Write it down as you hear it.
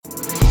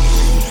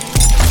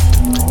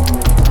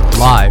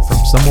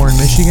somewhere in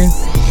Michigan,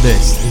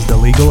 this is the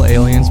Legal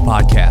Aliens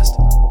Podcast.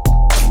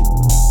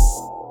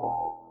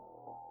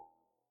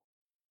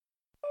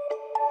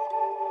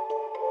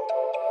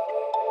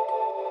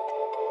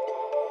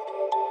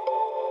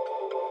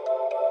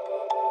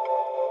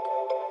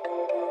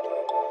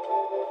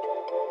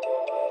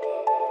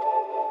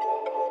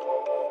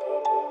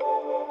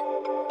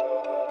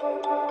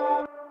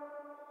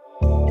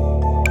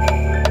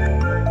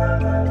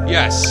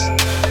 Yes,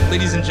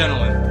 ladies and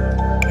gentlemen,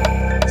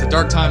 it's a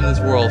dark time in this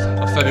world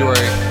of February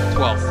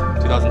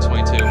 12th,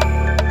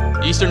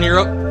 2022. Eastern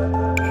Europe,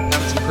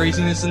 having some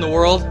craziness in the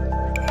world.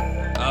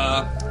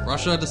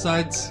 Russia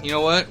decides, you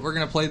know what, we're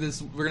gonna play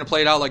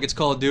it out like it's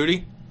Call of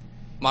Duty,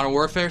 Modern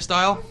Warfare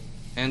style,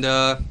 and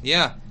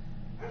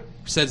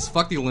says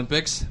fuck the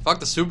Olympics, fuck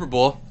the Super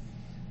Bowl,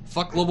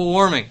 fuck global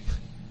warming.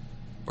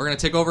 We're gonna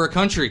take over a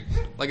country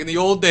like in the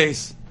old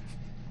days,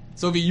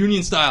 Soviet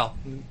Union style,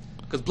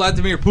 because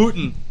Vladimir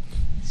Putin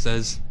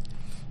says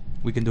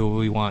we can do what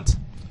we want.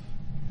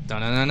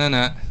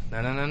 Da-na-na-na-na,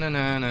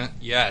 na-na-na-na-na.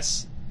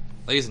 Yes,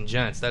 ladies and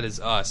gents, that is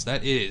us.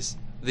 That is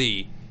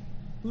the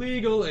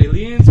Legal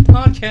Aliens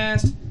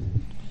Podcast,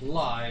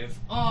 live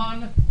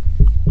on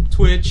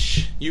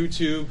Twitch,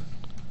 YouTube,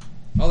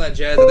 all that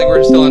jazz. I think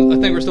we're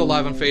still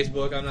live on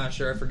Facebook. I'm not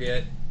sure. I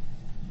forget.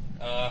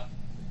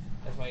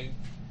 If I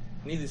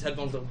need these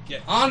headphones to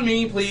get on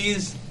me,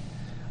 please.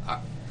 All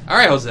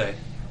right, Jose.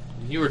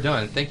 You were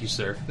done. Thank you,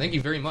 sir. Thank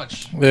you very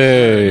much.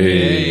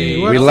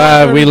 Hey. We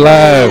live.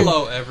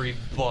 Hello,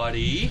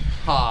 everybody.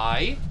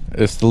 Hi.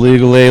 It's the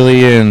Legal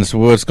Aliens.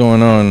 What's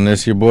going on?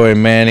 It's your boy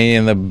Manny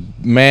in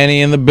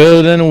the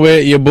building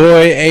with your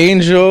boy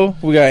Angel.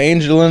 We got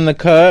Angel in the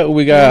cut.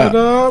 We got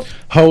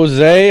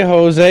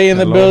Jose in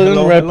the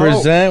building.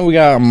 Represent. We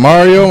got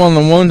Mario on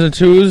the ones and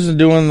twos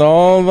doing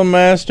all the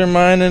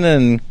masterminding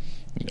and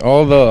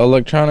all the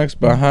electronics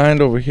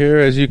behind over here.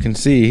 As you can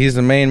see, he's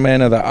the main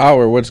man of the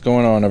hour. What's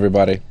going on,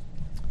 everybody?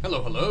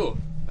 Hello.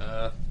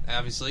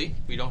 Obviously,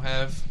 we don't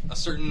have a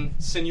certain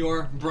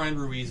Senor Brian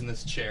Ruiz in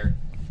this chair.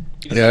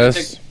 He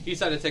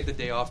decided to take the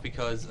day off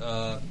because,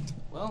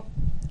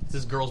 it's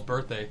his girl's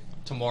birthday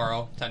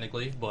tomorrow,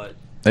 technically, but...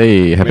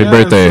 Hey, happy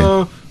birthday.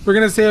 So we're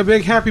going to say a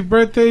big happy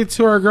birthday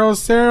to our girl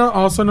Sarah,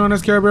 also known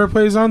as Care Bear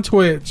Plays on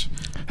Twitch.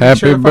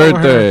 Happy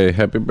birthday.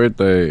 Happy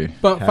birthday.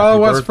 But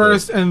follow us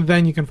first, and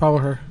then you can follow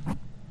her.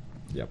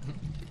 Yep.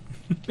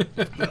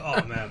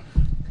 Oh, man.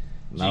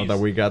 Now that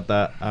we got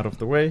that out of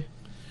the way.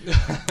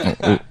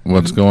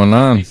 What's going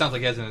on? He sounds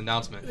like he has an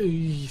announcement.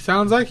 He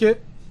sounds like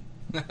it.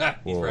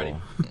 He's ready. Now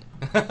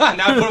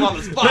I put him on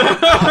the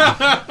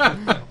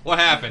spot. What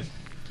happened?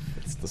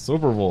 It's the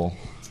Super Bowl.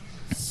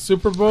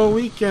 Super Bowl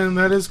weekend,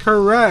 that is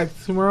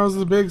correct. Tomorrow's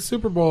the big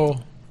Super Bowl.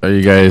 Are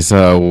you guys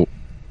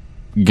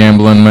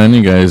gambling men?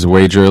 You guys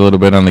wager a little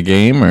bit on the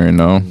game or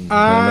no?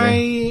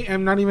 I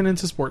am not even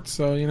into sports,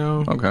 so,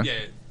 Okay. Yeah,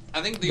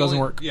 I think doesn't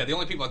work. Yeah, the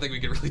only people I think we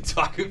could really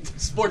talk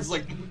sports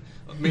like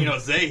me and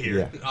Jose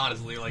here, yeah.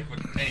 Honestly, like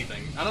with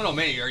anything. I don't know,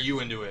 Manny, are you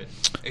into it?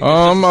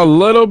 A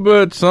little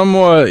bit,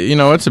 somewhat.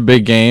 It's a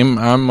big game.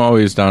 I'm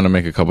always down to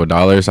make a couple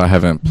 $. I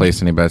haven't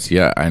placed any bets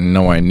yet. I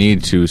know I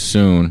need to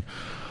soon.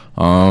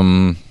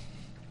 I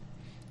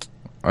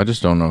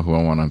just don't know who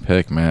I want to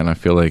pick, man. I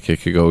feel like it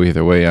could go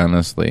either way,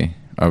 honestly.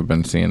 I've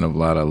been seeing a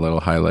lot of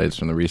little highlights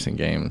from the recent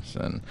games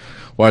and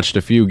watched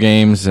a few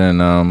games,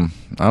 and I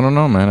don't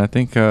know, man. I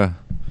think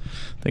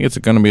it's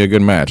going to be a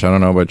good match. I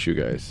don't know about you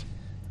guys.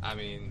 I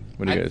mean,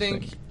 what do you guys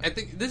think? I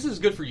think this is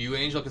good for you,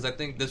 Angel, because I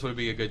think this would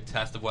be a good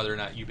test of whether or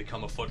not you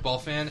become a football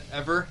fan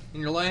ever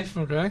in your life.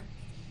 Okay.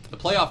 The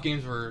playoff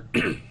games were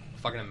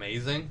fucking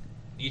amazing.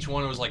 Each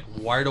one was like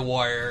wire to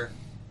wire,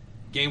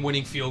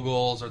 game-winning field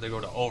goals, or they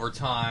go to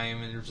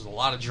overtime, and there's just a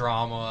lot of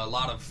drama, a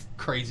lot of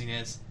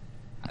craziness.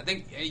 I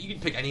think you can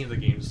pick any of the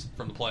games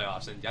from the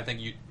playoffs, and I think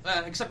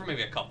except for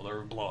maybe a couple, there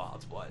were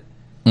blowouts, but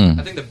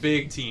I think the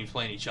big teams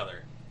playing each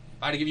other.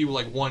 If I had to give you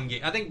like one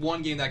game, I think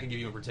one game that I can give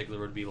you in particular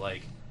would be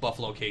like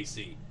Buffalo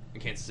KC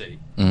in Kansas City.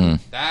 Mm-hmm.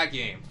 That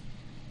game,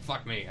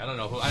 fuck me. I don't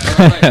know who. I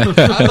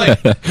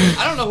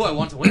don't know who I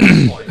want to win at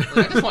this point. Like,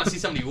 I just want to see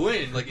somebody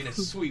win, like in a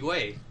sweet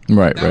way.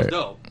 Right. That was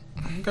dope.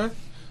 Okay.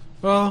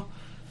 Well,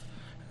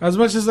 as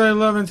much as I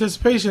love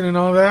anticipation and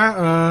all that,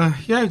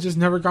 I just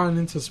never gotten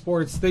into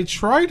sports. They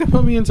tried to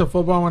put me into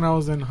football when I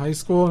was in high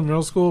school and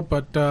middle school,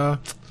 but I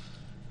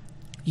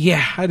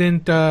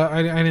didn't.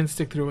 I didn't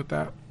stick through with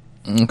that.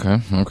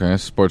 Okay.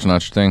 Sports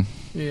not your thing.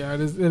 Yeah,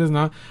 it is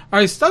not.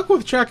 I stuck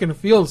with track and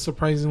field,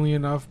 surprisingly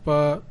enough,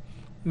 but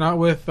not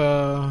with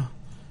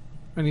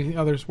any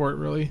other sport,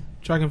 really.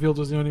 Track and field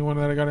was the only one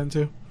that I got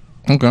into.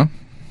 Okay. How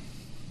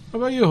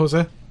about you,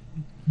 Jose?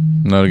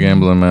 Not a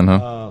gambling man,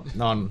 huh?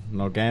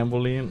 No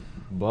gambling,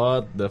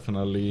 but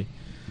definitely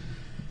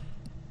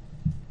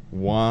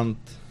want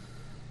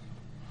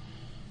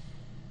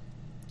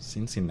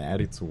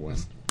Cincinnati to win.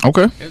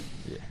 Okay.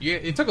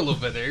 It took a little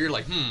bit there. You're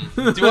like,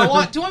 do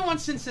I want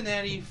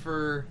Cincinnati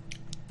for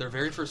their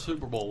very first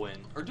Super Bowl win,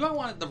 or do I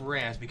want the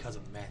Rams because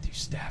of Matthew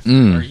Stafford?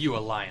 Or are you a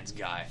Lions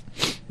guy?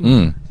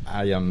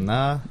 I am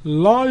not.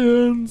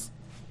 Lions.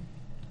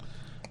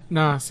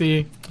 Nah,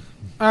 see,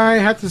 I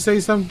had to say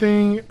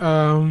something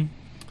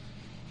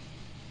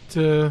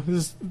to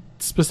this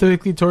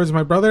specifically towards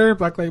my brother,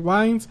 Black Light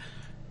Blinds.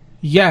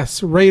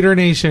 Yes, Raider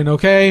Nation,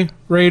 okay?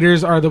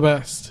 Raiders are the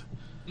best.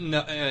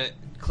 No,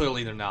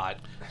 clearly they're not.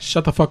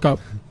 Shut the fuck up.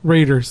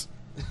 Raiders.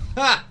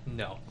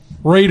 No.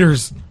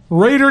 Raiders.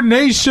 Raider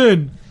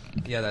Nation.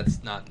 Yeah,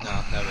 that's not. No,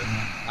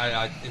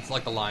 never. It's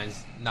like the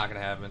Lions. Not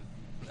gonna happen.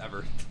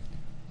 Ever.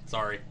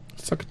 Sorry.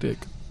 Suck a dick.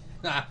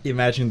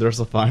 Imagine there's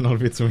a final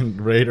between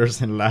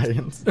Raiders and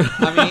Lions.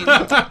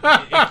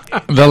 I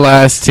mean, The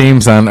last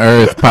teams on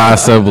Earth,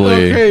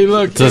 possibly, Okay,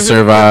 look. to if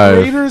survive.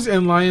 Raiders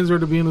and Lions were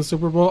to be in the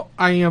Super Bowl,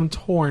 I am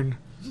torn.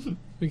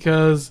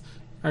 Because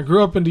I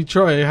grew up in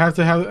Detroit. I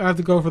have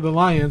to go for the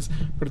Lions.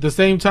 But at the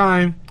same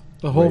time,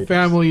 the whole Raiders.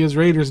 family is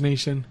Raiders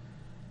Nation.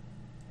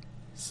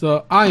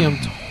 So I am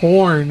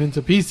torn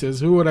into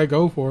pieces. Who would I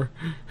go for?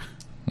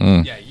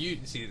 yeah, you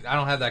see, I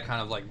don't have that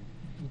kind of like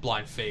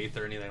blind faith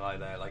or anything like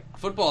that. Like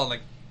football,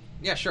 like,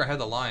 yeah, sure, I have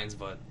the Lions,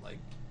 but like,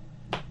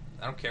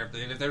 I don't care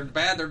if they're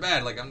bad, they're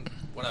bad. Like, I'm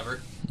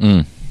whatever.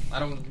 Mm. I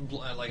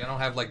don't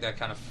have like that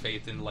kind of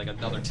faith in like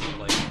another team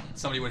like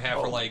somebody would have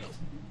for like.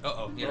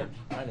 Yeah,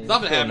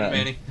 something happened,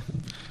 Manny.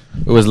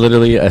 It was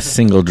literally a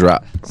single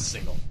drop.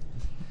 Single.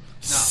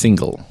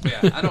 Single.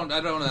 Yeah, I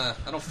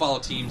don't follow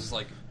teams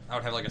like I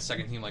would have like a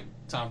second team like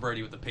Tom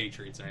Brady with the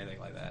Patriots or anything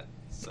like that.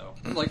 So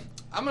like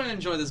I'm gonna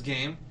enjoy this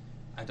game.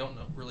 I don't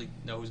really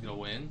know who's gonna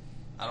win.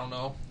 I don't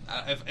know.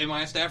 Am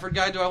I a Stafford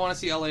guy? Do I want to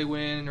see LA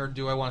win or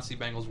do I want to see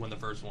Bengals win the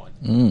first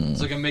one?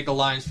 So I can make the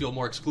Lions feel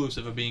more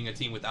exclusive of being a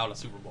team without a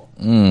Super Bowl.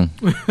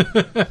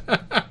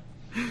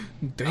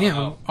 Damn,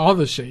 Uh-oh. all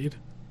the shade.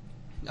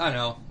 I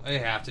know. I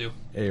have to.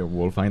 Hey,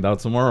 we'll find out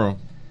tomorrow.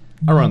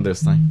 Around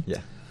this time. Yeah.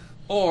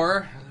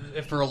 Or,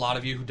 if for a lot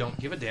of you who don't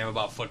give a damn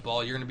about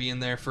football, you're going to be in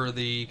there for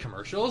the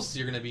commercials.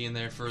 You're going to be in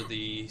there for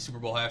the Super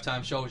Bowl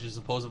halftime show, which is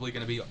supposedly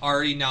going to be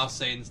already now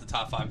saying it's the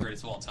top 5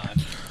 greatest of all time.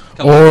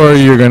 Or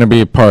you're gonna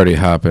be party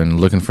hopping,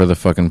 looking for the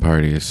fucking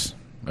parties.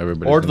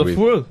 Everybody. Or the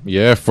food.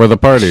 Yeah, for the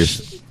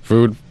parties,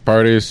 food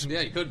parties,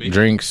 Yeah, you could be.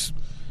 drinks,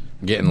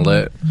 getting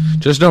lit.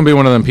 Just don't be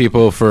one of them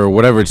people for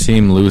whatever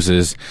team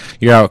loses.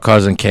 You're out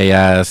causing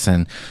chaos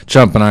and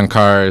jumping on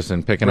cars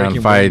and picking on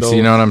Breaking fights. You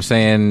windows. know what I'm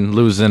saying?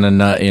 Losing a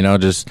nut.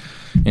 Just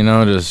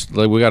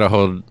like we gotta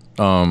hold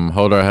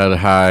our head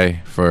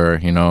high for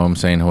I'm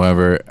saying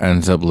whoever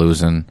ends up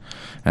losing,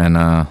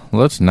 and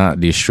let's not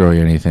destroy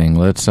anything.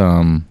 Let's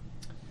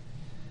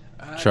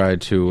try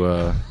to.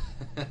 You're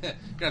going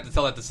to have to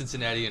tell that to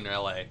Cincinnati and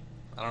LA. I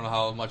don't know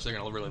how much they're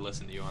going to really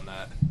listen to you on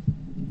that.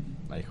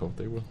 I hope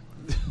they will.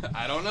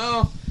 I don't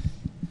know.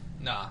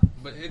 Nah,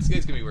 but it's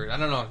going to be weird. I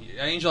don't know.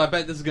 Angel, I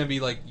bet this is going to be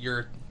like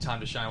your time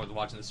to shine with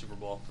watching the Super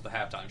Bowl for the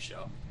halftime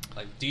show.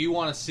 Like, do you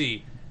want to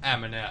see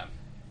Eminem,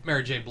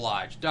 Mary J.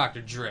 Blige,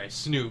 Dr. Dre,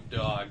 Snoop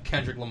Dogg,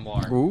 Kendrick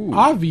Lamar? Ooh.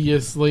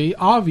 Obviously.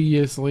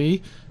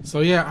 So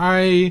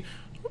yeah,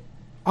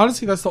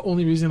 honestly, that's the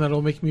only reason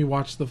that'll make me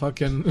watch the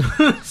fucking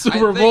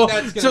Super think Bowl.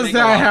 that's gonna Just make a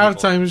that lot of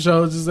halftime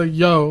show. It's just like,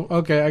 yo,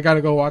 okay, I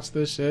gotta go watch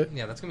this shit.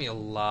 Yeah, that's going to be a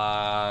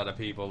lot of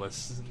people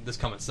this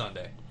coming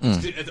Sunday.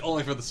 It's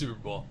only for the Super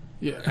Bowl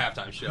Yeah.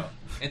 halftime show.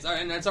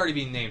 And it's already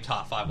being named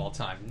top 5 all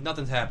time.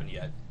 Nothing's happened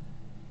yet.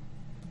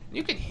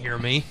 You can hear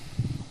me.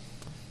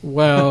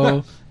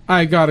 Well,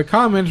 I got a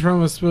comment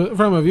from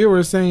a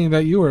viewer saying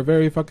that you were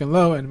very fucking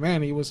low and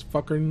Manny was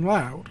fucking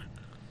loud.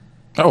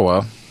 Oh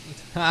well.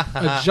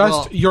 Adjust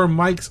Well, your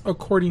mics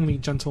accordingly,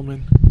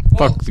 gentlemen.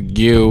 Fuck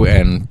you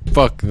and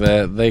fuck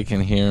that. They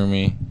can hear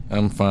me.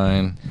 I'm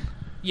fine.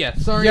 yeah,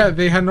 sorry. Yeah,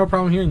 they had no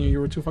problem hearing you. You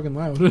were too fucking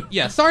loud.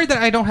 Yeah, sorry that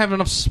I don't have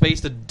enough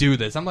space to do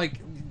this. I'm like,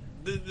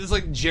 it's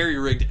like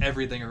jerry-rigged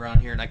everything around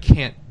here, and I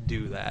can't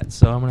do that.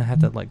 So I'm gonna have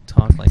to like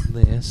talk like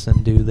this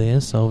and do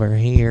this over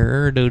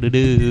here,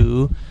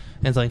 do.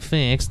 And it's like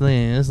fix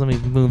this. Let me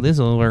move this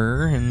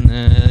over,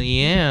 and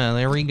yeah,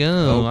 there we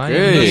go. I am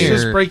Okay. Let's here.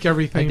 just break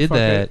everything. I did Fuck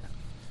that. it.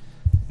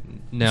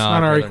 No, It's I'd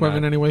not our rather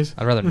equipment not. anyways.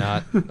 I'd rather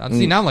not.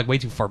 See, now I'm like way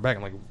too far back.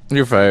 I'm like,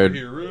 You're fired.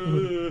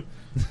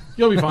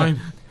 You'll be fine.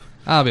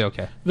 I'll be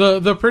okay.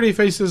 The pretty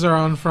faces are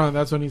on front.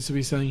 That's what needs to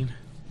be seen.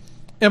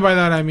 And by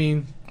that I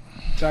mean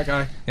that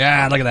guy.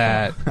 Yeah, look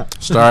at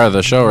that. Star of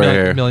the show right $1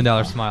 here.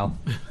 million smile.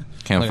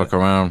 Can't Look at fuck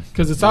around.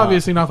 Because it's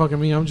obviously not fucking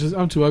me. I'm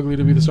too ugly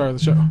to be the star of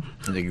the show.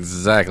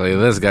 Exactly.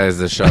 This guy's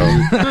the show.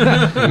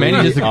 Manny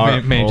are just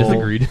all-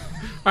 agreed.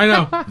 I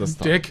know. The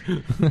star. Dick.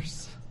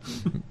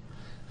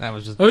 That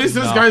was just. At least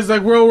this no. guy's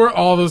like, we're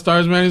all the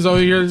stars, man. He's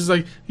over here just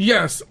like,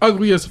 yes,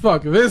 ugly as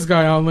fuck. This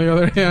guy, on the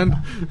other hand.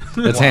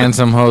 It's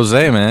handsome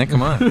Jose, man.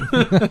 Come on.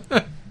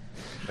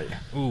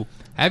 Ooh,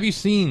 have you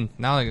seen?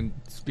 Now I can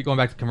speak going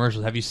back to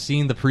commercials. Have you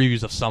seen the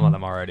previews of some of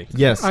them already?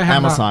 Yes, I have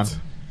Amazon. not.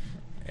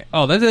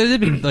 Oh, they've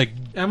been like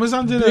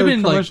Amazon did they've a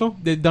been commercial.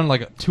 like they've done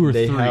like 2 or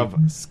They 3. have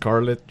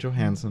Scarlett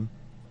Johansson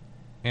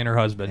And her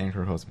husband. and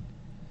her husband.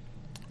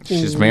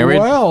 She's married.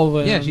 Well,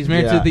 then. Yeah, she's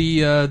married Yeah.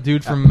 to the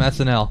dude from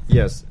SNL.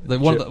 Yes.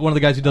 One of the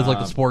guys who does like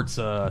the Um, sports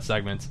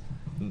segments.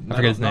 No,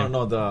 forget his no, name.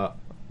 No,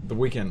 the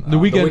weekend. The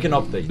weekend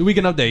update. The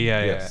weekend update.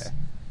 Yeah, Yes.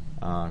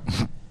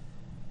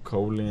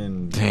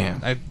 Colin.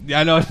 Damn.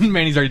 I know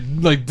Manny's already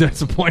like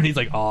disappointed. He's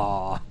like,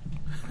 aw.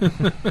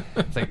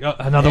 It's like, oh,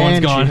 another one's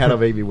And gone. she had a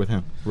baby with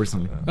him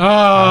recently.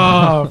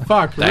 Oh,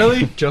 fuck.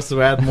 Really? Just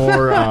to add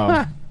more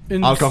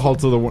alcohol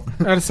to the wound.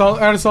 Add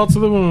salt to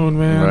the wound,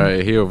 man.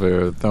 Right, he over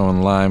there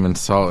throwing lime and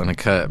salt in a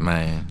cut,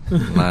 man.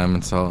 Lime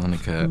and salt in a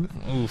cut.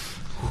 Oof.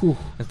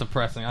 It's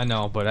depressing. I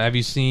know, but have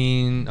you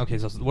seen? Okay,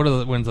 so what are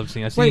the ones I've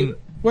seen? I've seen.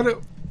 Wait,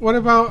 what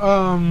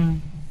about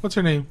what's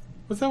her name?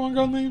 What's that one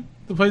girl name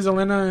that plays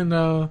Elena in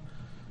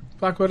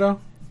Black Widow?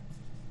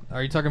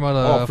 Are you talking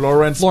about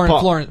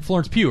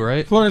Florence Pugh,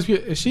 right? Florence Pugh.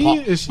 Is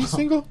she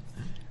single?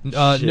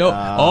 No.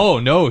 Oh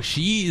no,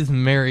 she is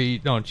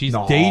married. No, she's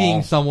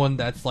dating someone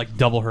that's like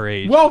double her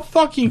age. Well,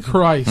 fucking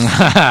Christ.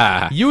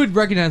 You would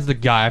recognize the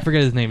guy. I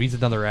forget his name. He's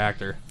another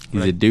actor.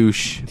 He's a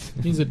douche.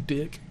 He's a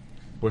dick.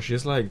 Well,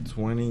 she's like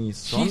 20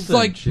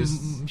 something.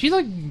 She's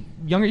like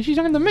younger. She's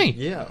younger than me.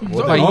 Yeah.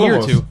 By a year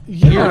or two.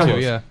 Yeah. A year or two,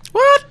 yeah.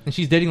 What? And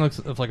she's dating like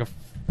a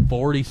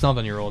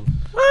 40-something-year-old.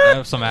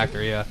 Some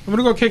actor, yeah. I'm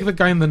gonna go kick the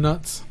guy in the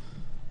nuts.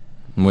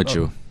 I'm with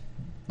you.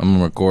 I'm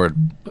gonna record.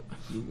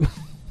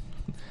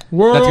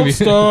 World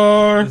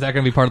star. Is that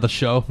gonna be part of the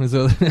show? Is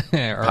it,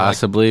 or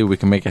Possibly, we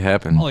can make it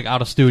happen. like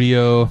out of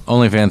studio?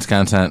 OnlyFans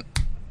content.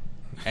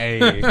 Hey,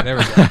 there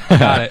we go.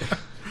 Got it.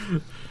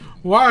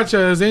 Watch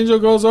as Angel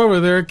goes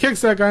over there,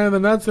 kicks that guy in the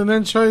nuts, and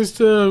then tries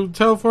to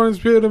tell Florence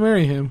Pugh to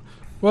marry him.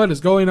 What is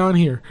going on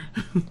here?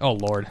 Oh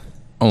Lord.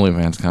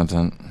 OnlyFans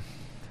content.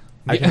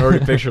 I can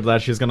already picture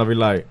that. She's gonna be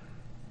like,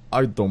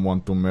 I don't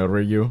want to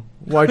marry you.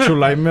 Why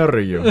should I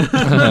marry you?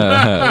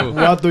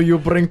 What do you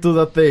bring to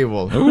the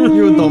table?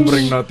 You don't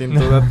bring nothing to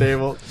the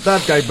table.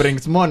 That guy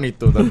brings money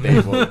to the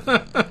table.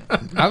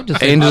 I would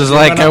just Angel's You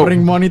like, gonna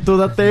bring money to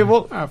the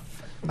table?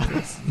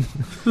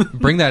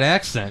 bring that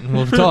accent and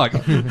we'll talk.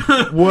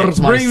 Where's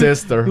my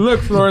sister?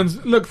 Look, Florence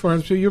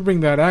Pugh, you bring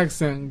that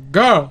accent,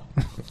 go.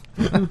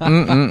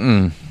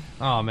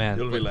 Oh man.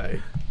 You'll be like,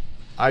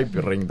 I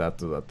bring that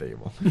to the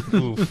table.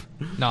 Oof.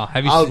 No,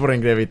 have you I'll seen?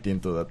 bring everything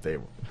to the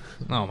table.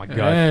 Oh my god.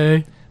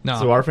 Hey. No.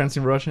 So our friends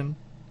in Russian?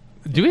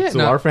 Do we? So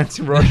No. our friends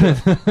in Russian?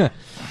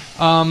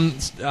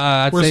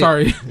 I'd We're say-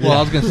 sorry. Well,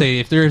 I was gonna say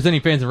if there's any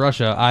fans in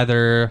Russia,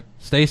 either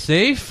stay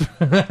safe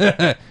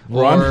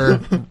or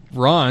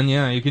run.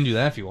 Yeah, you can do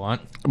that if you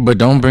want. But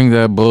don't bring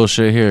that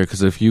bullshit here,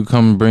 because if you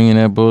come bringing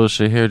that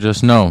bullshit here,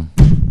 just know,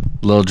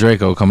 Lil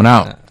Draco coming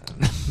out.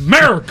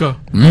 America.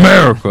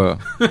 America.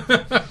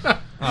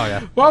 Oh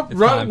yeah. Well, It's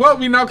time.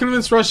 we now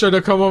convinced Russia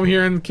to come over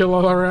here and kill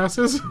all our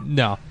asses.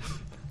 No.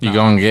 You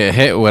gonna get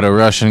hit with a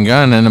Russian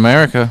gun in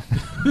America.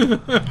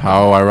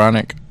 How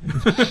ironic.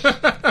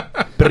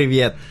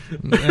 Привет.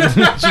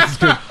 Jesus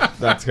Christ.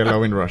 That's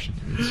hello in Russian.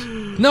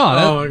 No,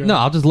 Oh my God. no.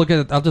 I'll just look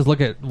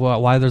at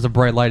why there's a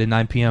bright light at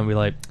 9 p.m. Be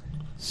like,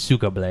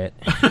 suka blat.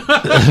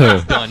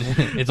 It's done.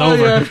 It's Oh,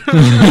 over.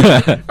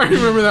 yeah. I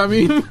remember that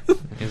meme.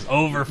 It's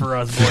over for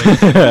us, boys.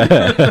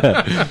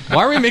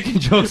 Why are we making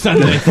jokes on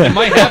this? It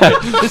might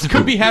happen. This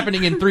could be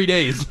happening in 3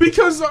 days.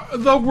 Because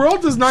the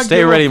world does not Stay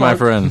give ready, a my fuck.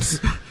 friends.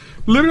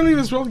 Literally,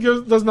 this world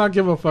does not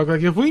give a fuck.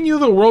 Like, if we knew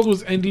the world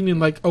was ending in,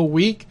 like, a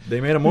week, They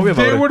made a movie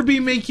about they it. would be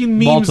making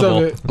memes Multiple.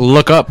 of it.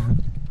 Look up.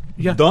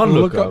 Yeah, Don't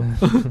look up.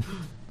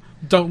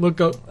 Don't look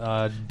up.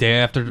 Day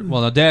after,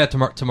 well, no, day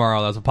after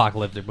tomorrow. That's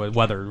apocalyptic, but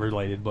weather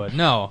related. But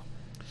no.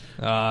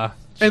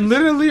 And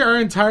literally, our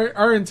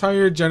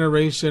entire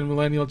generation,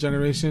 millennial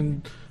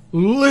generation,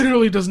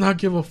 literally does not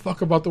give a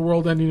fuck about the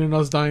world ending and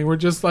us dying. We're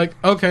just like,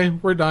 okay,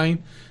 we're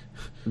dying,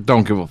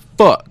 Don't give a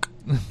fuck.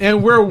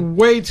 and we're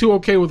way too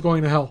okay with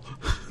going to hell.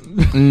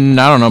 I don't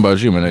know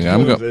about you, my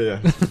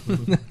nigga.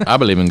 Yeah. I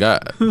believe in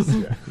God.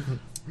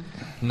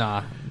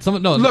 Nah.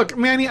 No. Look,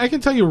 Manny, I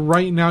can tell you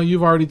right now,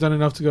 you've already done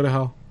enough to go to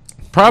hell.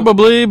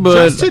 Probably,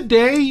 but Just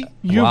today,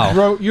 you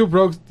Wow.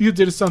 you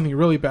did something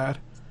really bad.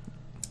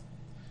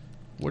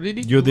 What did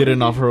he? You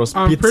didn't offer us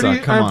I'm pizza.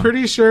 Come I'm on.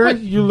 pretty sure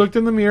you looked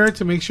in the mirror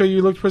to make sure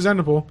you looked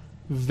presentable.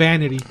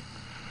 Vanity.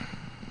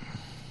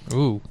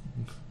 Ooh.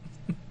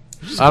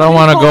 I don't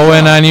want to go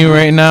in on you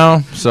right now,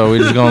 so we're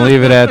just gonna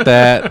leave it at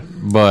that.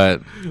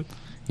 But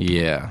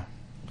yeah,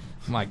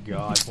 My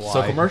God. Why?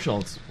 So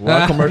commercials.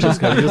 What commercials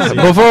can you see?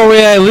 before we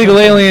had Legal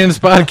Aliens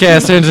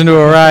podcast turns into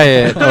a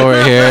riot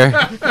over here.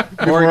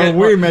 Before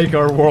we make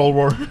our World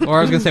War. Or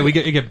I was gonna say we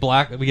get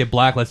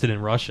blacklisted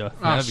in Russia.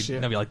 Oh, That'd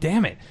shit. be like,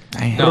 damn it.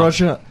 Damn. No.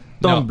 Russia,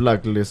 don't No.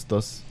 blacklist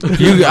us.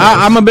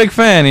 I'm a big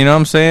fan. You know what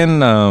I'm saying?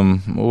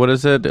 What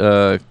is it?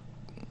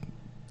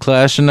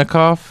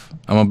 Kalashnikov.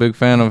 I'm a big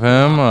fan of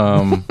him. You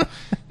know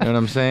what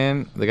I'm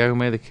saying? The guy who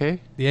made the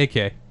K, The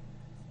AK.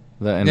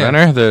 the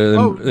inventor,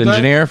 the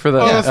engineer for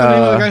the. Oh, that's the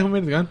name of the guy who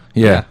made the gun?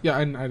 Yeah, Yeah,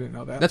 I didn't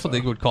know that. That's what they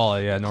would call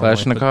it. Yeah. Normally.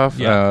 Kalashnikov.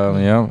 But,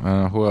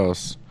 yeah. Who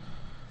else?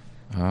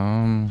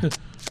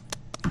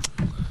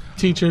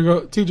 Teacher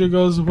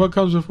goes, what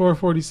comes before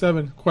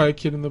 47? Quiet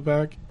kid in the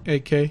back.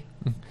 AK.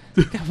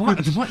 What?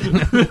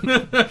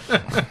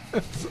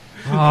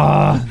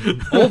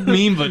 Old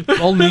meme,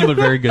 but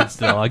very good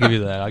still. I'll give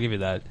you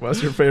that.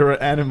 What's your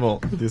favorite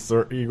animal? This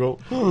or eagle?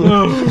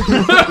 No,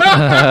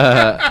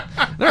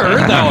 never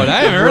heard that one.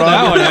 I haven't heard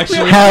that one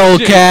actually.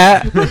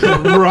 Hellcat.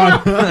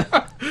 Run.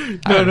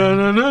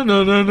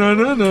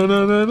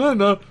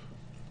 No.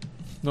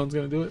 No one's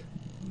gonna do it.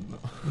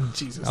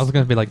 Jesus. I was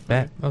gonna be like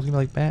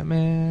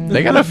Batman.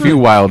 They got a few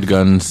wild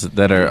guns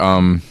that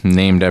are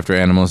named after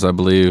animals, I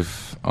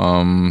believe.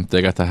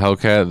 They got the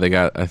Hellcat. They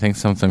got, I think,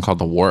 something called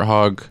the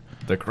Warthog.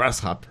 The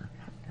grasshopper.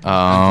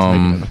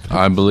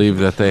 I believe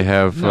that they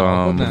have.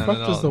 What the fuck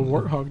does the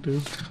Warthog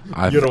do?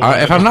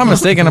 If I'm not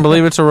mistaken, I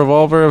believe it's a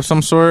revolver of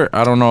some sort.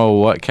 I don't know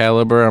what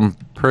caliber. I'm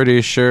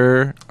pretty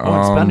sure.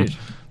 In Spanish.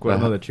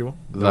 Cuerno de chivo.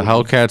 The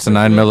Hellcat's a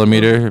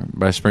 9mm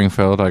by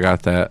Springfield. I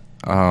got that.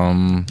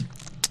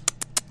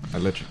 I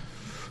let you.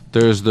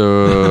 There's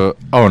the.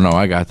 Oh no,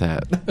 I got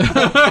that.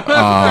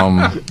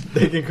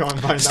 They can come and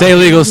find Stay out.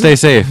 legal, stay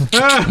safe.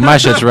 My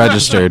shit's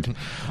registered.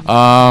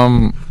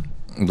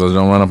 Those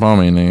don't run up on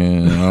me,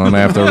 nigga. I don't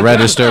have to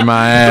register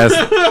my ass,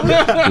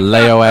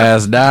 lay your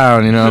ass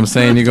down. You know what I'm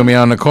saying? You're gonna be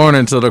on the corner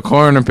until the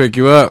coroner pick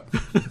you up.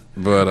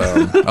 But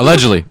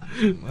allegedly,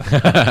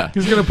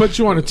 He's gonna put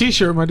you on a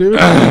T-shirt, my dude.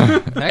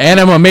 and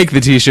I'm gonna make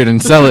the T-shirt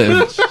and sell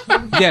it.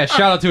 Yeah,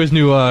 shout out to his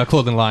new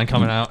clothing line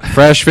coming out.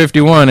 Fresh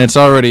 51. It's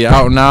already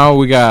out now.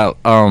 We got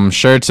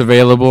shirts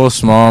available: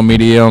 small,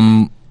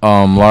 medium,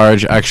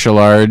 large, extra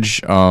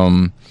large.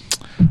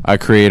 I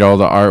create all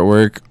the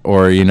artwork,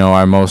 or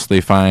I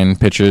mostly find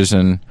pictures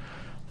and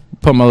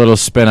put my little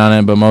spin on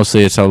it, but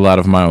mostly it's a lot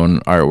of my own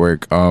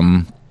artwork.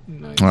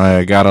 Nice.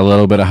 I got a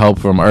little bit of help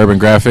from Urban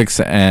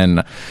Graphics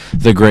and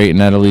the great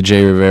Natalie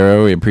J.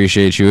 Rivero. We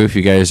appreciate you. If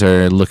you guys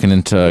are looking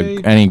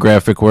into any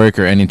graphic work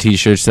or any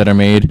T-shirts that are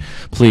made,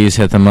 please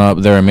hit them up.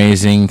 They're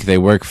amazing. They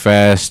work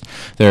fast.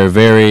 They're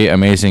very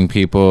amazing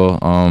people.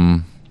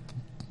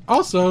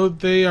 Also,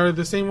 they are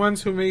the same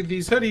ones who made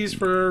these hoodies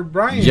for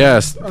Brian.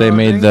 Yes, they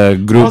made thing. the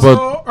Grupo.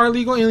 Also, our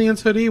Legal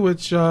Aliens hoodie,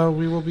 which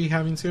we will be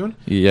having soon.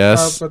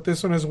 Yes. But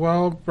this one as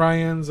well,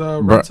 Brian's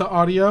Renta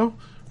Audio.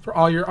 For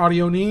all your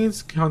audio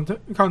needs,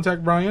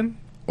 contact Brian.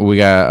 We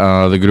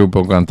got the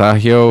Grupo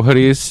Contagio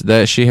hoodies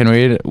that she had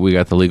made. We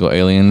got the Legal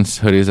Aliens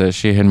hoodies that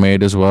she had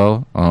made as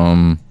well.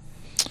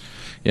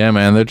 Yeah,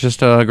 man, they're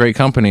just a great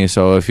company.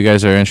 So if you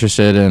guys are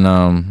interested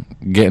in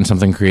getting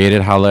something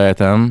created, holla at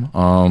them.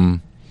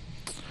 I'm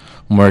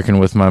working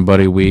with my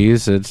buddy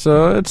Weeze. It's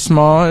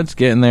small. It's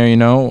getting there,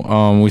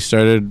 we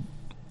started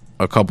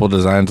a couple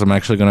designs. I'm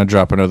actually going to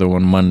drop another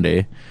one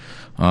Monday.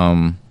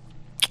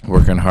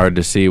 Working hard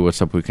to see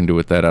what's up we can do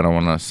with that. I don't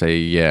want to say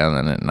yeah and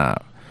then it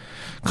not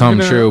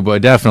come true,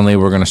 but definitely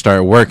we're going to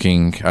start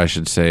working, I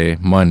should say,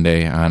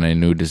 Monday on a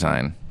new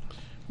design.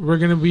 We're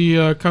going to be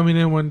coming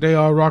in one day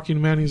all rocking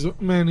Manny's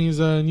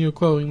new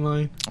clothing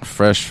line.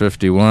 Fresh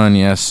 51,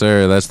 yes,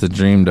 sir. That's the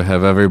dream, to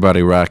have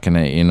everybody rocking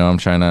it. I'm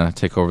trying to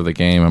take over the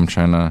game. I'm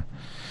trying to,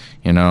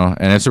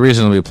 and it's a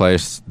reasonably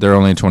priced. They're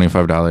only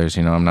 $25,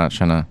 I'm not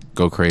trying to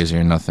go crazy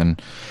or nothing.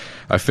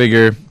 I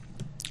figure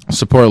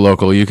support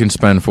local. You can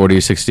spend $40,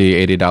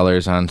 $60,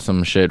 $80 on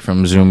some shit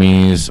from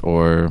Zoomies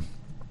or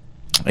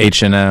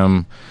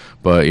H&M.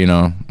 But,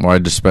 why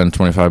just spend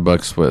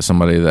 $25 with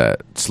somebody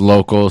that's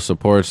local,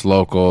 supports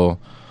local,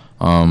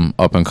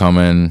 up and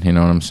coming, you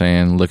know what I'm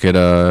saying? Look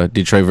at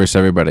Detroit vs.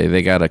 Everybody.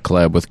 They got a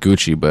collab with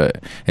Gucci,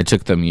 but it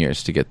took them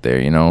years to get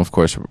there, Of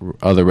course,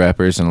 other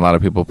rappers and a lot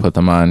of people put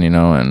them on,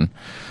 and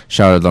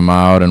shouted them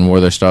out and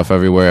wore their stuff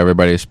everywhere.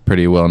 Everybody's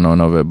pretty well known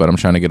of it, but I'm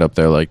trying to get up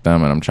there like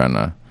them, and I'm trying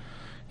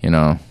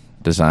to,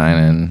 design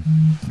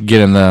and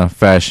get in the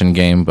fashion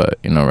game, but,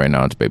 right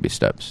now it's baby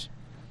steps.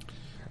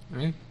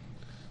 Right.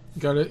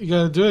 You gotta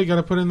do it. You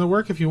gotta put in the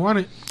work if you want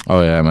it.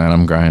 Oh yeah, man,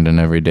 I'm grinding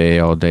every day,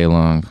 all day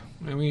long.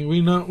 I mean,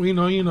 we know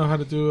you know how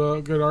to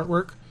do good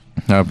artwork.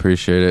 I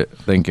appreciate it.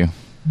 Thank you.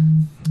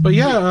 But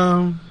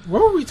yeah,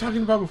 what were we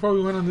talking about before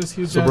we went on this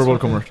huge Super Bowl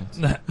commercials.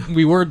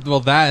 We were,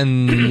 that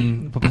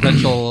and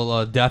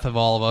potential death of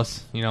all of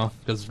us,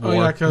 because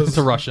war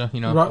to Russia,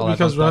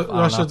 because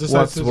Russia decided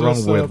What's to wrong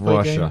just with play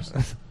Russia?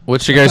 games.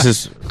 What's your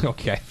guys'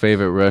 Okay.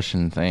 favorite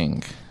Russian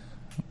thing?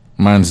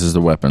 Mine's is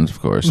the weapons,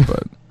 of course,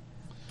 but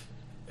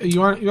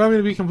You want me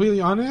to be completely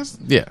honest?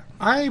 yeah.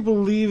 I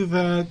believe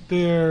that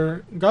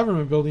their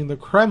government building, the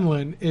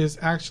Kremlin, is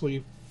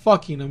actually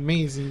fucking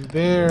amazing.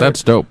 Their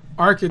That's dope.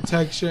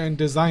 architecture and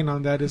design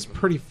on that is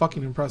pretty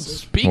fucking impressive.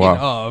 Speaking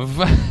Wow. of,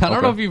 I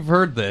don't know if you've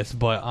heard this,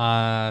 but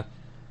I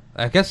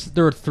guess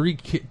there were 3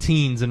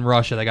 teens in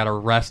Russia that got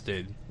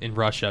arrested in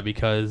Russia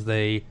because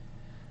they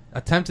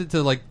attempted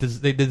to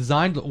they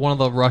designed one of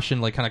the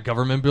Russian kind of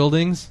government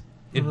buildings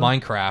in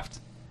Minecraft,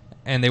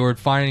 and they were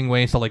finding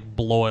ways to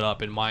blow it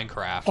up in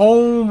Minecraft.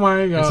 Oh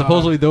my god! And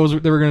supposedly they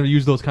were going to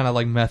use those kind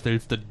of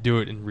methods to do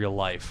it in real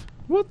life.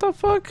 What the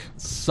fuck?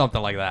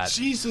 Something like that.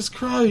 Jesus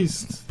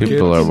Christ!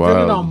 People are Did it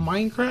wild. on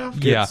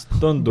Minecraft? Yeah.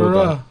 Don't do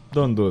Bruh. that.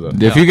 Don't do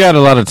that. If you got a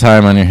lot of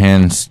time on your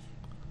hands,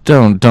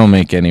 don't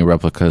make any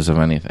replicas of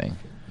anything.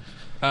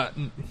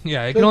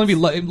 Yeah, it can only be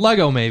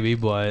Lego maybe,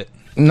 but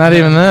Not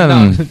even that.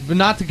 no, but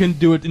not to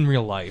do it in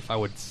real life. I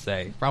would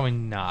say probably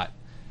not.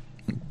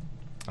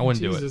 I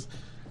wouldn't do it.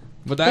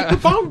 But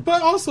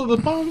But also the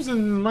bombs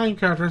in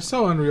Minecraft are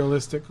so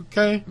unrealistic.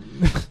 Okay,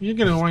 you're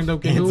gonna wind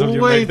up getting So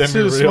you way make them in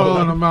too real small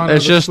life. an amount.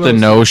 It's of just the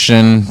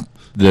explosives.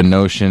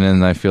 notion,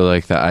 and I feel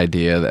like the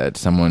idea that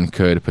someone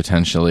could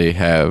potentially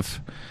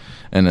have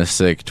in a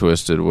sick,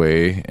 twisted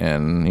way,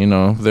 and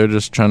they're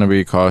just trying to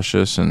be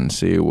cautious and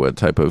see what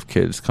type of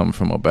kids come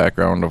from a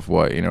background of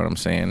what, you know what I'm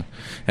saying,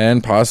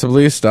 and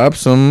possibly stop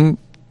some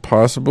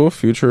possible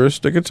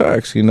futuristic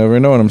attacks. You never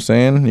know what I'm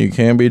saying. You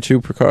can't be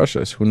too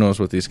precautious. Who knows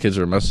what these kids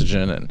are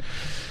messaging, and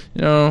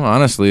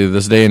honestly,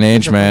 this day and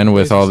age, man,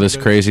 with all this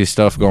crazy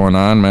stuff going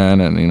on, man,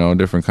 and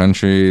different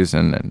countries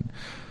and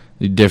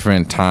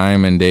different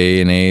time and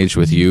day and age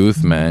with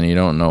youth, man, you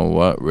don't know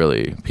what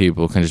really.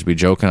 People can just be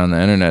joking on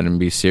the internet and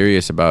be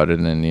serious about it,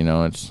 and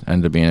it's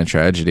end up being a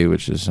tragedy,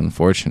 which is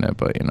unfortunate.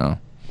 But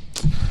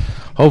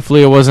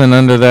hopefully it wasn't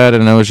under that,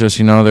 and it was just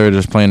they were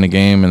just playing the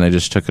game and they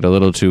just took it a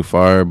little too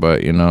far.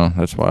 But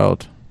that's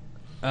wild.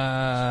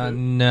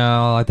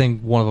 No, I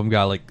think one of them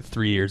got like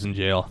 3 years in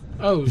jail.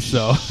 Oh,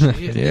 so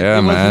shit.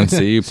 Yeah, man.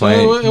 See, you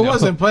playing. So it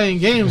wasn't playing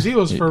games. He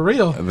was for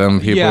real. Them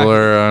people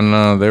are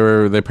on.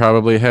 They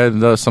probably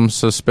had some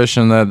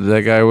suspicion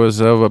that guy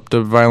was of up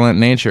to violent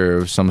nature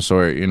of some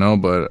sort.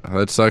 But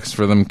it sucks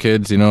for them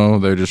kids.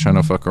 They're just trying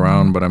to fuck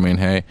around. But I mean,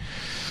 hey,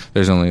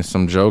 there's only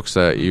some jokes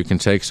that you can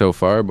take so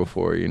far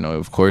before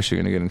of course you're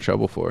gonna get in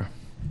trouble for.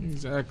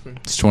 Exactly.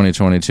 It's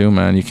 2022,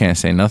 man. You can't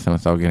say nothing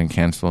without getting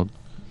canceled.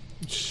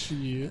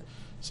 Shit.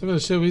 Some of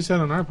the shit we said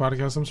on our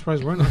podcast, I'm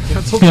surprised we're not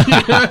canceled.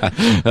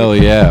 Hell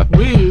yeah.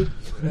 We.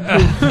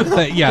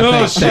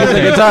 thanks.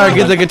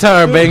 Get the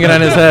guitar banging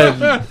on his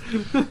head.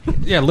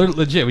 Yeah,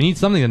 legit. We need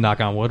something to knock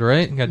on wood,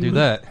 right? You gotta do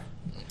that.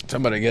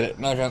 Somebody get it.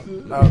 Knock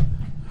on.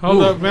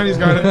 Hold up, Manny's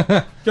got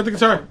it. Get the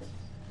guitar.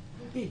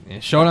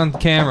 Yeah, show it on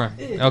camera.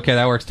 Okay,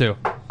 that works too.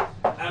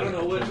 I don't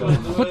know which one.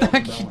 What the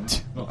heck?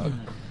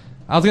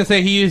 I was gonna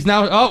say he is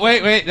now. Oh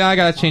wait. Now I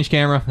gotta change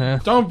camera. Yeah.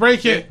 Don't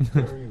break it.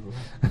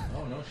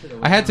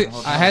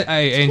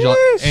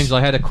 Angel,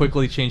 I had to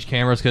quickly change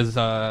cameras because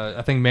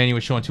I think Manny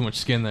was showing too much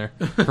skin there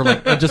for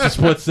like just a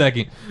split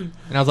second,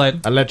 and I was like,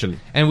 Allegedly.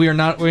 and we are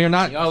not.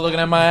 Y'all looking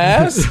at my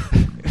ass?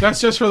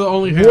 That's just for the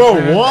OnlyFans. Whoa,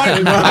 man. what?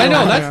 I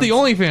know that's the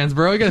OnlyFans,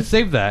 bro. You gotta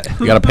save that.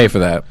 You gotta pay for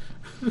that.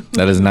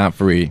 That is not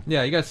free.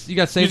 Yeah, you gotta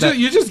save that.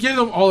 You just give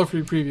them all a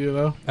free preview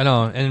though. I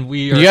know, and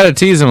we are. You gotta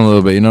tease them a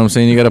little bit. You know what I'm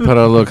saying? You gotta put out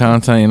a little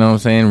content. You know what I'm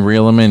saying?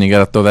 Reel them in. You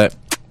gotta throw that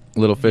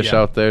little fish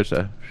out there.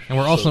 And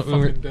we're also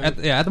fucking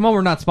at the moment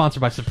we're not sponsored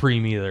by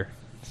Supreme either.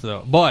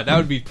 So, but that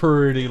would be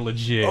pretty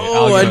legit.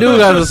 Oh, I do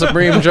got the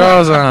Supreme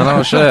jaws on.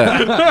 Oh shit!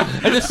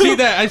 I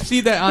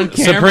see that on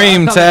camera.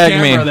 Supreme, on tag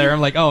camera me. There,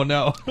 I'm like, oh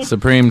no.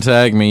 Supreme,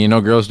 tag me.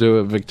 Girls do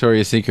it.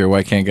 Victoria's Secret.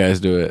 Why can't guys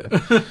do it?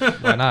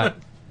 Why not?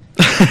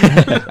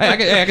 I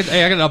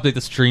could update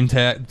the stream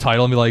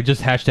title and be like,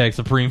 just hashtag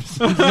Supreme.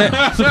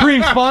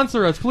 Supreme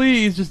sponsor us,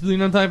 please. Just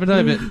type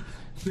it.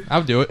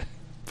 I'll do it.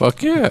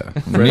 Fuck yeah,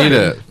 we need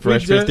it.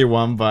 Fresh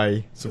 51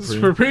 by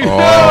Supreme.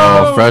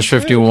 Oh, Fresh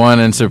 51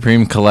 and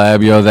Supreme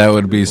collab, yo, that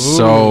would be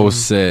so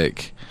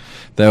sick.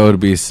 That would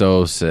be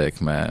so sick,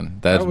 man.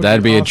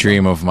 That'd be awesome. a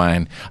dream of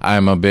mine.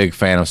 I'm a big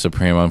fan of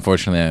Supreme.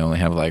 Unfortunately, I only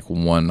have like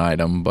one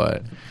item,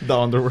 but The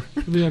underwear.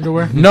 The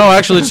underwear. no,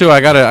 actually, too.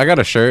 I got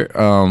a shirt.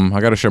 I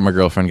got a shirt my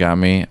girlfriend got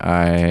me.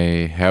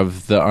 I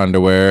have the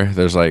underwear.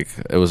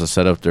 It was a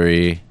set of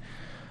 3.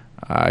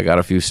 I got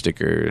a few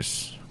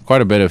stickers,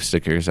 quite a bit of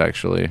stickers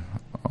actually.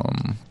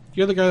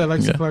 You're the guy that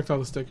likes to collect all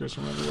the stickers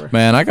from everywhere.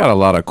 Man, I got a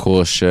lot of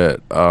cool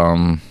shit.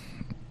 I'm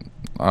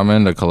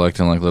into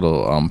collecting like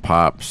little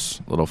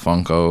pops, little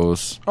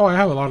Funkos. Oh, I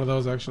have a lot of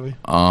those actually.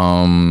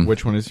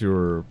 Which one is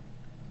your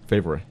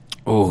favorite?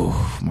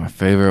 Oh, my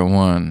favorite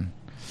one.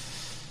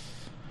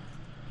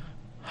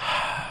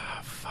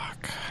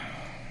 Fuck.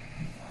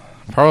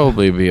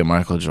 Probably be a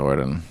Michael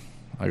Jordan.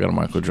 I got a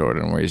Michael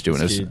Jordan where he's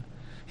doing his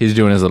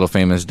little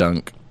famous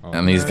dunk,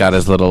 and he's got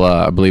his little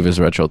I believe his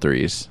retro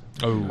 3s.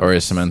 Oh. Or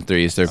his cement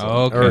 3s. They're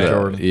Okay.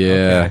 Jordan.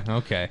 yeah.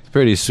 Okay.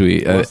 Pretty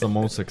sweet. What's the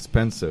most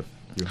expensive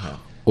you have?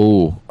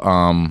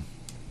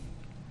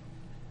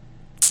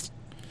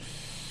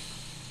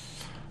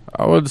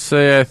 I would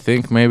say I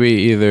think maybe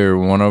either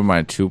one of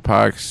my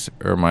Tupacs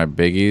or my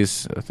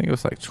Biggies. I think it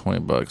was like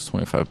 $20,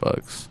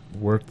 $25.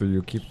 Where do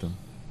you keep them?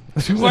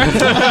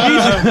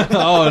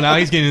 Oh, now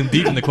he's getting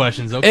deep in the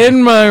questions. Okay.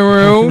 In my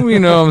room, you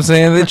know what I'm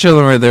saying? They're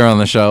chilling right there on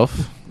the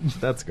shelf.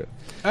 That's good.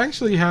 I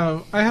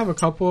have a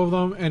couple of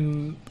them,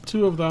 and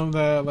 2 of them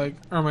that like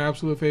are my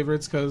absolute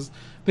favorites because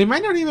they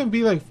might not even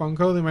be like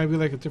Funko. They might be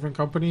like a different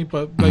company,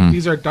 but like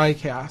these are die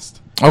cast.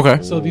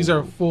 Okay. So these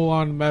are full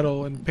on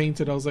metal and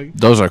painted. I was like,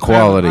 Those are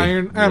quality. I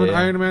have an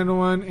Iron Man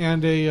one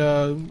and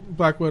a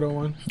Black Widow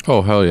one.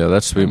 Oh, hell yeah.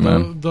 That's sweet,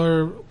 man.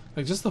 They're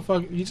like just the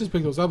fuck. You just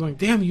pick those up. I'm like,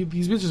 damn,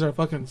 these bitches are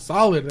fucking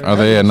solid. Are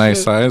they a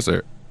nice size?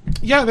 Or?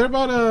 Yeah, they're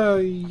about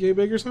a yay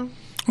big or something.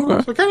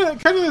 Okay. So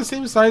kind of the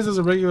same size as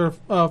a regular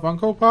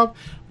Funko Pop,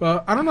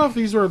 but I don't know if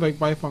these were like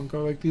by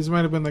Funko. Like these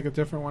might have been like a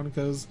different one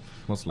because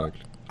Most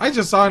likely. I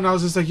just saw it and I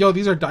was just like, yo,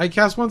 these are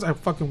die-cast ones. I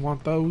fucking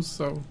want those.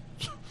 So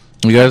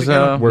You guys,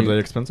 Were they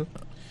expensive?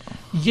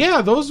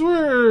 yeah, those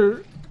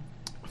were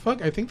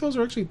fuck, I think those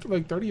are actually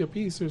like 30 a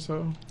piece or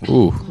so.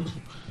 Ooh.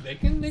 They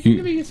can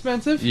You- be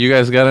expensive. You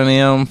guys got any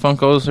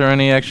Funkos or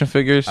any action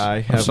figures? I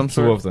of have some two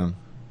sort? of them.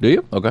 Do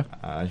you? Okay.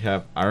 I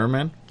have Iron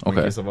Man. When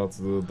Okay. he's about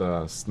to do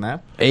the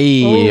snap.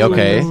 Hey,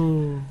 okay.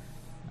 Ooh.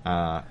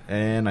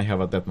 And I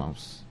have a Dead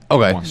Mouse.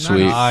 Okay, One.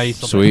 sweet.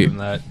 Nice. I'll Sweet. take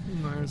that.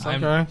 Nice,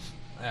 I'm- okay.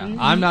 Yeah,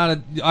 I'm not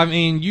a. I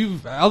mean,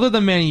 other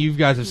than Manny, you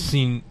guys have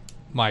seen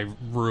my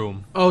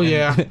room. Oh,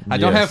 yeah. I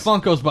don't have Yes.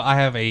 Funkos, but I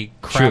have a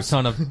crap Shoes.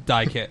 ton of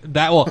die kit.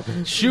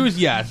 Shoes,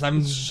 yes.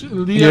 I'm.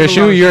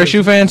 You're a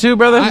shoe fan too,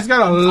 brother? He's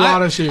got a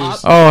lot of shoes.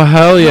 Oh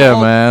hell yeah,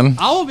 I'll- man!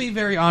 I will be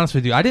very honest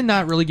with you. I did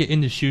not really get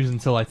into shoes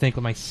until I think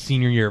my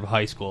senior year of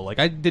high school. Like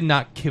I did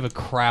not give a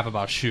crap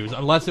about shoes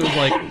unless it was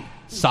like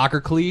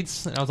soccer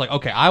cleats, and I was like,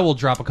 okay, I will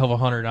drop a couple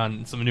hundred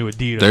on some new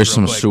Adidas. There's real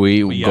some quick.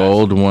 sweet But yes.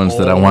 gold ones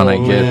that I want to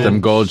get. man.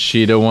 Them gold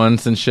Cheetah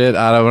ones and shit.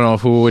 I don't know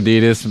who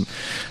Adidas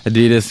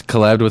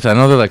collabed with. I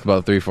know they're like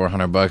about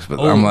 $300-400, but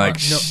Oh, I'm like,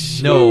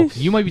 no,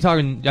 you might be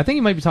talking. I think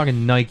you might be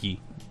talking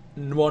Nike.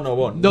 No.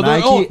 No,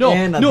 Nike no,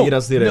 and no,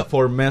 Adidas did no. it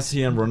for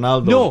Messi and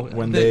Ronaldo No,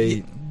 when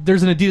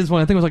there's an Adidas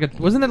one. I think it was like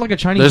wasn't it like a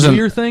Chinese There's New an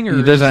Year thing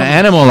or there's an something?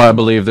 animal, I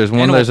believe. There's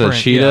one. Animal There's a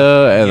print, cheetah,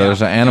 yeah. and Yeah,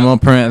 there's an animal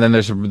print, and then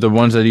there's the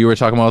ones that you were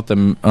talking about, the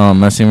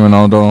Messi and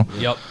Ronaldo.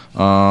 Yep.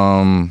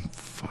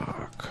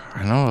 Fuck.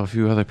 I know a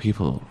few other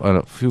people,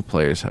 a few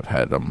players have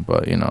had them,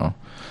 but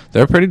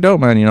they're pretty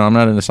dope, man. I'm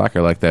not into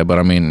soccer like that, but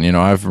I mean,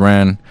 I've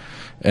ran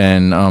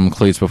in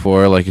cleats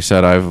before. Like you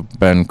said, I've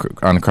been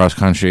on cross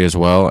country as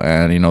well,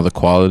 and the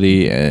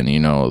quality and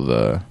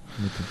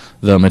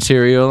the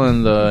material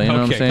and the you know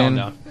what I'm Okay, calm saying.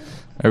 down.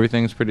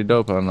 Everything's pretty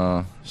dope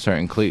on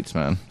certain cleats,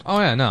 man. Oh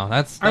yeah, no,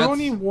 that's I've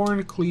only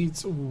worn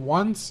cleats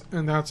once,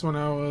 and that's when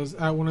I was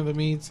at one of the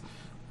meets,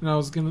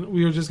 and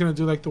we were just gonna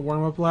do like the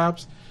warm up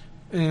laps,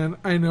 and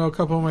I know a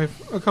couple of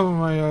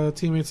my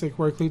teammates like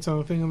wear cleats on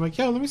the thing. I'm like,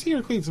 yeah, let me see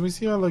your cleats. Let me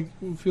see how like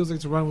it feels like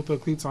to run with the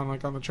cleats on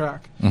like on the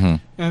track. Mm-hmm.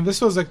 And this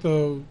was like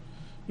it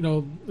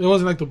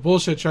wasn't like the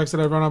bullshit tracks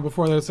that I've run on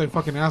before that it's like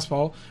fucking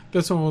asphalt.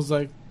 This one was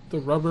like the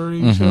rubbery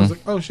shit. I was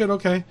like, oh shit,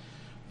 okay.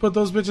 Put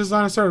those bitches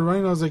on and started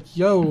running. I was like,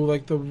 yo,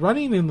 like the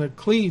running in the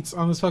cleats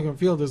on this fucking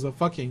field is a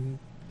fucking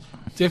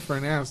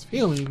different ass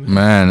feeling.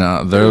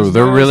 Man, they're It's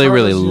really nice,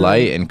 really obviously.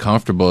 light and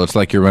comfortable. It's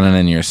like you're running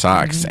in your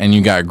socks, and you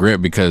got grip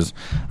because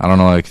I don't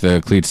know, like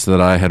the cleats that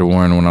I had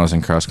worn when I was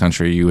in cross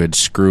country, you had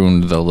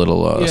screwed the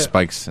little Yeah.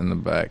 spikes in the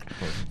back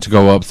to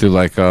go up through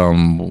like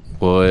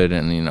wood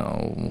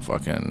and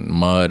fucking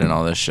mud and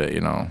all this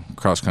shit.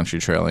 Cross country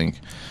trailing.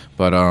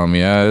 But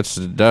yeah, it's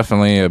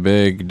definitely a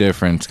big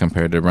difference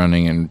compared to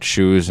running in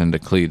shoes and the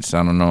cleats.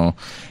 I don't know.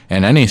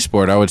 In any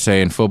sport, I would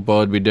say in football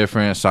it'd be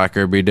different,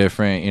 soccer would be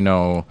different.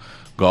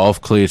 Golf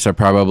cleats are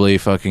probably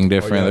fucking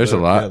different. There's a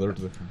lot. they're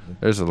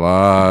different. There's a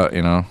lot.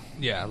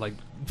 Yeah, like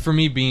for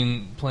me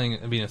being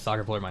a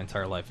soccer player my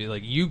entire life,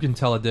 like you can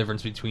tell a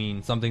difference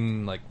between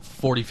something like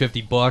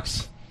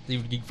 $40-50.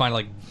 You can find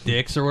like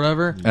Dick's or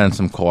whatever. And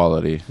some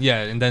quality.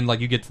 Yeah, and then like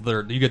you get to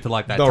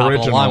like that The top of the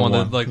original line one,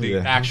 one. like the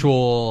Yeah.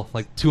 actual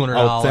like $200,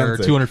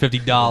 Authentic.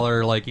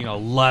 $250 like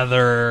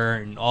leather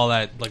and all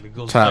that like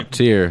those, Top like,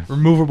 tier.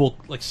 removable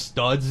like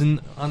studs on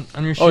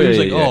your shoes. Oh, yeah,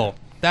 like yeah.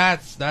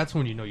 that's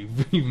when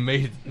you've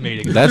made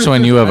it. That's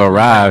when you have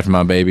arrived,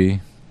 my baby.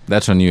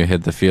 That's when you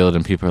hit the field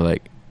and people are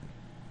like,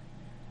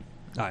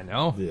 I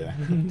know. Yeah.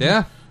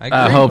 Yeah, I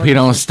agree. hope he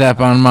don't step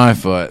on my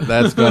foot.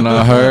 That's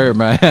gonna hurt,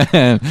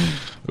 man.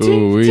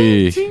 Ooh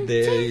wee.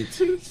 They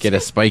Get a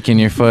spike in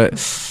your foot.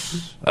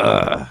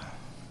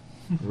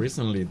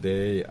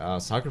 recently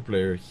soccer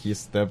player he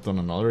stepped on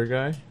another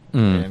guy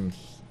Mm. and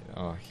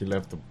he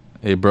left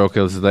He broke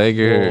his leg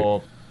or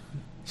well,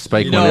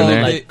 spike You went know, in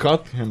there. like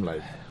cut him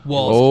like Well,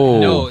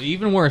 Oh. no,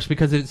 even worse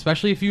because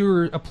especially if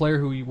you're a player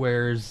who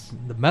wears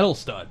the metal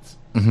studs,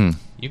 Hmm.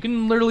 you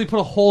can literally put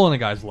a hole in a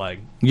guy's leg.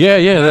 Yeah,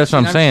 yeah, that's what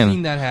I'm I've saying.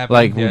 seen that happen.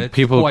 Like, yeah, it's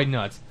people- quite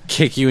nuts.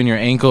 Kick you in your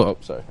ankle. Oh,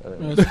 sorry.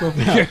 Let's go.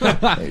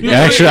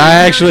 I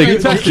actually.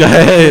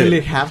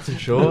 really have to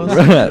show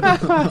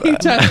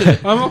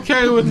us. I'm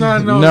okay with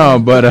not knowing. No,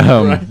 but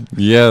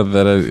yeah,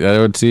 that I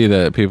would see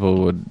that people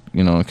would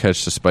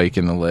catch the spike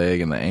in the leg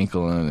and the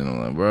ankle,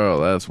 and like,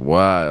 bro, that's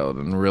wild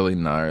and really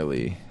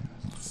gnarly.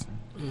 It's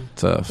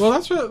tough. Well,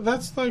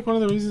 that's like one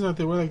of the reasons that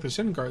they wear like the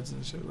shin guards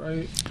and shit,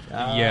 right?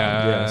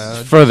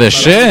 Yeah. For the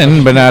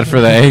shin, but not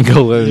for the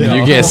ankle. And Yeah.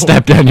 you get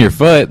stepped on your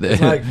foot.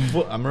 It's like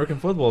American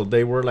football.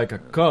 They wear like a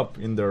cup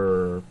in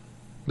their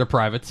They're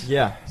privates.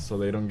 so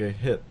they don't get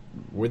hit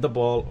with the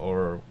ball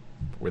or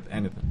with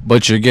anything.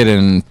 But you're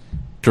getting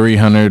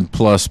 300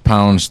 plus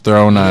pounds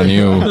thrown on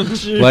you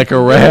like a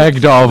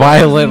rag doll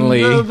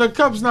violently. The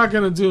cup's not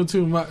gonna do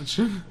too much.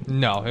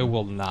 No, it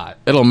will not.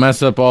 It'll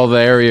mess up all the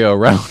area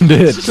around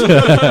it.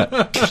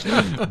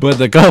 But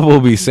the cup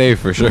will be safe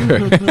for sure.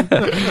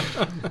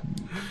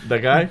 The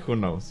guy, who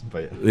knows?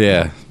 But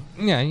yeah.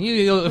 Yeah. Yeah,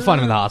 you'll find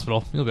him in the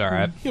hospital. You'll be all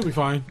right. He'll be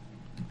fine.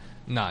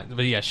 Nah,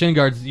 but yeah, shin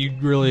guards. You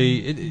really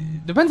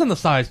it depends on the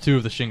size too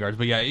of the shin guards.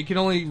 But yeah, it can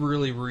only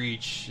really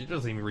reach. It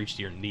doesn't even reach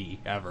to your knee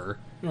ever.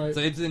 Right.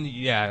 So it's in.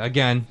 Yeah,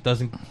 again,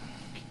 doesn't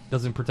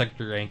doesn't protect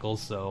your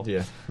ankles, so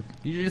Yeah.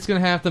 you're just gonna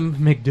have to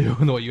make do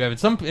with what you have.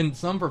 In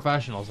some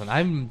professionals, and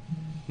I'm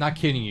not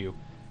kidding you,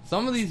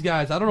 some of these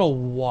guys, I don't know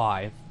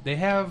why, they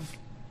have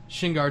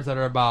shin guards that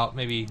are about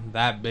maybe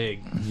that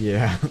big,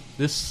 Yeah.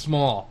 this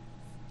small.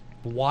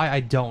 Why, I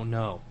don't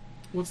know.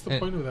 What's the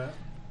point of that?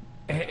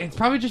 It's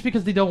probably just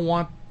because they don't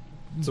want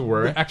To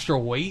wear the extra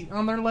weight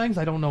on their legs.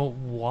 I don't know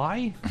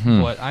why,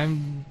 but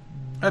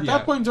At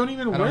that point, don't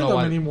even I don't wear know them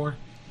why. anymore.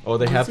 Oh,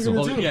 they have What's to. it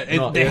gonna do? Yeah,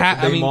 No, they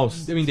have. I mean,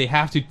 most. they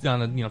have to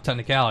on a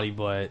technicality,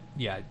 but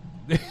yeah,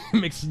 it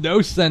makes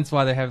no sense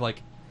why they have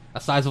like a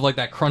size of like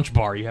that crunch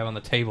bar you have on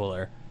the table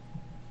there.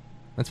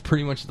 That's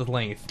pretty much the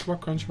length. What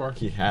crunch bar?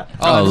 He had.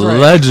 Oh, that's right.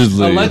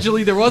 Allegedly.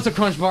 Allegedly, there was a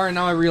crunch bar, and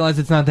now I realize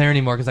it's not there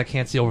anymore because I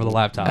can't see over the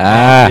laptop.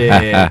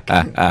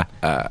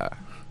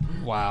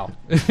 Wow.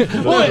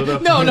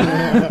 What? No.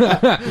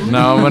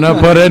 No, I'm gonna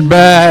put it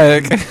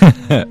back.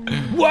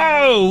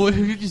 Whoa!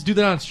 You just do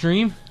that on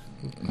stream?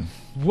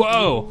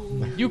 Whoa!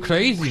 You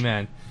crazy,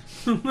 man.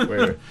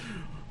 Wait.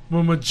 I'm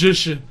a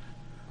magician.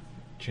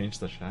 Change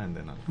the shine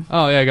then.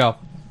 Oh, yeah, go.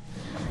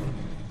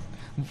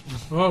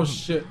 Oh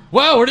shit!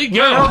 Whoa, where'd he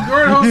go?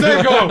 Where'd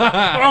Jose go?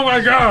 Oh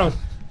my god!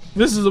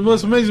 This is the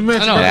most amazing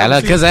match. I know. I've Yeah, ever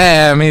look, seen.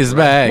 Kazam, he's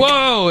back.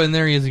 Whoa, and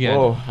there he is again.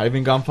 Oh, I've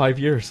been gone 5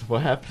 years.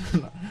 What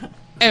happened?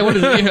 Hey, what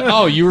is it?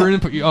 Oh, you were in.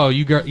 Oh,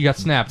 you got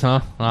snapped, huh?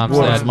 Oh, I'm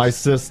What's sad. my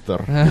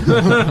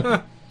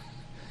sister?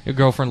 Your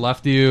girlfriend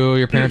left you.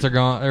 Your parents are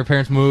gone. Your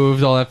parents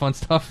moved. All that fun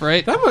stuff,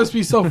 right? That must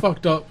be so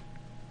fucked up.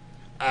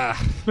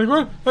 Like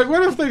what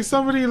if like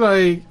somebody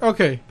like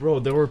okay, Bro,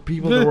 there were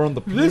people that were on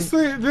the plane. this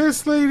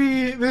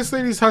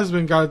lady's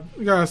husband got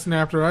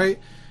snapped, right?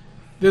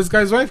 This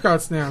guy's wife got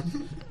snapped.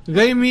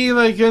 They meet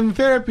like in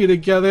therapy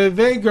together.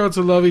 They grow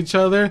to love each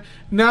other.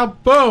 Now,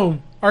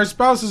 boom, our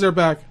spouses are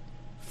back.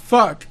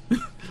 Fuck.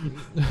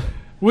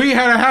 We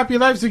had a happy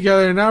life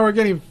together, and now we're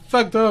getting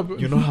fucked up.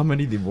 You know how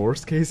many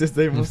divorce cases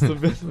they must have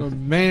been? Oh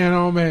man,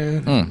 oh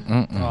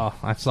man. Oh,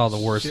 I saw the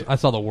worst. Shit. I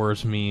saw the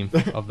worst meme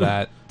of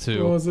that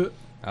too. What was it?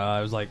 It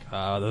was like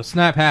the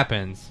snap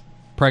happens,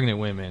 pregnant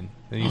women,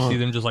 and you see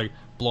them just like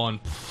blowing.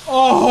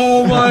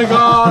 Oh my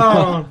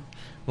god.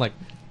 Like,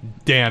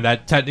 damn,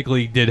 that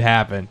technically did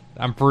happen.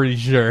 I'm pretty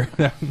sure.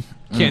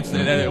 Can't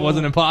say that it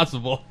wasn't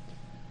impossible.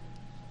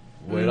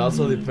 Well, it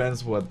also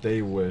depends what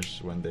they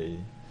wish when they...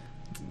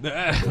 They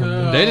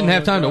didn't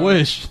have time to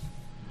wish.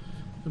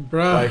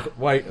 Bruh.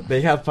 Why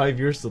they have 5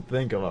 years to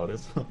think about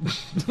it.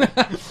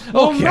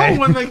 Oh Okay. no,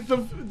 when like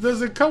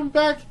does it come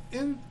back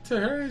into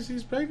her as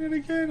she's pregnant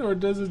again, or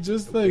does it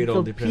just like It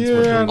all depends appear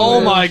what you on wish. Oh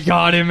her? my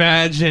god!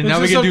 Imagine It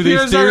now we just can do these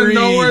appears out of theories.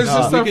 nowhere, it's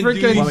just We a can do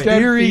freaking these dead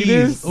theories.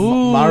 fetus.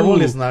 Ooh.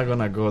 Marvel is not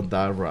gonna go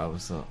that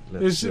route, so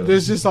There's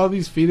just all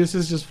these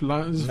fetuses just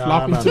flopping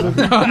no, to no.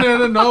 the ground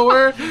out of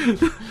nowhere.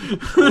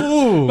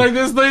 Ooh. Like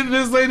this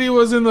lady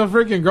was in the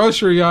freaking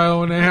grocery aisle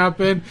when it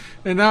happened,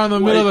 and now in the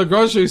middle of the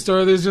grocery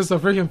store, there's just a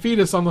freaking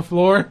fetus on the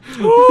floor.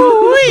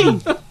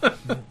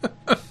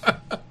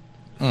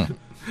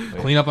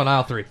 Clean up on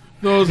aisle 3.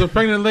 There was a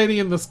pregnant lady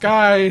in the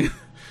sky.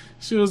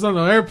 She was on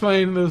an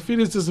airplane. The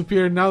fetus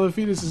disappeared. Now the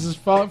fetus is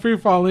just free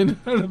falling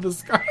out of the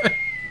sky.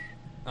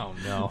 Oh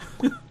no!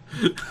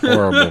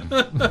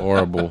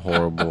 Horrible.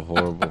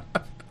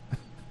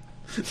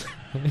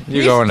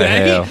 You going to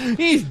hell?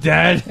 He's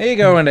dead. You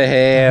going to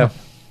hell?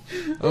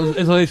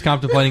 It's like he's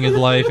contemplating his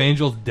life.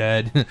 Angel's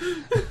dead. And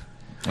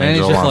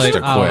Angel he's just wants like,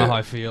 to I don't know quit. how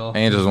I feel.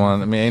 Angel's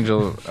one. I mean,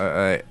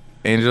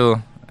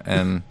 Angel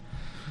and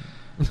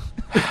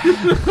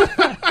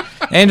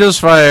Angel's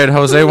fired.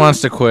 Jose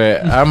wants to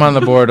quit. I'm on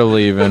the board of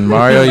leaving.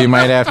 Mario, you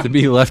might have to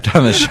be left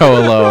on the show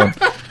alone.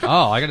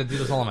 Oh, I gotta do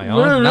this all on my own.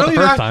 Really, Not the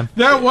first time.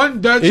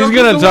 That He's joke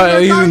gonna was the one talk.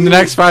 that He's got in the you?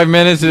 next 5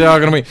 minutes. It's all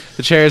gonna be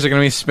the chairs are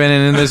gonna be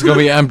spinning and it's gonna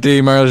be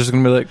empty. Mario's just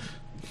gonna be like,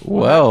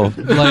 "Well,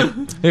 Like,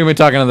 you're gonna be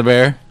talking to the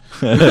bear."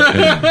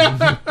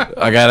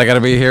 I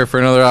gotta be here for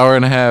another hour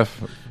and a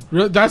half.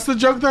 Really? That's the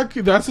joke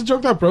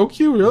that broke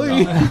you,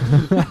 really?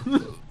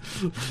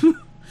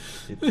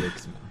 It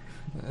takes me.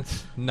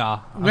 nah.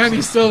 Man,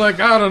 he's still like,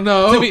 I don't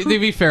know. To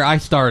be fair, I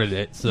started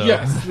it. So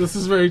Yes, this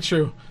is very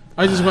true.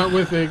 I just went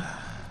with it.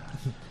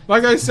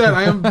 Like I said,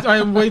 I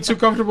am way too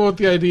comfortable with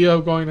the idea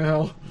of going to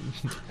hell.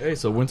 Hey,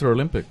 so Winter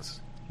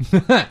Olympics.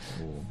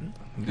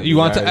 you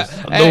want to? Guys.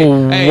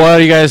 What are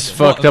you guys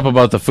fucked up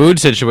about the food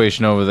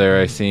situation over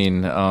there? I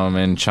seen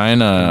in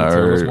China,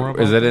 tell us more or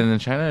about is it that? in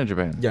China or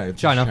Japan? Yeah,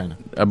 it's China.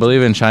 I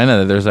believe in China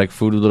that there's like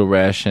food little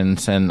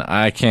rations, and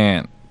I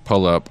can't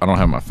pull up. I don't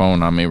have my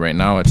phone on me right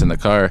now. It's in the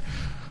car.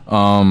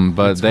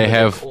 But they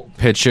have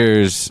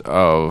pictures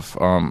of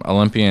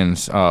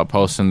Olympians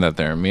posting that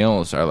their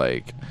meals are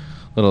like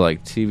little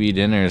like TV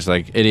dinners,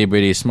 like itty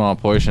bitty small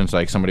portions,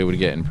 like somebody would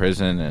get in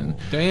prison, and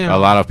Damn. a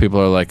lot of people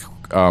are like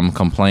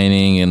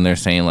complaining, and they're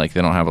saying like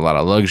they don't have a lot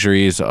of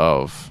luxuries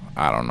of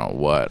I don't know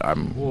what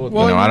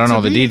Well, I don't to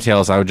know the be-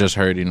 details. I just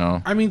heard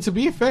I mean, to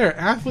be fair,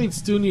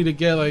 athletes do need to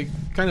get like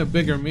kind of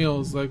bigger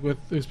meals, like with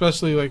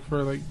especially like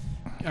for like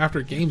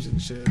after games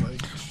and shit.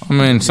 Like, I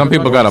mean, some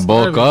people got to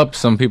bulk starving. up.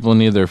 Some people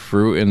need their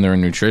fruit and their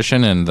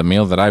nutrition. And the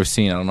meal that I've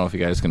seen, I don't know if you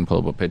guys can pull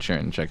up a picture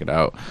and check it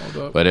out,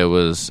 but it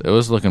was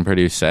looking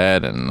pretty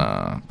sad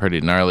and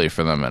pretty gnarly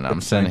for them. And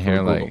I'm sitting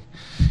here like,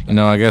 you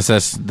know, I guess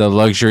that's the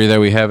luxury that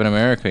we have in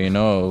America, you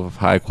know, of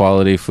high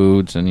quality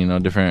foods and, you know,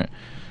 different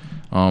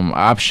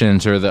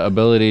options or the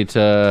ability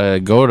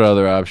to go to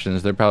other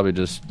options. They're probably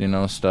just, you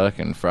know, stuck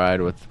and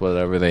fried with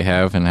whatever they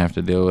have and have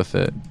to deal with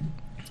it.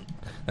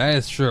 That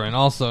is true. And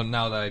also,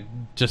 now that I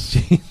just...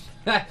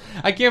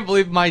 I can't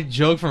believe my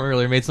joke from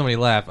earlier made somebody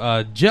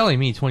laugh. Jelly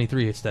Me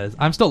 23 says,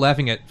 I'm still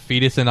laughing at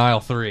fetus in aisle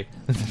 3.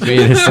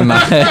 Fetus in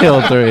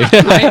aisle 3.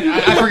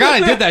 I forgot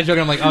I did that joke.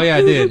 And I'm like, oh yeah,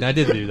 I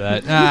did do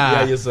that.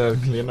 Yeah, you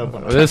said clean up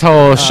on it. This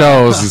whole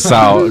show's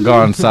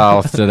gone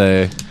south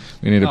today.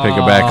 We need to pick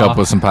it back up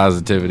with some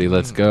positivity.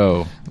 Let's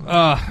go.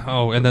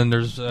 And then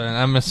there's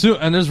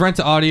there's Rent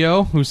to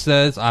Audio who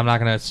says, I'm not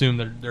gonna assume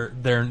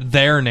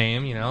their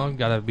name. You know,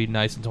 gotta be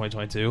nice in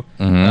 2022.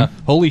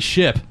 Holy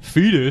ship,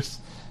 fetus.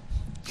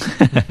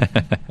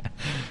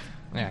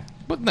 Yeah,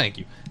 but thank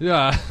you.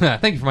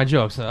 Thank you for my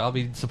jokes. I'll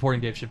be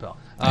supporting Dave Chappelle.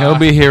 He'll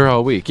be here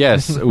all week.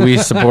 Yes, we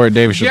support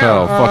Dave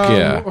Chappelle. Fuck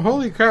yeah.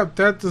 Holy crap,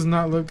 that does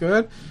not look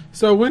good.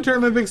 So, Winter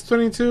Olympics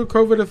 22,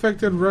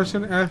 COVID-affected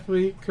Russian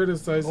athlete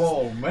criticizes.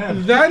 Oh,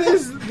 man. That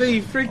is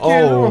the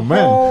freaking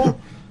whole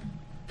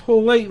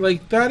plate.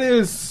 Like, that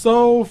is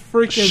so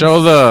freaking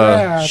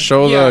sad.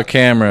 Show the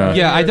camera.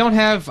 Yeah, I don't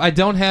have the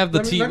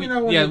Let TV. me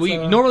know when Yeah, it's, we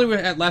normally we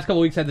at last couple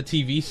of weeks had the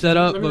TV set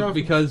up, Let me know but if-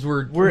 because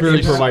we're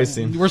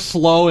improvising. we're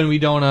slow and we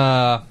don't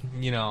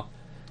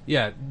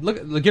yeah, look,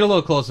 get a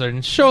little closer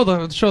and show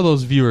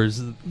those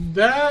viewers.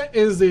 That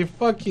is the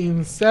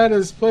fucking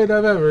saddest plate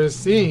I've ever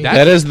seen.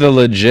 That is the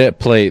legit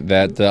plate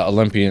that the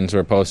Olympians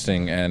were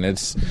posting, and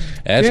it's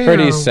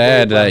pretty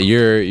sad that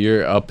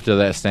you're up to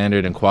that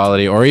standard and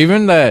quality, or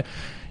even that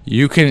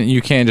you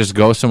can't just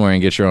go somewhere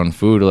and get your own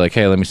food. Like,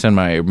 hey, let me send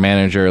my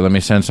manager, let me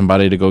send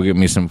somebody to go get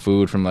me some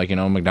food from, like, you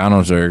know,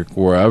 McDonald's or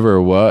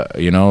wherever. What,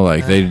 you know,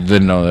 like they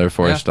didn't know they're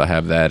forced to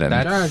have that, and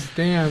God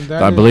damn.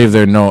 I believe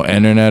there's no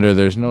internet or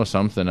there's no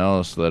something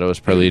else that it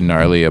was pretty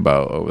gnarly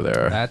about over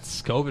there.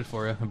 That's COVID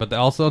for you, but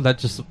also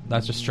that's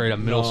just straight up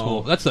middle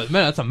school. That's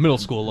a middle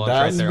school lunch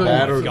That's right there.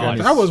 bad Oh my God.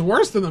 organization. That was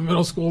worse than the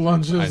middle school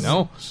lunches. I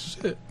know.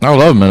 Shit. I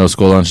love middle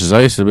school lunches.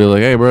 I used to be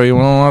like, hey, bro, you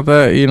want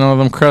that? You know,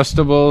 them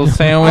Crustable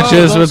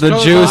sandwiches with the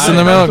juice and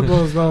the milk?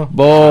 Though.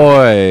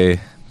 Boy,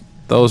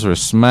 those were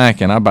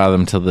smacking. I buy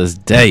them till this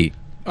day.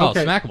 Oh,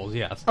 Okay. Smackables,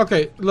 yes.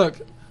 Okay, look.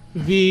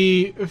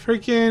 The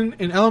freaking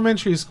in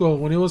elementary school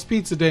when it was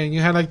pizza day and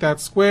you had like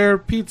that square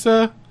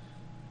pizza.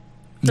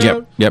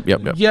 Yep.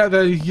 Yeah,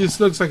 that just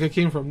looks like it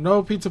came from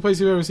no pizza place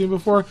you've ever seen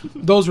before.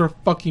 Those were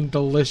fucking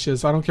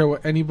delicious. I don't care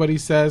what anybody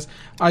says.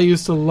 I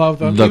used to love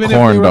them. The Even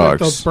corn if they were like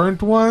dogs. the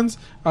burnt ones,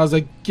 I was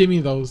like, give me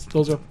those.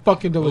 Those are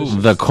fucking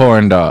delicious. The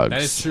corn dogs.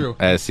 That is true.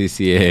 At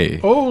CCA.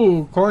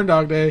 Oh, corn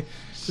dog day.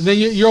 And then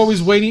you're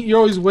always waiting. You're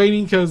always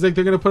waiting because like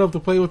they're gonna put up the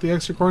plate with the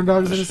extra corn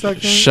dogs in a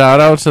second. Shout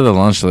out to the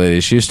lunch lady.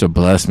 She used to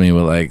bless me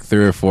with like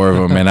 3 or 4 of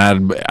them, and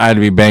I'd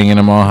be banging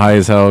them all high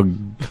as hell.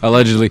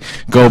 Allegedly,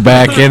 go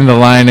back in the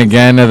line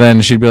again, and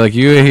then she'd be like,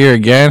 "You here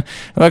again?"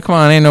 I'm like, come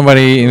on, ain't nobody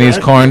eating these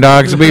corn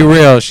dogs. Be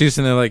real. She's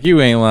sitting there like, "You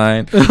ain't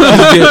lying."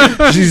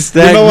 She's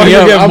stacked me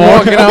up. I'm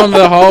walking down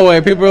the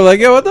hallway. People are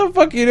like, "Yo, what the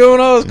fuck you doing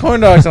all those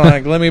corn dogs?" I'm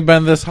like, "Let me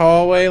bend this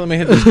hallway. Let me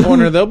hit this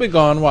corner. They'll be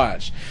gone.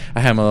 Watch." I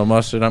have my little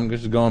mustard. I'm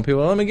just going.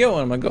 People, let me get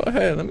one. I'm like, "Go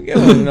ahead. Let me get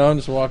one." You know, I'm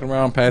just walking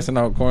around passing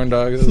out corn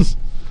dogs.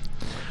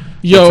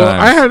 Yo, Good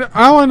times.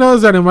 all I know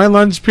is that in my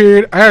lunch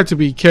period, I had to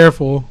be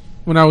careful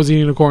when I was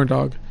eating a corn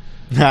dog.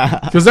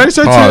 Because I'd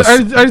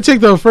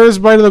take the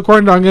first bite of the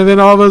corn dog, and then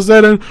all of a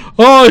sudden,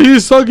 oh,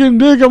 he's sucking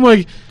dick. I'm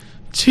like,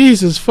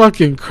 Jesus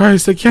fucking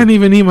Christ, I can't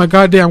even eat my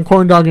goddamn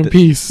corn dog in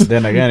peace.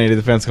 Then again, it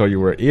depends how you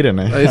were eating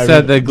it. They I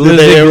said mean, the did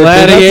they ever do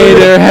that to you?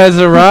 gladiator has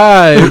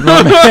arrived,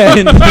 my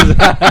man.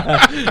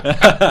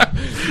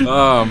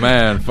 Oh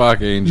man,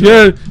 fucking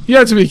Yeah, you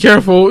have to be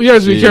careful. You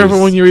have to be Jeez.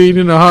 careful when you're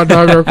eating a hot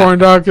dog or a corn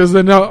dog, because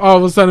then all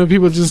of a sudden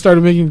people just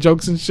started making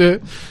jokes and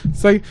shit.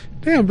 It's like,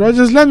 damn, bro,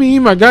 just let me eat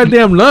my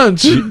goddamn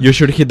lunch. You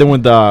should hit them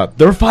with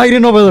they're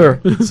fighting over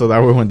there. So that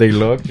way when they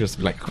look, just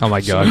be like, Oh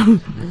my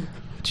God.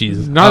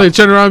 Jesus. Now they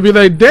turn around and be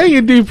like, dang,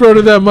 you deep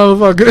throated that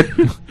motherfucker.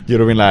 you'd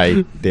have been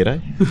like, did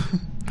I?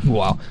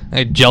 Wow.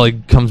 Hey,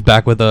 Jelly comes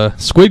back with a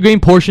Squid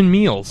Game portion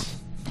meals.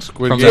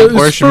 Squid From Game the-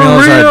 portion For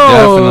meals are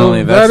real.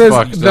 definitely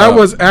fucked that up.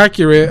 was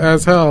accurate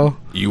as hell.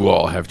 You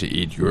all have to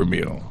eat your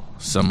meal.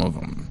 Some of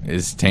them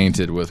is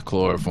tainted with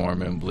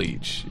chloroform and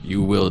bleach.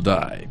 You will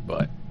die,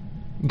 but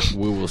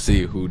we will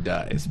see who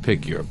dies.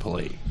 Pick your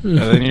plate. And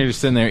then you're just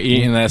sitting there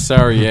eating that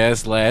sorry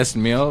ass last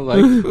meal. Like,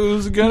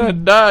 who's gonna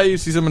die? You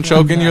see someone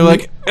choking, you're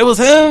like, it was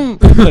him.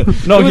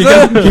 No, he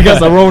got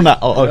the Rona.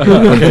 Oh, okay.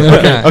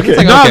 It's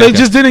like, No, okay, they okay.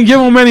 just didn't give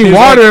him any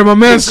water. like- My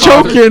man's He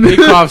coughs- choking. He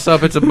coughs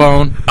up, it's a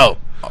bone. Oh,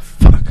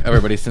 fuck.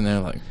 Everybody's sitting there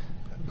like,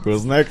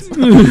 Who's next?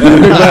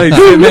 everybody's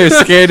sitting there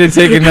scared to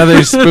take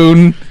another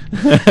spoon.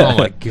 Oh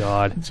my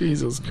God.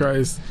 Jesus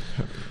Christ.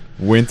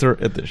 Winter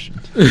edition.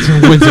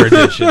 Winter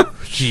edition.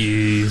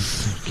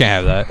 Jeez,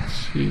 can't have that.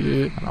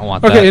 Shit. I don't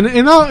want Okay, that.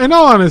 in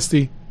all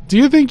honesty, do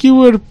you think you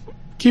would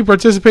keep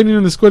participating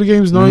in the Squid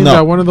Games knowing No.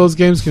 that one of those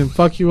games can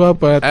fuck you up,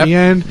 but at the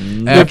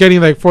end No. you're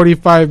getting like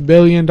 $45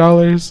 billion?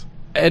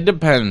 It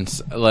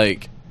depends,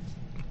 like,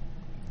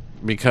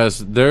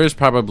 because there's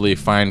probably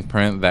fine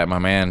print that my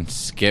man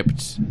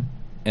skipped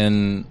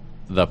in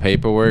the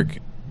paperwork.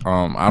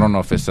 I don't know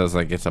if it says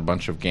like it's a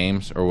bunch of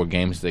games or what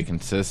games they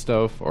consist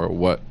of or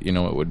what it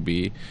would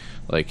be,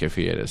 like if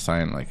he had to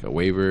sign like a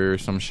waiver or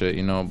some shit,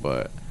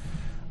 but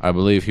I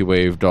believe he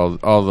waived all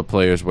the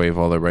players waive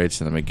all their rights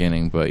in the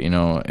beginning, but I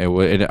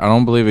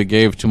don't believe it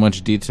gave too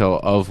much detail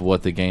of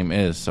what the game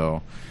is.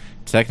 So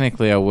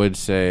technically I would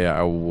say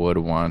I would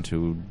want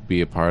to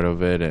be a part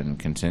of it and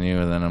continue,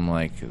 and then I'm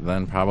like,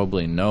 then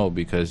probably no,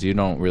 because you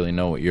don't really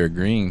know what you're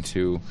agreeing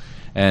to,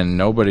 and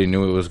nobody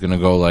knew it was going to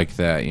go like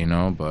that,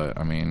 but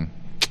I mean,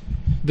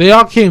 They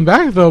all came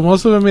back though.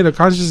 Most of them made a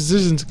conscious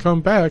decision to come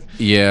back.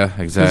 yeah,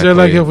 Because exactly. they're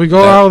like, if we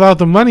go out without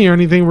the money or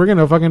anything, we're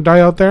gonna fucking die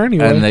out there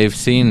anyway. And they've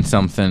seen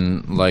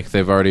something, like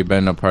they've already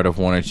been a part of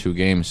one or two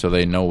games, so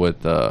they know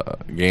what the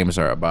games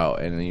are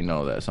about, and you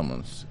know that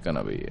someone's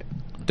gonna be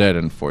dead,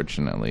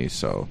 unfortunately.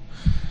 So,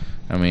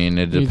 I mean,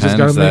 it You depends. just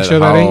gotta make that sure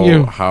that ain't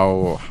you.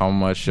 How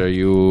much are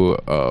you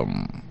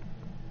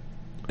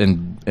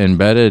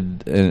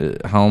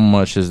embedded? How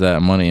much is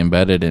that money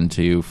embedded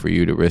into you for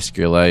you to risk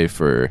your life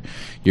or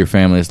your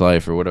family's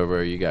life or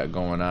whatever you got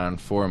going on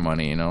for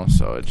money?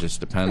 So it just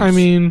depends. I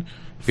mean,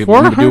 people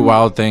do 400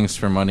 wild things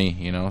for money.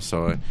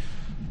 So.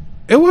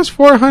 It was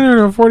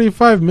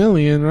 445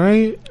 million,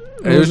 right?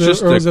 It was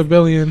just or was it a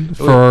billion?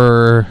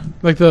 For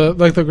Like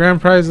the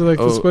grand prize of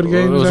the Squid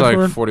Game. It was is that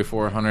like for?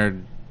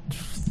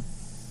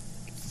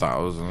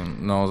 4,400,000.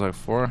 No, it was like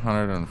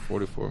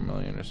 444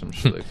 million or some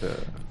shit like that.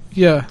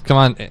 Yeah. come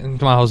on,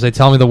 Jose.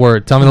 Tell me the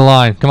word. Tell me the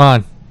line. Come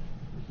on.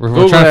 We're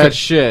Google trying that to.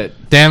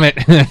 shit. Damn it.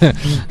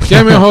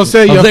 Damn it,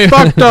 Jose, you Jose-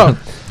 fucked up.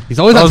 He's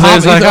always on top.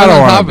 Jose's like, he's I always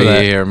don't on top want to of be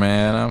that. here,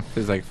 man.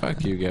 He's like,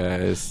 fuck you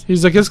guys.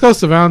 He's like, it's close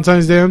to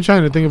Valentine's Day. I'm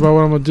trying to think about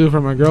what I'm gonna do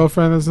for my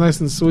girlfriend. That's nice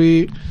and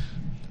sweet.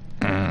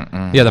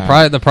 Yeah,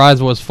 the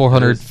prize was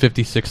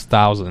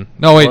 456,000.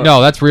 No, wait,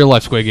 no, that's real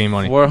life Squid Game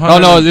money. 400 Oh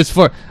no, it's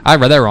for. I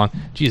read that wrong.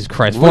 Jesus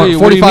Christ. What do you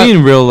 45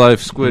 mean real life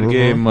Squid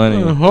Game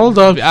money? Hold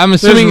up. I'm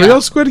assuming- There's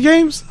real Squid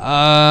Games.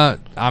 Well,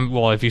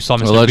 if you saw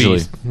Mr. Allegedly.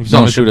 Beast, if you saw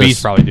Don't Mr. shoot Beast,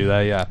 us. probably do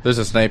that. Yeah. There's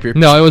a sniper.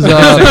 No, it was.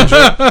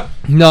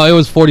 No, it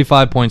was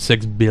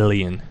 45.6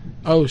 billion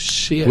Oh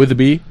shit. With a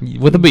B?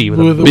 with a B, with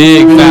With a a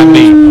big fat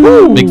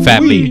B, big fat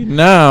B.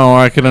 Now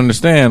I can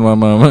understand what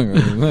my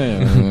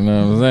saying. You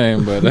know what I'm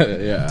saying? But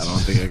yeah, I don't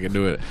think I can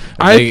do it.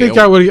 I think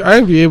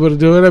I'd be able to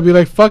do it. I'd be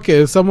like, fuck it.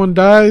 If someone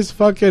dies,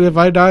 fuck it. If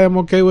I die, I'm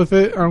okay with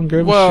it. I don't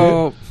give a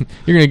Well,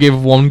 You're gonna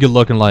give one good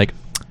look and like,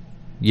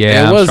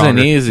 yeah, it I'm wasn't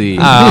stronger. easy.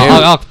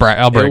 I'll break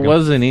It him.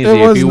 wasn't easy.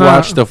 It was If you not.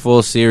 watch the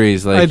full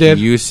series, I like did.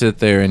 you sit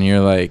there and you're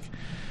like,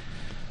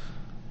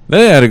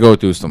 they had to go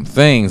through some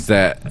things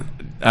that,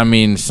 I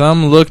mean,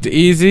 some looked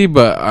easy,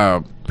 but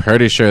I'm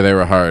pretty sure they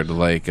were hard.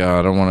 Like,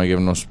 I don't want to give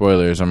no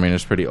spoilers. I mean,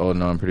 it's pretty old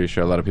now. I'm pretty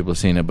sure a lot of people have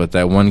seen it. But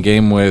that one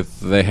game with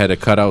they had to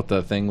cut out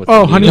the thing with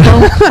Oh, the needle.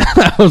 honeycomb.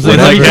 I was like,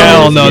 Whatever.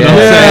 hell no, Yeah, don't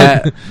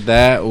say it.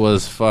 that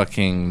was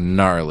fucking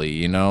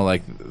gnarly.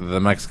 Like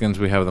the Mexicans,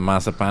 we have the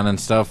mazapan and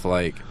stuff.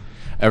 Like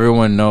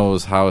everyone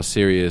knows how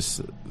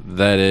serious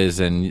that is,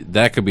 and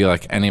that could be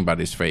like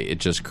anybody's fate. It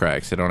just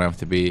cracks. It don't have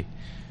to be.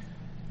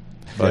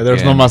 Yeah,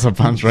 there's no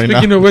mazapans right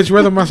Speaking now. of which,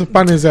 where the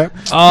mazapan is at?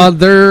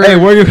 They're Hey,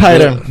 where you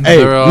hiding? Hey,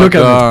 They're all look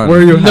at gone. me.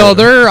 Where you hiding? no,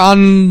 they're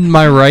on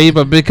my right,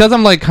 but because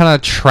I'm like kind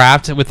of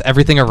trapped with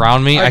everything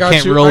around me, I I got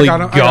can't you. really I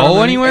got 'em.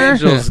 go anywhere.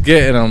 Angel's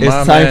getting them.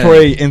 It's time for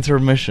a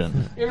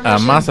intermission.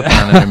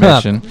 mazapan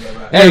intermission.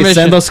 Hey, Intermission.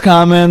 send us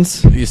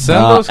comments. You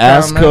send those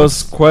Ask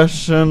comments. us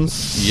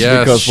questions. Yes.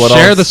 Because what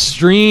Share else? the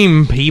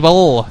stream,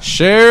 people.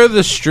 Share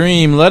the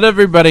stream. Let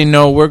everybody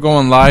know we're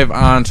going live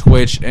on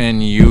Twitch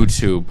and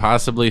YouTube,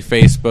 possibly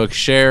Facebook.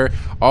 Share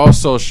all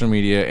social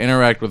media.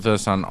 Interact with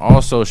us on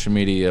all social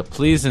media.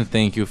 Please and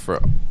thank you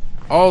for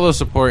all the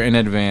support in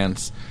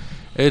advance.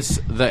 It's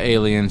the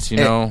aliens, you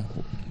know.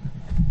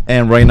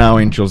 And right now,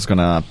 Angel's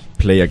gonna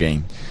play a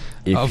game.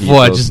 If Of he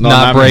what? does Just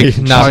not break-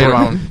 me. not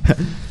break-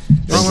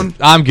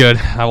 I'm good.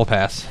 I will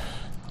pass.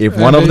 If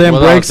one of them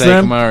Well, breaks I'll take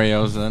them,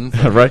 Mario's then.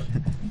 right?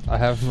 I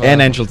have.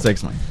 And Angel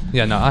takes mine.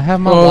 Yeah, no, I have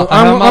my. Well,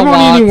 I have I'm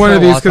my only eating one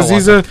of these Waka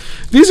because Waka.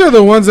 these are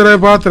the ones that I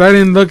bought that I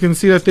didn't look and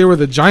see that they were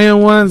the giant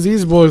ones.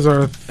 These boys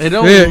are They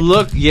don't thick.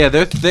 look. Yeah,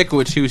 they're thick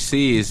with two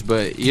C's,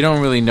 but you don't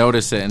really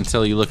notice it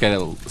until you look at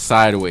it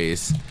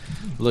sideways.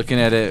 Looking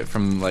at it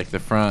from like the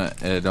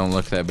front, it don't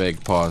look that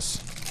big.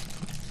 Pause.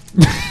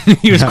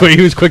 He was quick.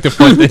 He was quick to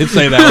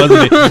say that,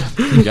 wasn't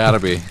he? You gotta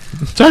be.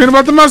 Talking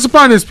about the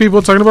mazapanes,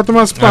 people. Talking about the I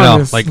know.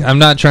 mazapanes. Like, I'm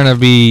not trying to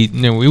be.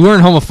 We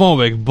weren't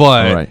homophobic,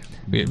 but Right.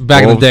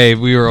 back in the Oh. day,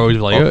 we were always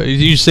like,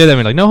 you say that,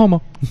 and be like, no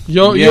homo.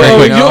 yo,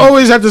 Yeah, you no.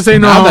 always have to say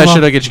no. Now that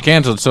homo. should get you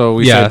canceled, so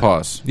we Yeah. say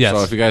pause. Yes.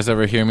 So if you guys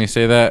ever hear me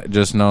say that,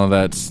 just know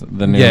that's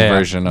the new Yeah,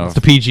 version it's of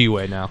the PG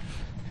way now.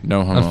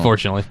 no homo.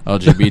 Unfortunately.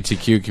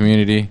 LGBTQ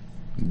community,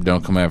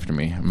 don't come after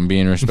me. I'm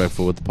being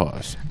respectful with the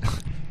pause.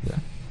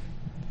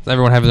 Is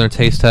everyone having their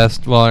taste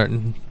test? Well,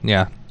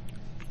 yeah.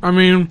 I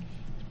mean,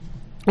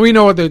 we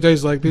know what they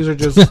taste like. These are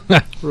just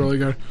really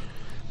good.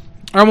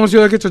 I almost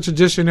feel like it's a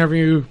tradition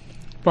every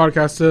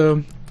podcast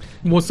to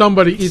when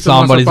somebody eats.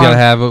 Somebody's got to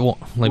have it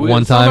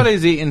one time.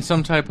 Somebody's eating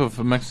some type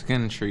of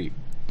Mexican treat.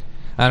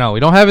 I know we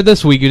don't have it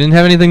this week. We didn't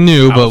have anything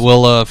new, but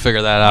we'll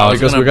figure that out.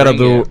 Because we gotta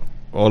do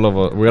all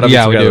of it. We gotta be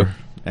Yeah, we together. do.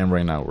 And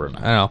right now we're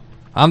not. I know.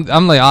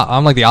 I'm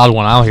like the odd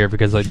one out here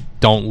because I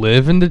don't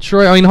live in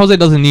Detroit. I mean, Jose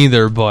doesn't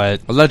either,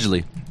 but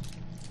Allegedly.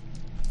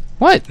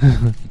 what?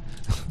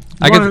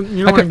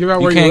 You don't want to give out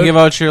You where you can't live? give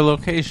out your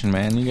location,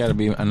 man. You gotta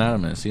be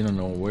anonymous. You don't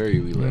know where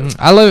you live.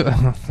 I live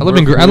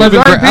in His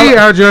IP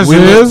address We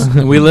is.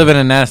 we live in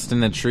a nest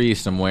in a tree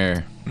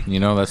somewhere. You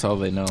know, that's all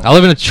they know. I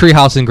live in a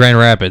treehouse in Grand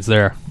Rapids.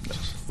 There.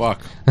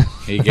 Fuck.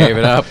 He gave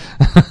it up.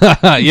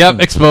 Yep,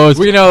 exposed.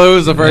 We know who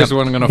was the first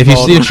one gonna If you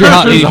fall. see a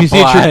treehouse,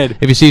 Applied.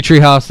 if you see a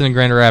treehouse in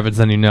Grand Rapids,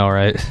 then you know,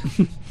 right?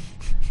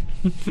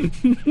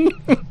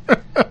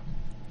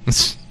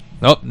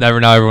 Nope, never.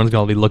 Now everyone's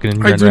gonna be looking in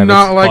I Grand do Rapids.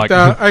 not like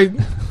Fuck.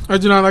 that. I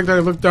do not like that. I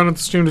looked down at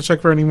the stream to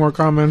check for any more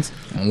comments,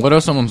 What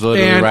if someone's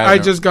literally and riding I a-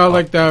 just got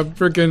like that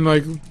freaking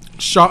like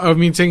shot of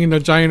me taking a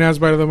giant ass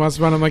bite of the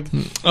muscle. I'm like,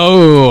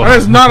 Oh, that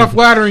is not a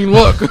flattering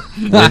look.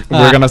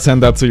 We're gonna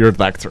send that to your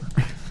doctor.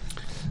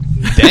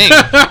 dang!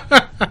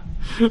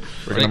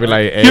 We're gonna be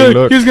like, hey,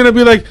 look, He's gonna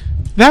be like,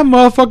 that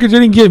motherfucker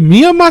didn't give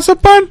me a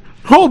masapan.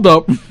 Hold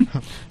up.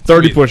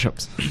 30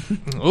 push-ups.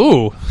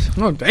 Ooh,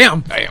 Oh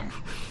damn.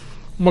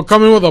 I'm gonna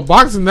come in with a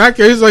box in that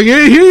case. Like, here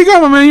you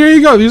go, my man. Here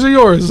you go. These are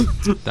yours.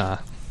 I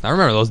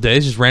remember those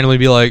days. Just randomly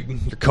be like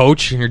your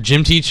coach and your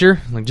gym teacher,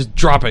 like just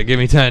drop it, give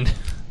me 10.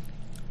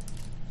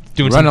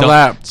 Doing Run some a dumb,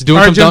 lap. just doing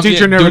Our some gym dumb,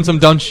 teacher yeah, never- doing some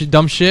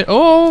dumb shit.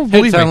 Oh, Hit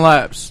believe 10 me,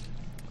 laps.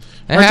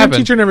 it Our gym happened.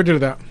 teacher never did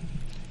that.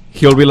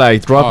 He'll be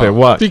like, drop it.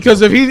 What?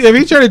 Because if he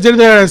tried to do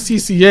that at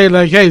CCA,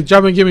 like, hey,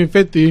 jump and give me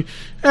 50,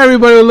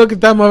 everybody would look at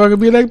that motherfucker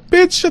and be like,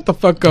 bitch, shut the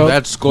fuck up.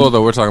 That's school,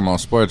 though. We're talking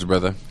about sports,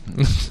 brother.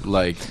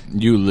 Like,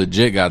 you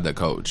legit got the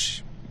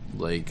coach.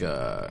 Like,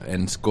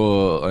 in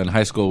school, in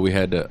high school, we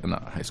had to,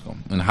 not high school,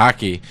 in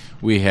hockey,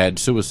 we had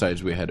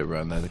suicides we had to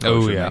run that the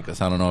coach would make us.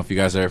 I don't know if you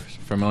guys are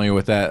familiar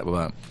with that,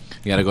 but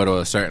you got to go to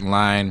a certain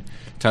line,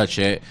 touch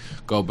it,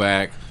 go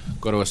back,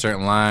 go to a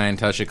certain line,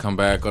 touch it, come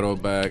back, go to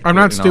it back. I'm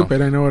not you know.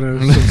 stupid. I know what a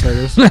suicide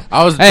is.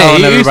 I was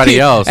telling everybody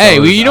else. Hey, I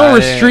was- you know we're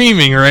I-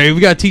 streaming, right? We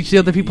gotta teach the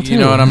other people too. You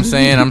know what I'm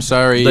saying? I'm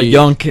sorry. The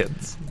young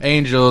kids.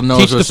 Angel knows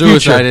Teach what the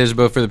suicide future. is,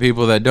 but for the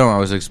people that don't, I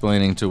was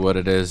explaining to what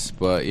it is.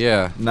 But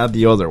yeah, Not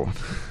the other one.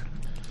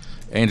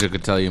 Angel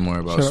could tell you more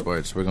about Shut up.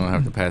 sports. We're gonna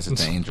have to pass it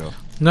to Angel.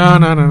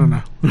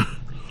 No.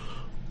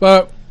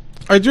 But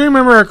I do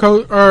remember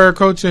our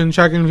coach in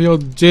track and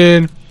field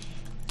did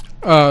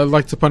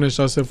like to punish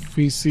us if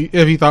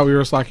he thought we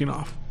were slacking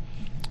off,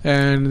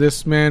 and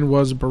this man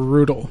was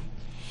brutal.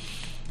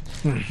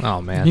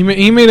 Oh man.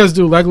 He made us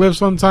do leg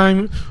lifts one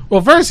time.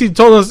 Well, first he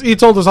told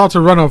us how to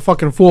run a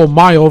fucking full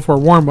mile for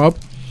warm up,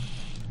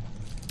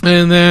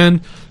 and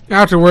then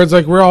afterwards,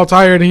 like, we're all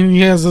tired, and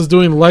he has us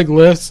doing leg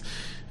lifts,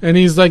 and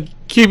he's like,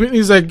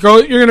 go,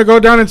 you're gonna go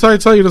down until I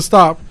tell you to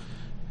stop.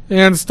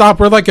 And stop.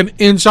 We're like an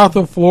inch off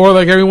the floor.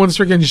 Like, everyone's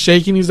freaking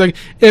shaking. He's like,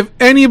 if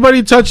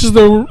anybody touches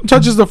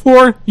the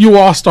floor, you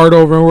all start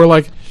over. And we're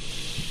like,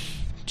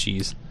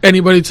 Jeez.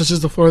 anybody touches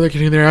the floor, they're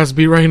getting their ass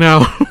beat right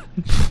now.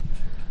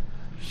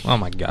 Oh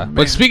my god.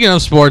 But speaking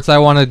of sports, I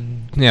want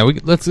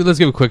to let's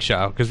give a quick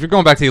shout out because we're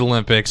going back to the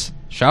Olympics.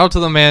 Shout out to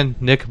the man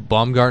Nick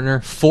Baumgartner,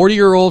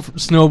 40-year-old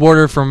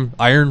snowboarder from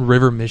Iron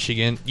River,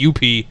 Michigan, UP.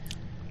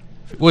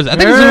 What is that? I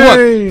think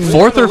Hey! it's in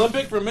what, fourth or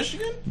Olympic for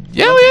Michigan?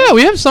 yeah,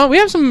 we have some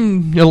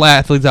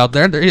athletes out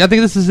there. I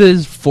think this is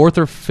his fourth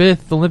or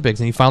fifth Olympics,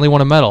 and he finally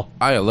won a medal.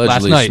 I Last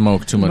allegedly night.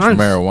 smoke too much Nice.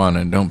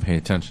 marijuana and don't pay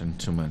attention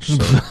too much. So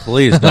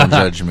please don't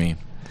judge me.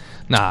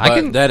 Nah, But I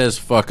can. that is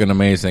fucking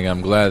amazing.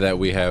 I'm glad that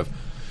we have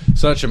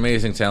such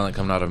amazing talent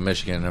coming out of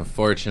Michigan.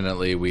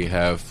 Unfortunately, we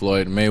have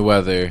Floyd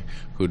Mayweather,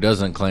 who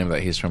doesn't claim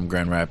that he's from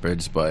Grand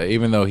Rapids, but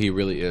even though he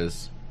really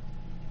is.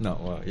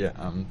 No, yeah,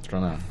 I'm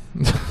trying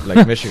to,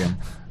 like, Michigan.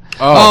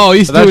 Oh,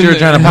 he's I thought doing you were it.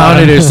 trying to pound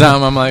it or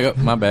something. I'm like, oh,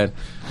 my bad.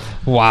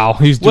 Wow,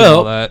 he's doing Well-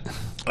 all that.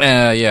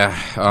 Yeah.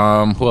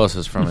 Who else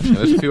is from Michigan?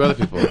 There's a few other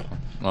people.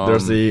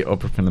 There's the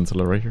Upper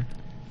Peninsula right here.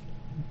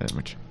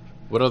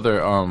 What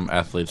other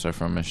athletes are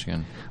from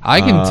Michigan?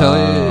 I can tell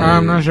you.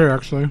 I'm not sure,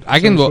 actually. I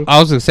can. I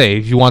was gonna say,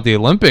 if you want the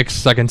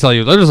Olympics, I can tell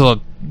you.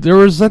 There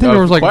was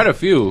like quite a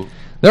few.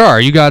 There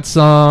are. You got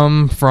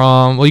some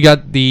from. Well, you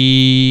got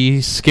the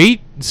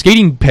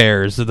skating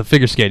pairs of the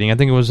figure skating. I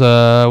think it was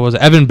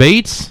Evan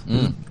Bates.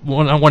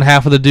 One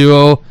half of the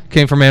duo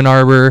came from Ann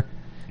Arbor.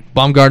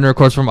 Baumgartner, of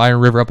course, from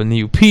Iron River up in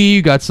the UP.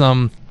 You got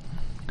some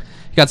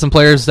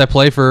players that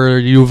play for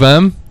U of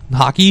M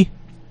hockey.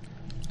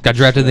 Got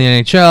drafted in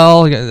the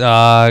NHL.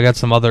 Got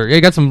some other. Yeah,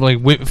 got some like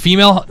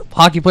female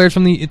hockey players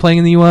playing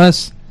in the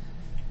U.S.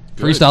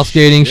 Freestyle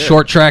skating, shit.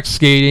 short track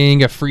skating,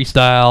 got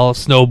freestyle,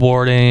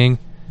 snowboarding.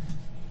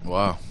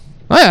 Wow.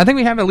 Oh, yeah, I think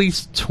we have at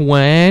least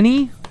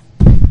 20.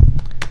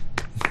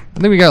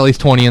 think we got at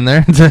least 20 in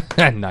there.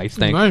 Nice,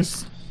 thanks.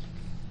 Nice.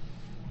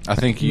 I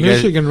think you guys.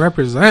 Michigan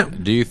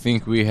represent. Do you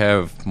think we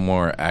have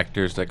more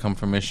actors that come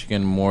from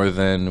Michigan more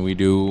than we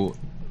do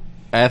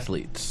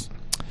athletes?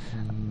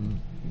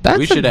 That's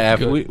we should have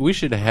good- we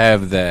should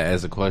have that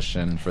as a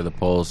question for the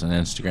polls on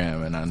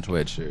Instagram and on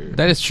Twitch. Or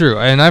That is true,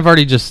 and I've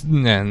already I've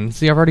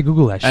already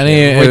Googled that shit.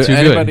 Way too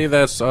anybody good.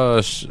 that's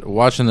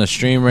watching the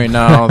stream right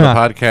now, the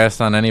podcast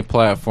on any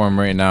platform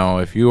right now,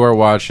 if you are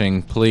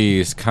watching,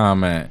 please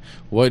comment.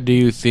 What do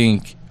you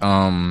think?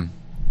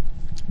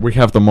 We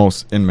have the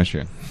most in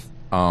Michigan.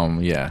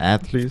 Yeah,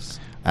 Athletes,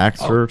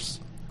 actors,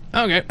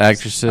 Okay.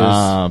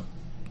 actresses.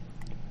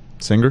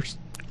 singers.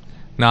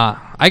 Nah,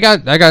 I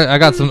got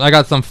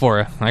some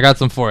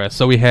for you.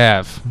 So we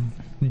have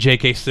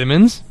J.K.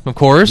 Simmons, of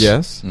course.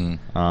 Yes. Mm.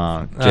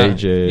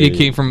 JJ. He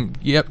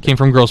came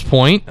from Grosse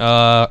Pointe.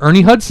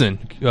 Ernie Hudson,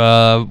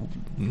 the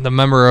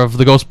member of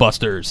the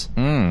Ghostbusters,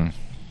 Mm.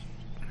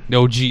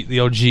 the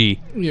OG.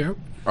 Yeah.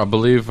 I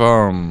believe.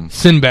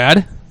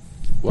 Sinbad,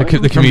 the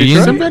From comedian.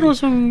 Detroit? Sinbad was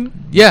from.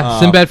 Yeah,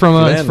 Sinbad from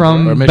Flint, it's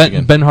from or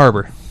Michigan. Ben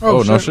Harbor. Oh,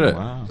 no shit. shit.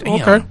 Wow. Damn,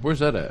 Okay. Where's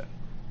that at?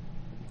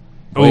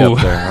 Way Ooh,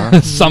 up there, huh?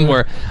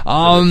 somewhere.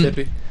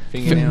 Tippy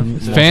fingernail.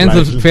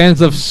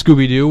 Fans of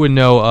Scooby Doo would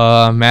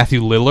know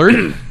Matthew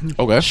Lillard,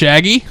 Okay.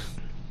 Shaggy,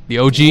 the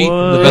OG,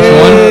 the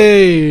best one.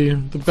 Hey,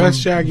 the best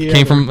Shaggy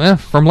Came ever.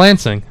 from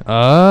Lansing.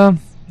 Tom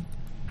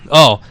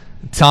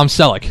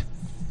Selleck.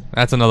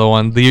 That's another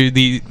one.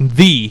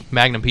 The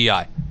Magnum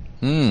PI.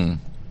 Hmm.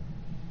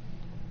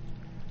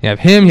 You have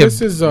him. You This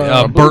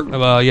have is,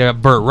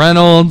 Burt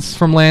Reynolds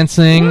from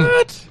Lansing.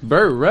 What?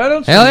 Burt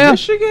Reynolds Hell from yeah.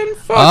 Michigan?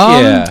 Fuck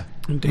Um, yeah.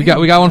 We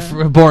got one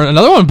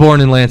another one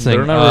born in Lansing.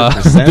 They're not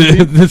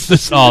representing? this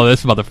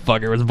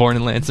motherfucker was born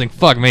in Lansing.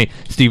 Fuck me,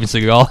 Steven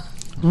Seagal.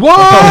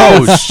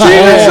 Whoa!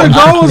 Steven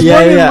Seagal was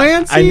born in I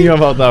Lansing? knew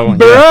about that one.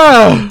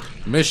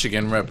 Bruh!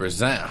 Michigan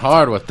represent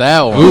hard with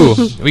that one. Ooh,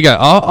 we got.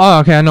 Oh,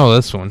 okay, I know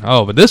this one.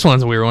 Oh, but this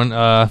one's a weird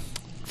one.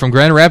 From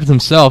Grand Rapids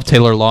himself,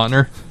 Taylor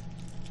Lautner.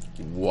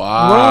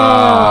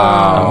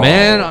 Wow. The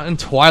man in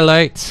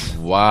Twilight.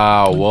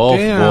 Wow. Wolf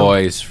Damn.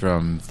 Boys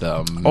from the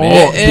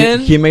Oh, Mitten.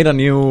 he made a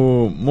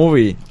new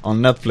movie on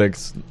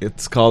Netflix.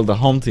 It's called The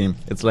Home Team.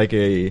 It's like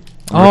a American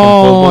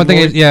Oh, football I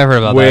think movie I heard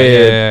about with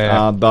that.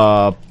 Yeah.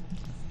 the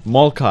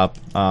mall cop.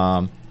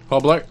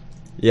 Public.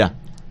 Yeah.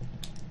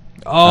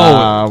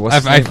 I What's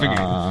his name?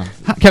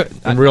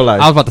 figured. in real life.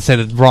 I was about to say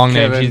the wrong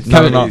name. Kevin. Jeez, No,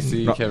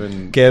 Kevin, no.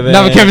 Kevin. Kevin.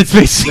 No, Kevin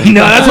Spacey.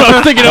 No, that's what I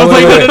was thinking. I was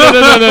Wait, like, wait,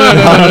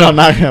 no, no,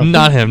 not him.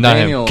 not him.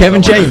 Daniel,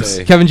 Kevin I wanna James.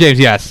 say. Kevin James.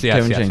 Yes.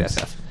 Kevin James.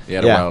 He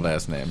had a Yeah. wild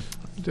ass name.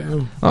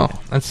 Damn. Oh,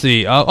 let's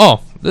see. I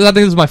think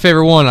this is my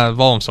favorite one out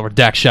of all of them so far.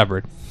 Dak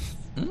Shepard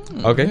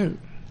Okay.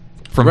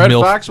 from Red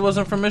Milf. Fox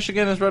wasn't from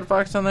Michigan. Is Red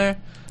Fox on there?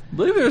 I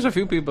believe there's a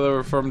few people that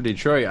were from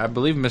Detroit. I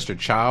believe Mr.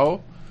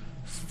 Chow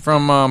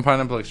from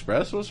Pineapple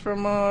Express was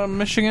from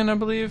Michigan, I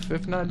believe,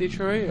 if not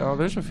Detroit. Oh,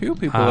 there's a few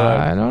people.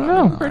 I don't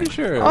know. I'm pretty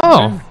sure.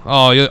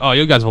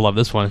 You guys will love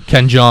this one.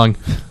 Ken Jeong.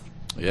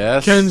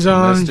 Yes, Ken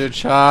Jeong. Mr.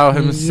 Chow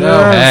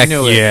himself. Yes. I Heck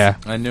knew it. yeah.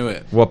 I knew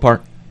it. What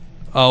part?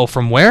 Oh,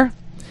 from where?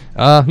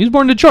 He was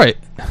born in Detroit.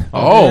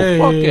 Oh, Hey.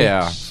 fuck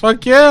yeah.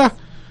 Fuck yeah.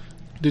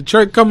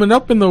 Detroit coming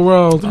up in the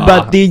world.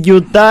 But did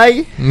you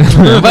die?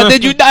 But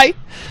did you die?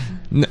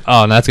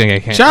 Oh, no, that's gonna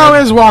get canceled. Chow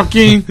is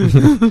walking.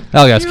 That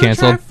guy's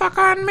canceled. Fuck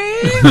on me.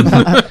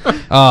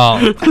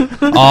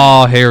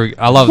 Here we.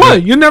 I love What?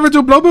 that. You never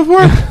do blow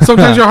before?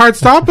 Sometimes your heart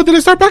stops, but then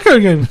it start back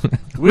again.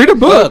 Read a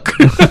book.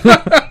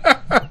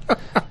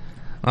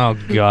 Oh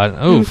God!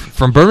 Oh,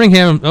 from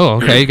Birmingham. Oh,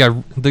 okay. You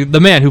got the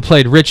man who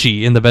played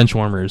Richie in the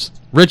Benchwarmers,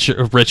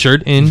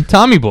 Richard in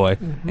Tommy Boy,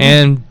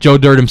 and Joe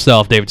Dirt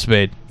himself, David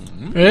Spade.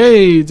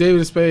 Hey,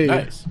 David Spade.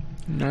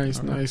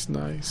 Nice.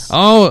 Nice.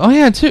 Oh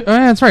yeah, too. Oh,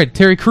 yeah, that's right.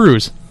 Terry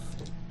Crews.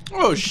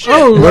 Oh shit.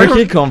 Oh, Where'd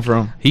he come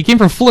from? He came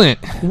from Flint.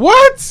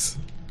 what?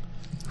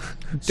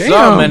 Damn.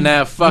 Something in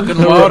that fucking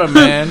water,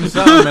 man.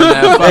 Something in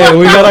that fucking Hey,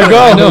 we gotta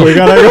know. go. We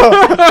gotta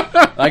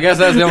go. I guess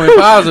that's the only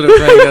positive thing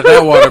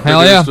that water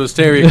Hell produced yeah. was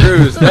Terry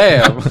Crews.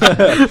 Damn.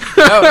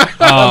 that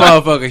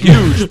motherfucker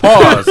huge.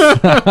 Pause.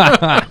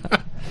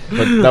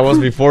 But that was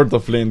before the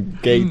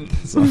Flint Gate.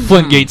 So.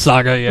 Flintgate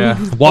saga. Yeah.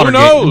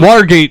 knows?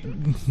 Watergate.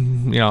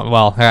 You know.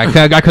 Well, I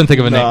couldn't think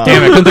of a name. No.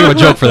 Damn it! I couldn't think of a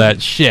joke for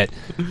that. Shit.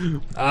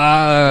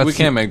 We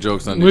can't make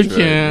jokes on We Detroit.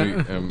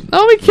 can't.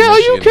 No, we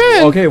can't. You Michigan.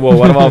 can. Okay, well,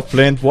 what about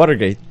Flint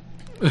Watergate?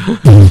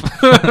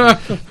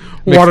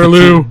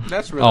 Waterloo.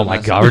 That's really Oh my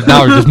nice. God!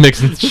 Now we're just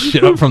mixing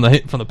shit up from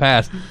the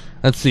past.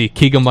 Let's see.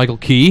 Keegan Michael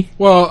Key.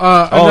 Well,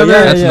 Oh, another,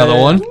 yeah, That's another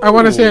one. I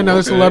want to say another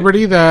okay.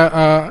 celebrity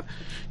that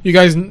you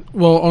guys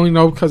will only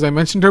know because I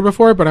mentioned her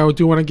before, but I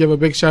do want to give a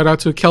big shout out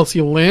to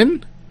Kelsey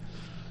Lynn.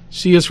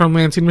 She is from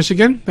Lansing,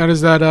 Michigan. That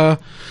is that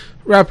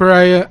rapper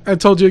I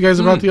told you guys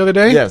about the other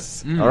day.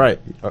 Yes. All right.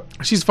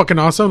 She's fucking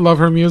awesome. Love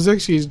her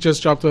music. She's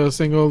just dropped a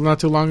single not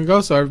too long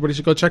ago, so everybody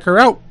should go check her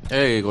out.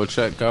 Hey, go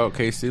check out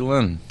Casey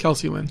Lynn.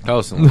 Kelsey Lynn.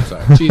 Kelsey Lynn,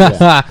 sorry. Jesus.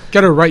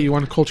 Get her right, you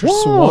want culture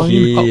swine.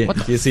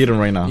 He's eating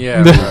right now.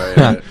 Yeah,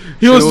 sorry.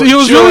 He was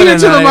really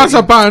into the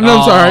mazapan.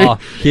 I'm sorry.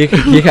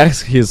 He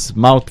has his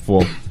mouth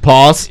full.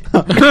 Pause.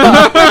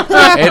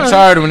 It's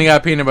hard when you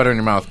got peanut butter in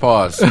your mouth.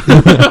 Pause.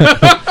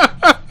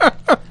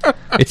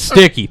 It's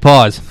sticky.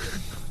 Pause.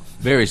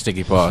 Very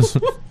sticky. Pause.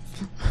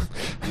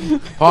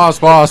 Pause.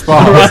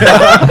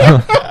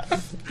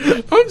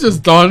 I'm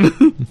just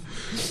done.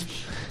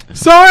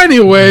 So,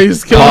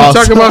 anyways, can we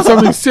talk about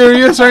something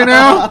serious right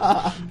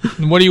now?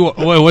 What do you?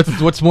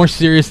 What's more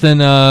serious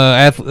than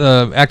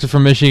actors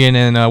from Michigan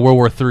and World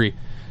War III?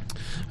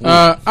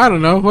 I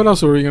don't know. What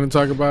else were we going to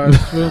talk about?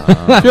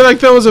 I feel like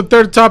there was a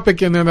third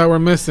topic in there that we're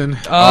missing.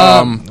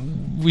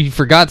 We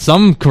forgot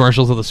some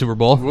commercials of the Super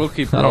Bowl. We'll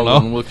keep I don't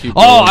rolling. know. We'll keep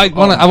I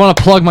rolling. want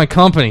to plug my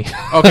company.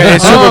 Okay,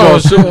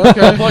 Super Bowl.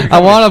 Okay. I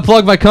want to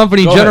plug my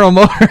company, Go General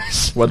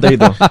Motors. What they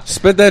do?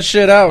 Spit that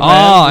shit out, man.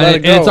 Oh, Let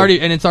and it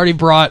go. it's already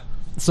brought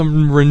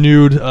some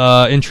renewed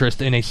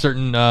interest in a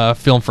certain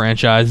film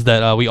franchise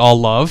that we all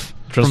love.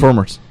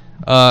 Transformers.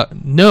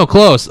 No,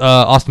 close.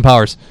 Austin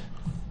Powers.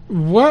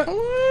 What?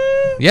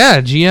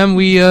 Yeah, GM.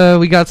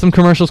 We got some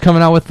commercials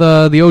coming out with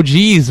the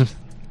OGs.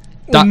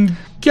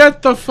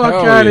 Get the fuck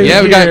Hell out of yeah.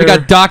 here. We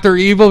got Dr.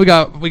 Evil. We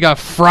got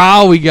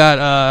Frau. We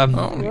got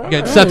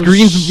Seth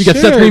Green. We got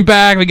Seth shit. Green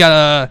back. We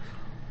got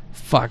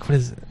fuck. What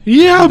is it?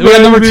 Yeah, We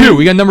got number baby. 2.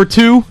 We got number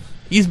 2.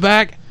 He's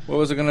back. What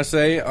was I gonna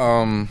say?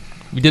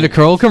 We did a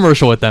curl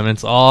commercial with them.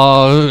 It's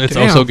all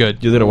Damn. so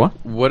good. You did a what?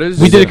 What is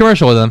We did a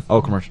commercial with them.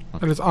 Oh, commercial.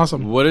 That is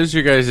awesome. What is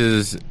your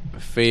guys'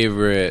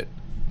 favorite?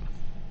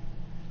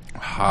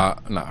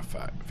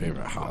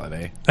 Favorite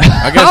holiday?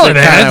 I guess Holiday,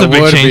 it that's kind a of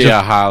big would change be of-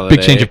 a holiday.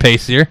 Big change of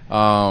pace here.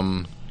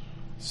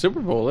 Super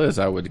Bowl is,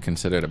 I would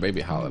consider it a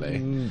baby holiday.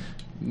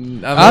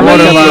 I What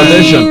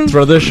mean- a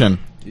tradition.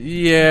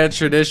 Yeah,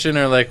 tradition,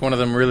 or like one of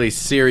them really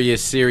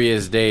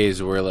serious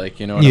days where, like,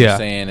 you know what Yeah. I'm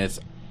saying?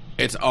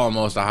 It's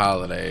almost a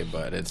holiday,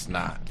 but it's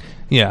not.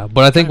 Yeah,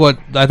 but I think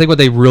what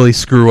they really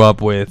screw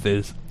up with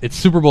is it's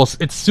Super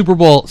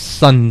Bowl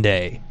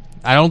Sunday.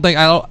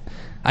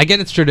 I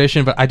get it's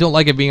tradition, but I don't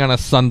like it being on a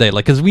Sunday,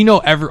 like, because we know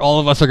all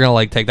of us are gonna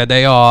like take that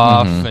day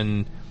off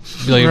and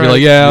be like,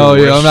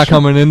 Right. I'm not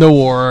coming into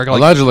work. Like,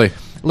 Allegedly.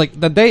 like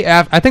the day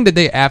after, I think the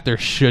day after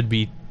should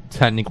be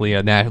technically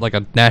a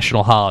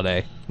national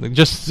holiday, like,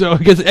 just so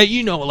because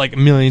like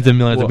millions and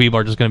millions of Well, people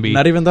are just gonna be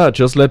Not even that.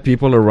 Just let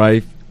people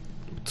arrive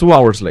 2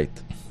 hours late.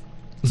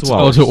 2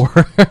 hours. to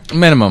work.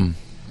 Minimum.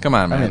 Come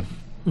on, man. That-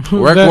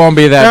 Work won't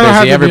be that that'll have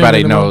to busy. be a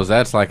Everybody minimum. knows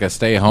that's like a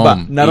stay home.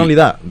 But not only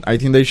that, I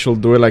think they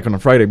should do it like on a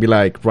Friday. Be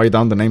like, write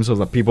down the names of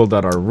the people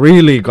that are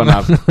really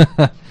gonna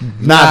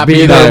not be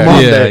be there there.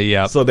 Monday.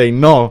 Yeah, yeah. So they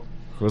know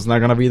who's not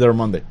gonna be there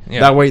Monday. Yeah.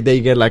 That way they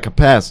get like a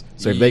pass.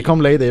 So if they come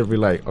late, they'll be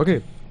like,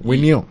 okay,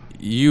 we knew.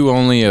 You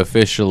only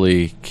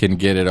officially can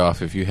get it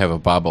off if you have a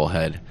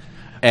bobblehead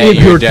at If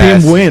your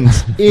desk. team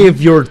wins. If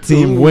your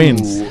team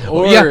wins.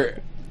 Or Yeah.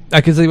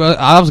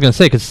 I was gonna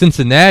say because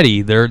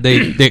Cincinnati,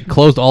 they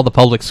closed all the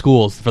public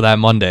schools for that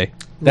Monday.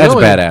 that's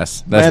Really?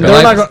 badass. That's And badass.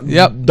 they're not gonna,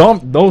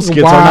 Yep. those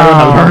kids are not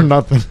Wow. gonna learn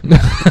nothing. They're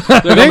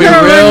gonna be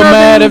gonna real learn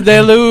mad nothing. if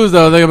they lose,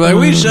 though. They're gonna be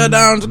like, "We shut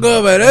down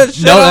school, but it's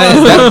shut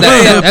No,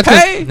 down. that's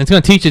Pay." it's gonna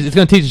teach it's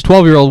gonna teach a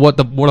 12-year-old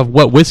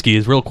what whiskey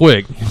is real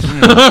quick.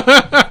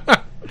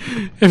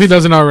 If he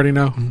doesn't already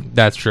know.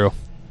 That's true.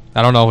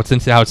 I don't know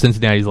how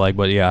Cincinnati's like,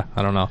 but yeah,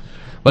 I don't know.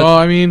 But Well,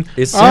 I mean,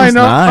 It all I seems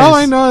know, nice. all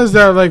I know is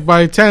that like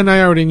by 10,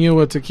 I already knew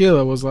what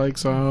tequila was like.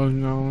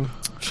 So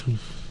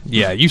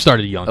yeah, you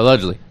started young.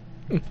 Allegedly.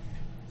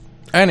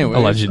 Anyway,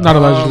 Allegedly. Not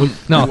allegedly.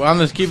 No. On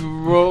this keep it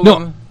rolling.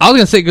 No, I was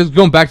gonna say because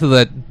going back to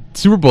that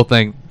Super Bowl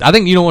thing, I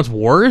think what's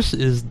worse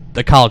is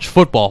the college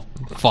football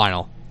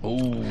final.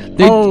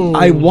 oh,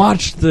 I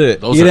watched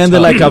it. Those It are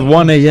ended tough. like at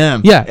 1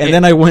 a.m. Yeah, And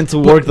then I went to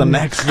work the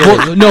next day.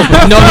 Well, no,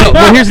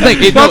 but here's the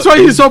thing. that's why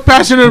he's so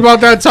passionate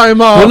about that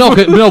time off. Well,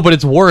 no, but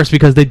it's worse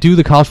because they do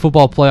the college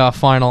football playoff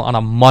final on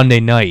a Monday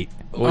night.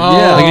 Well,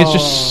 yeah, Like it's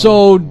just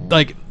so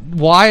like,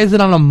 why is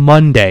it on a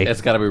Monday? it's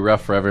got to be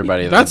rough for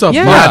everybody. That's though. a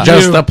Yeah. not fuck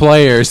just you. the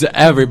players.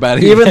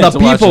 Everybody, Even the that's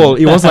people,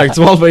 watching. it was like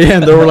 12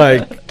 a.m. They were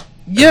like,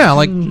 Yeah,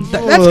 like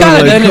that's oh,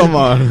 gotta. like, and it- come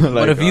on. But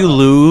Like, if you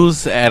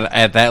lose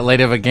at that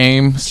late of a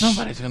game,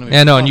 somebody's gonna be.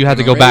 Yeah, no, and you have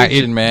to go back.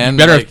 raging, man. You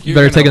better Like, you're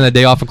better gonna- taking the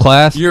day off of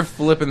class. You're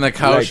flipping the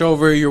couch Like-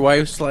 over. Your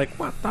wife's like,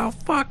 "What the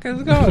fuck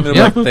is going?" on?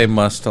 Yeah. Like, they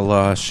must have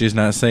lost. She's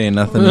not saying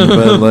nothing,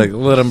 but like,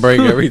 let them break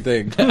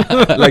everything.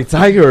 like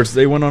Tigers,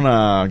 they went on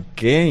a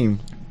game,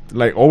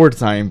 like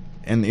overtime,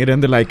 and it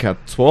ended like at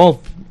 12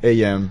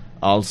 a.m.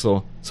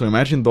 also. So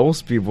imagine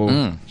those people.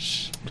 Mm.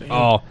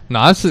 Oh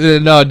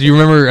no! Do you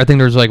remember? I think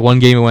there was like one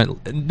game.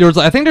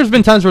 I think there's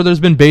been times where there's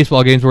been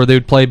baseball games where they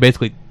would play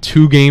basically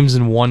 2 games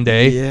in one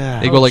day.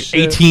 Yeah. they go Oh, like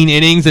shit. 18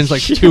 innings and it's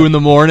like 2 in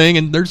the morning,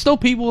 and there's still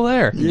people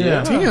there.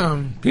 Yeah.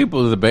 Damn.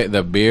 People, the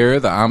beer,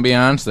 the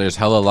ambiance. There's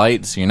hella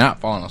lights. You're not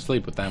falling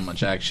asleep with that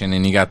much action,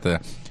 and you got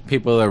the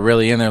people that are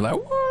really in there, like,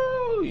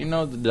 woo, you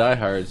know, the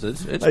diehards.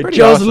 It's Like, pretty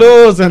just awesome.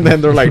 lose, and then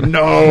they're like,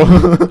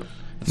 no.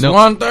 It's No.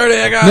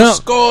 1:30. I got No.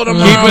 school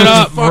tomorrow. Keep it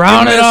up. Fucking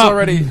Round it miss up.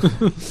 already.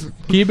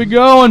 Keep it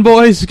going,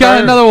 boys. Got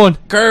Curve. another one.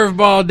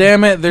 Curveball,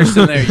 damn it. They're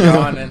sitting there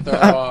yawning. Throw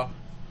the ball.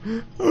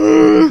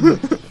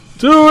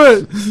 Do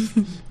it.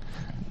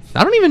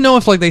 I don't even know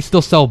if like they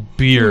still sell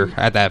beer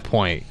at that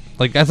point.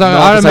 Like No,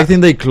 'cause I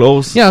think they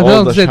close Yeah, all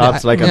they'll the say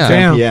shops that- like yeah. at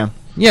 10 p.m.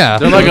 yeah,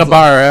 They're like a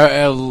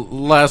bar.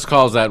 Last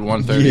calls at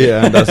 1:30.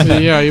 Yeah, and that's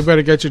Yeah, you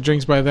better get your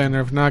drinks by then,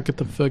 or if not, get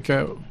the fuck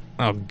out.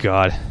 oh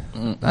god,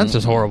 that's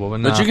just horrible.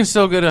 But, But nah. you can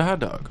still get a hot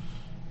dog,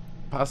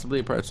 possibly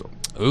a pretzel.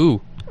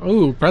 Ooh,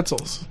 Ooh,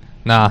 pretzels.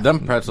 nah, Them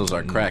pretzels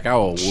are crack.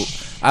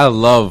 I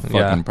love fucking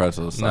Yeah.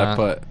 pretzels. Nah. I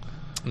put.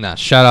 nah.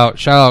 Shout out,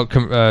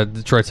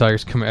 Detroit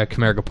Tigers at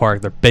Comerica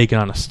Park. They're bacon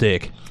on a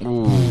stick.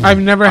 Ooh. I've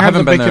never had the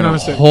haven't been bacon there on in a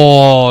stick.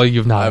 Oh,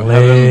 you've not. I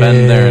haven't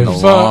been there in a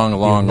lived. long,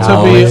 long, To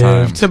long be-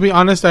 time. To be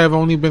honest, I have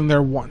only been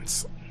there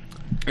once.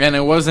 And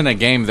it wasn't a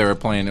game they were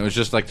playing. It was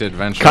just like the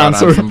adventure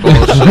Concert. out on some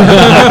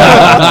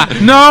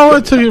bullshit. No,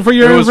 for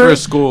your It was for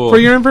school. For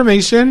your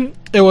information,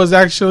 it was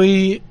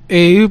actually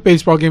a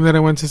baseball game that I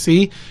went to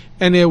see,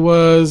 and it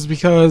was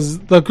because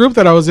the group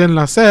that I was in,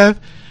 La Sed,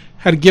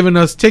 had given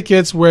us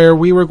tickets where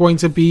we were going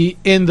to be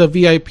in the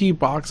VIP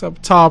box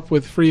up top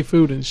with free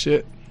food and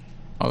shit.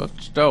 Oh,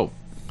 that's dope.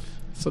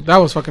 So that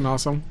was fucking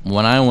awesome.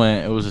 When I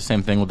went, it was the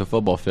same thing with the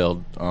football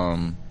field.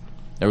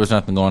 There was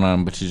nothing going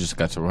on, but you just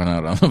got to run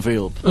out on the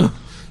field.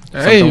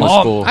 Hey, Something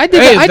was cool. I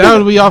did. hey, I that did.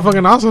 would be all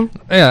fucking awesome.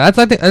 Yeah, I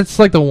think that's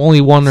like the only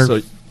one or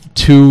So-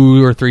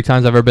 2 or 3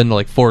 times I've ever been to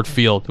like Ford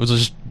Field. It was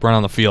just run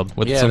on the field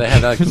with Yeah, some, they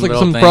had, like, it was like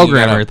little some thing you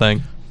programmer gotta-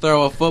 thing.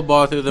 Throw a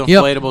football through the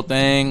Yep. inflatable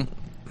thing,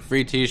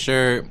 free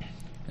T-shirt,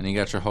 and you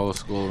got your whole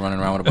school running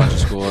around with a bunch of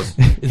schools,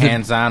 it-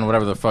 hands on,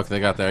 whatever the fuck they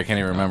got there. I can't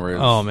even remember. It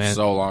was Oh, man.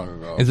 so long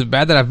ago. Is it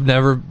bad that I've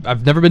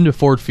never been to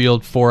Ford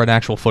Field for an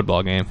actual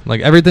football game?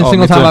 Like everything Oh,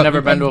 single me too. time I've I've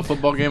never been to a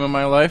football game in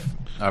my life.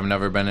 I've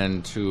never been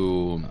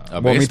into a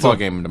Well, me baseball too.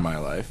 game in my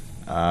life.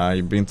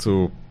 I've been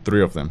to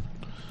 3 of them.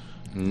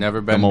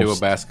 Never been to a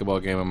most. basketball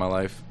game in my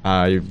life.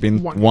 I've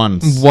been One.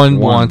 once.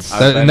 once. I've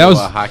That- been and that to was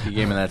a hockey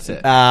game, and that's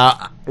it.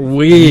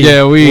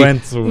 we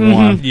went to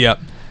one. Yep.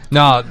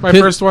 No, My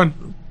Pitt- first one.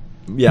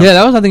 Yeah. Yeah,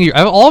 that was I think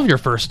all of your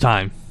first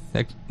time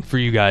like, for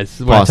you guys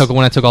when Pause.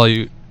 I took all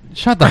you.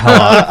 Shut the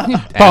hell up, you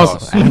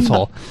Pause.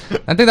 asshole.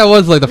 I think that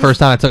was like the first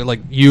time I took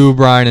like you,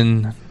 Brian,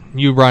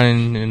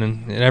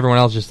 and everyone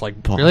else. Just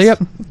like Pause. really, yep.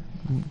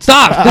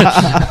 Stop.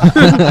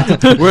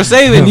 We're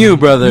saving you,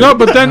 brother. No,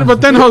 but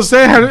then Jose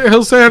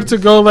had to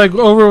go like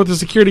over with the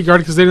security guard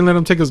because they didn't let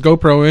him take his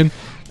GoPro in.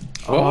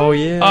 Oh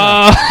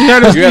yeah. He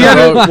had a, You had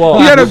a-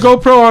 he had a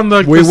GoPro on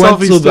the, We the went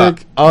selfie to the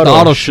stick.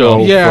 auto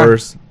show Yeah.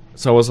 first.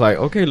 So I was like,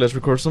 okay, let's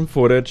record some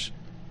footage.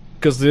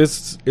 Because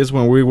this is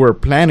when we were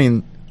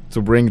planning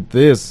to bring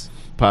this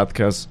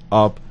podcast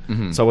up.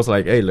 Mhm. So I was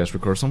like, hey, let's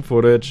record some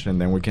footage and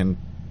then we can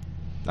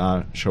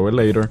show it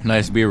later.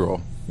 Nice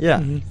B-roll. Yeah.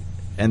 Mm-hmm.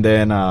 And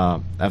then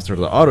after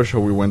the auto show,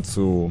 we went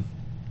to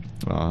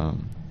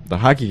the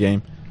hockey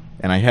game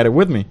and I had it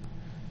with me.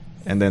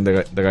 And then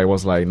the guy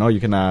was like, no, you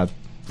cannot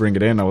bring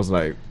it in. I was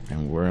like,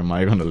 and where am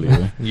I going to leave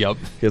it? Yep.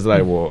 He's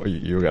like, well,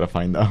 you got to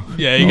find out.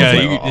 Yeah, I you was got.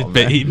 like, oh, man.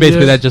 Basically,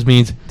 Yeah. that just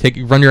means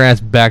run your ass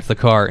back to the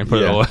car and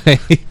put Yeah. it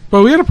away.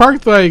 But we had to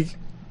park like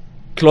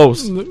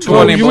Close. 20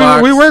 we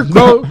blocks. were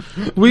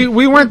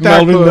we weren't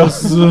that Melvin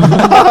close.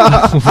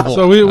 does.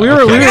 So we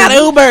were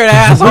Uber,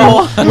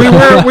 asshole.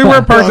 we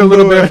were parked a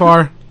little bit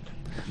far.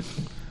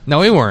 No,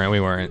 we weren't. We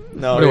weren't.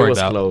 No, we it worked was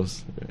out.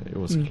 close. It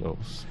was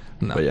close.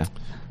 No. But yeah.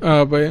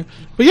 But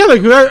yeah,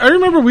 like I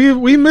remember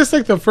we missed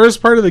like the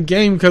first part of the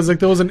game because like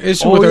there was an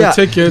issue Oh, with yeah. our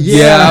tickets.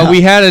 Yeah,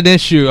 we had an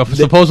issue of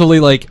supposedly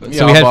like so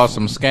Y'all we had bought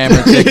some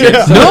scammer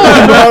tickets.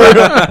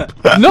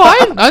 no,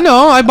 I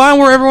know I buy them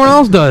where everyone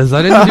else does.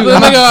 I didn't do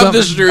Let me go some- off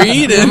the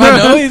street, and I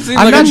know he seems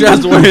I'm like a not-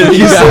 trustworthy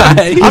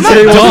guy.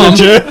 I'm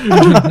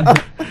not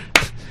dumb.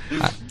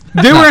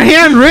 They were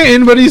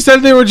handwritten, but he said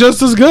they were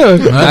just as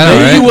good. I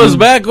know, He right? was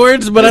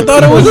backwards, but I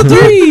thought it was a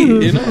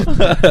 3. You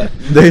know.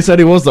 They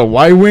said it was the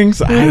Y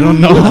Wings. I don't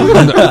know.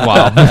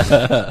 Wow.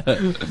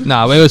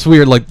 Nah, but it was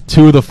weird. Like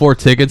 2 of the 4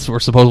 tickets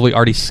were supposedly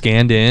already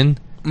scanned in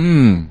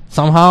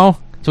somehow,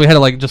 so we had to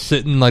like just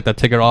sit in like the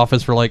ticket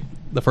office for like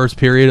the first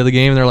period of the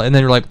game, and they're like, and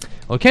then you're like,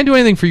 well, we can't do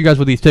anything for you guys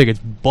with these tickets,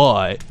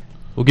 but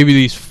we'll give you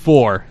these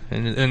 4,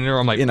 and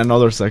I'm like, In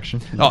another section.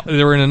 oh,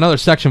 they were in another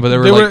section, but they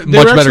were They like were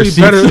much better actually seats.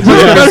 better- much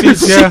better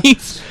seats, yeah.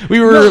 Seats. We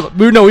were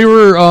we were in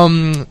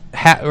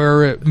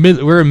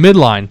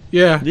midline,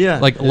 Yeah, Yeah.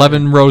 like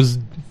 11 rows.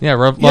 Yeah,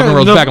 11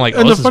 rows the- back. I'm like,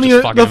 and oh, the this is funniest,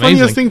 just fucking the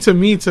funniest amazing. thing to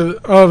me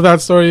of that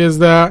story is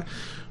that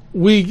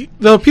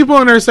the people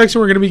in our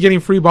section were going to be getting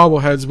free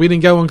bobbleheads. We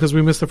didn't get one because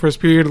we missed the first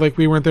period. Like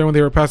we weren't there when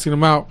they were passing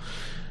them out.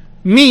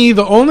 Me,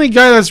 the only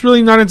guy that's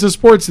really not into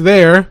sports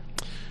there,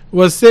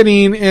 was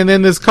sitting, and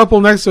then this couple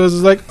next to us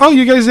is like, "Oh,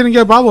 you guys didn't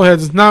get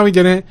bobbleheads? No, we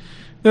didn't."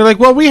 They're like,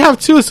 "Well, we have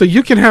 2, so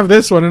you can have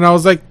this one." And I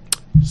was like,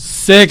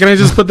 "Sick!" And I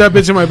just put that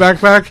bitch in my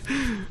backpack.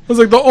 I was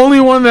like, "The only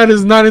one that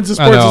is not into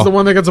sports know. is the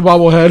one that gets a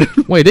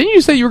bobblehead." Wait, didn't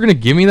you say you were gonna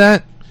give me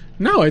that?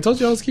 No, I told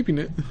you I was keeping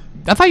it.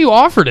 I thought you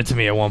offered it to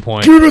me at one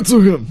point. Give it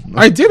to him.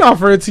 I did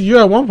offer it to you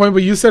at one point,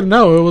 but you said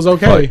no. It was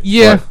okay.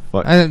 Yeah,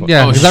 Fuck. yeah. Oh,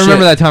 Because I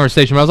remember shit. that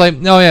conversation. But I was like,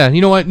 no, yeah. You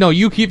know what? No,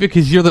 you keep it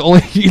because you're the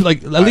only. You,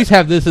 like, at least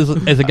have this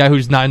as a guy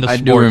who's not into I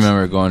sports. do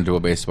remember going to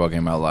a baseball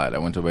game. I lied. I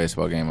went to a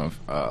baseball game of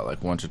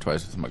like once or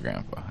twice with my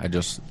grandpa. I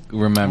just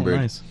remembered.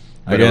 Oh, nice.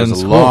 But it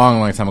was a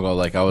long time ago.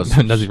 Like I was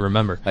Doesn't even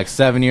remember. like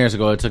 7 years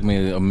ago. It took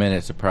me a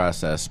minute to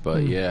process,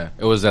 but yeah,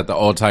 it was at the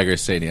old Tiger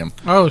Stadium.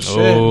 Oh shit!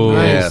 Oh.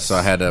 Nice. Yeah, so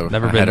I had to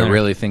Never been there.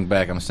 really think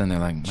back. I'm sitting there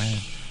like,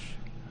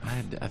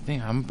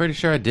 man, I'm pretty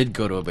sure I did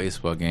go to a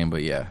baseball game,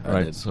 but yeah, I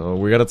Right, did. so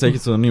we gotta take it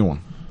to a new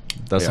one.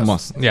 That's a Yes.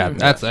 must. Yeah,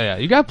 that's yeah.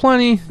 You got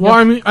plenty. Well,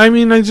 I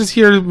mean, I just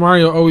hear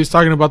Mario always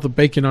talking about the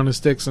bacon on his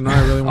sticks, and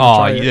I really want to Oh,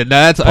 try yeah, it.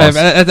 that's I have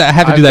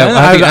to do that.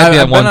 I have to do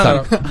that one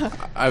time.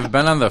 I've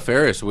been on the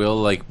Ferris wheel,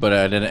 like, but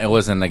I didn't. It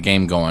wasn't a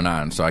game going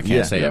on, so I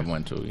can't say I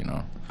went to. You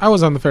know, I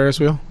was on the Ferris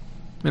wheel,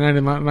 and I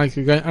did not like.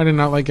 I did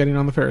not like getting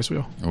on the Ferris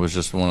wheel. it was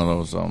just one of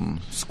those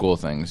school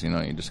things. You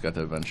know, you just got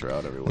to venture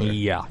out everywhere.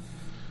 Yeah.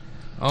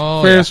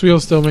 Oh, Ferris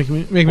wheels still make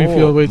me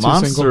feel way too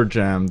Monster single.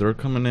 Jam, they're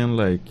coming in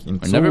like in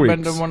 2 I've never weeks.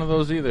 been to one of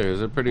those either. Is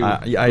it pretty?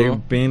 Yeah, cool?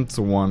 I've been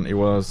to one. It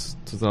was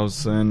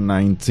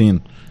 2019.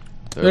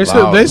 They're They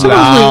loud. supposed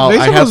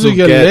I have to to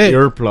get get lit.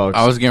 earplugs.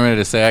 I was getting ready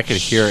to say I could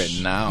hear it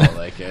now.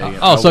 Like,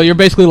 Oh, so you're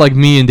basically like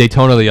me in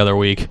Daytona the other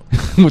week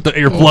with the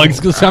earplugs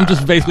because I'm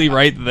just basically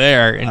right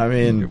there. And I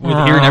mean, with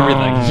hearing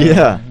everything.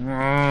 yeah.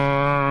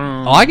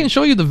 Oh, I can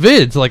show you the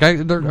vids. Like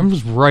I'm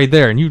just right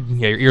there, and your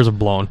ears are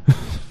blown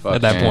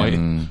at that point.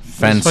 Fucking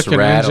fence fucking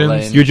rattling.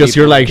 engines. You just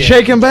people you're like getting-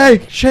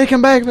 shake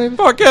and bake, baby.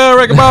 Fuck yeah,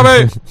 Rick and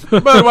Bobby,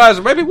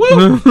 Budweiser, baby,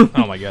 woo!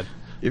 Oh my god,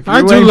 If I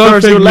you do ain't love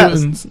first, Fig you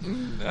last. Newtons.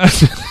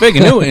 Big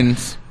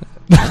Newtons.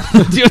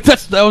 dude,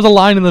 that was a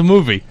line in the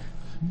movie.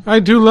 I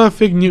do love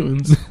Fig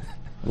Newtons.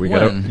 We When?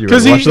 gotta you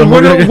Because gotta watch the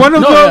movie again.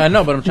 No, yeah, I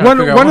know, but I'm trying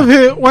to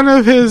figure out one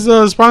of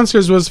his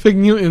sponsors was Fig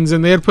Newtons,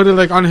 and they had put it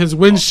like on his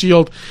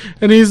windshield,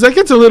 and he's like,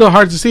 it's a little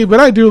hard to see, but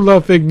I do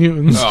love Fig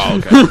Newtons.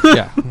 Oh, okay.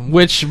 Yeah,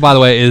 which by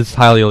the way is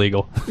highly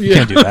illegal. You Yeah.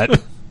 can't do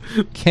that.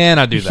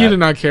 Cannot do He did that.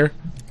 not care.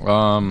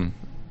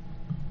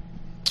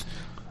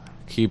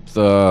 Keep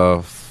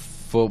the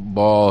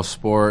football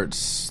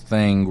sports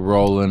thing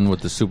rolling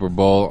with the Super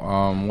Bowl.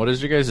 What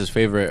is your guys'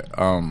 favorite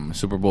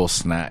Super Bowl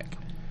snack?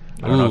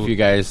 I don't know Ooh. if you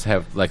guys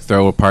have like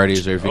throw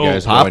parties or if you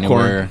guys go popcorn.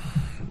 anywhere.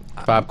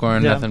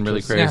 Popcorn, Yeah, nothing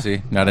really just-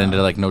 crazy. Not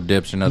into like no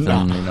dips or nothing.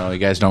 No. You know, you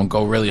guys don't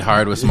go really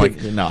hard with some like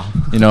No.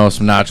 you know,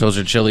 some nachos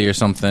or chili or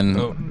something.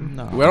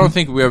 No. I don't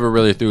think we ever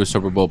really threw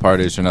Super Bowl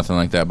parties or nothing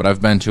like that, but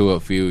I've been to a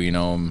few, you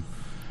know.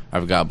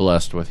 I've got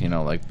blessed with, you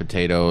know, like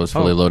potatoes,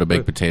 fully loaded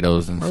baked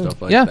potatoes and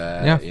stuff like yeah,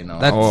 that. yeah. You know,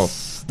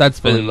 That's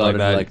fully been like loaded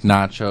that. like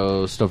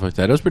nachos, stuff like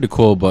that. It was pretty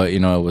cool, but, you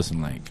know, it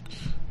wasn't like...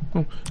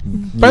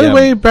 By the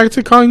way, back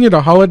to calling it a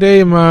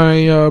holiday,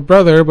 my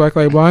brother, Black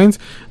Light Blinds,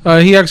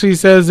 he actually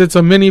says it's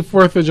a mini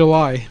 4th of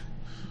July.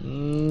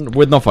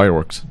 With no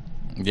fireworks.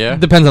 Yeah.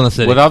 Depends on the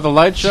city. Without the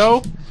light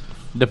show,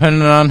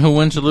 depending on who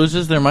wins or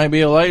loses, there might be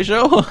a light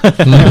show.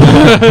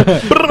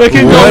 It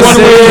can go What one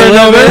city way or you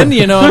live another. in,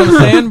 you know what I'm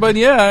saying? But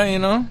yeah, you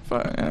know,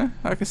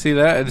 I can see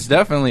that. It's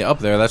definitely up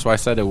there. That's why I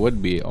said it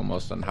would be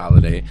almost a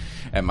holiday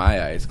at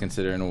my eyes,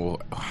 considering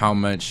how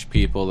much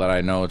people that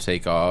I know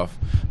take off,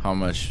 how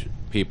much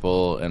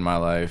people in my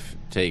life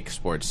take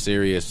sports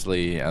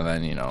seriously, and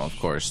then, you know, of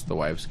course, the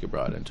wives get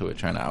brought into it,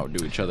 trying to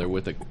outdo each other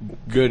with the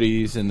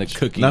goodies and the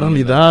cookies. Not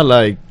only that,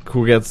 like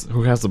who has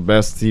the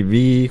best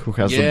TV, who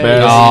has the Yeah,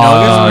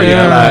 best. you know,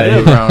 yeah.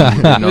 it's pretty competitive around,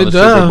 you know, It the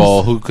does. Super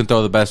Bowl. Who can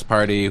throw the best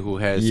party? Who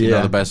has you know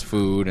Yeah. the best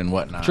food and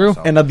whatnot? True.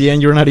 So. And at the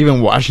end, you're not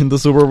even watching the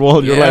Super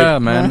Bowl. You're yeah,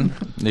 like, man,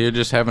 you're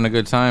just having a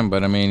good time.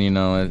 But I mean, you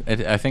know,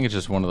 I think it's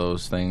just one of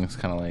those things,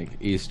 kind of like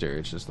Easter.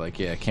 It's just like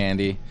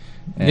candy,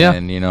 and Yeah.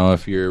 you know,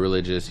 if you're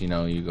religious, you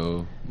know, you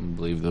go and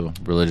believe the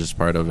religious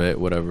part of it,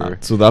 whatever.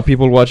 To that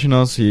people watching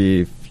us,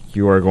 if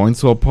you are going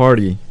to a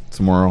party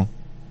tomorrow,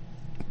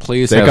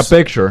 Please take a have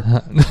picture,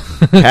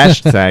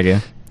 hashtag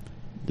it,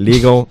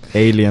 Legal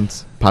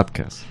Aliens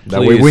Podcast.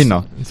 That way we Please.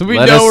 know. So we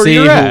let know us where see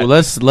you're at.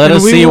 let And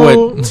us we see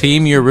will- what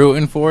team you're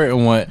rooting for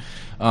and what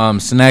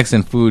snacks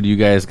and food you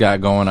guys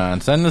got going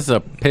on. Send us a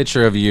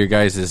picture of your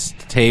guys'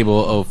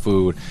 table of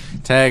food.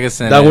 Tag us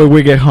in That it. way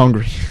we get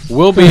hungry.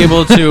 We'll be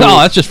able to No,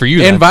 that's just for you.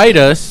 then. invite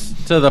us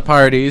to the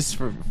parties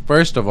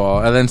first of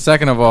all, and then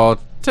second of all,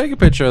 take a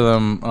picture of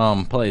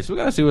them plates. We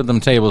gotta see what them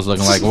tables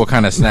looking like. What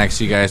kind of snacks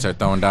you guys are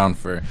throwing down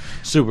for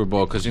Super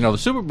Bowl? Because you know the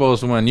Super Bowl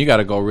is when you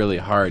gotta go really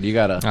hard. You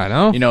gotta, I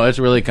know. you know, it's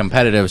really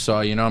competitive.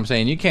 So you know what I'm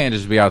saying, you can't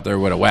just be out there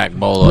with a whack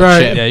bowl of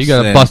Right. chips. Yeah, you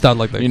gotta and, bust out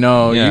like the. You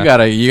know,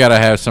 yeah. you gotta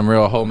have some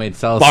real homemade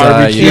salsa.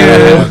 Barbecue. You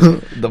gotta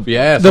have, The-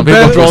 yeah, The some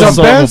people best- throw the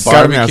some best-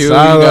 barbecue. You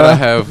carne gotta asada.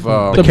 have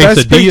The quesadillas, best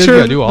you picture,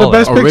 gotta do all the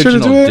best that. picture to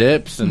original do it.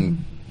 dips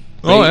and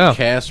Oh, baked yeah.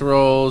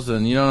 casseroles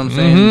and you know what I'm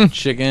saying, Mhm.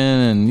 chicken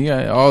and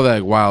yeah, all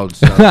that wild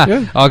stuff.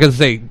 Yeah. I was gonna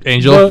say,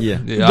 Angel. Yeah.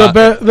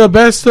 The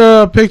best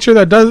picture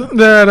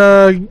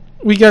that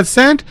we get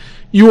sent,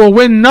 you will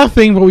win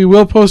nothing, but we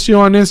will post you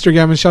on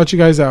Instagram and shout you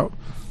guys out.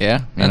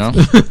 Yeah, you know.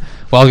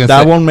 Well, I was gonna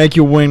That say, won't make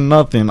you win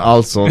nothing,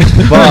 also.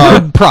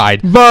 But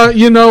pride. But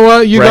you know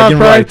what? You Bragging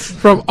got pride rights.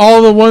 from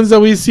all the ones that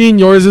we've seen.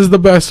 Yours is the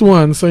best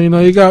one, so you know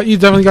you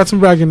definitely got some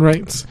bragging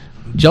rights.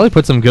 Jelly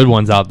put some good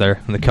ones out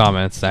there in the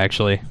comments.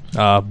 Actually,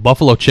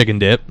 buffalo chicken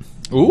dip.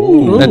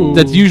 Ooh.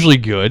 That's usually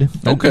good.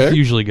 Okay. That's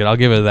usually good. I'll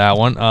give it that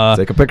one.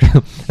 Take a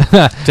picture.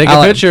 Take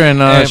a picture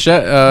and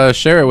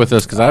share it with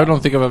us because I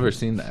don't think I've ever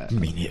seen that.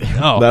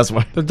 Oh. That's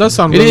why. That does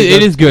sound It really is, it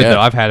good. is good Yeah. though.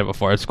 I've had it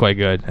before. It's quite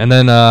good. And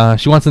then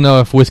she wants to know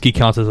if whiskey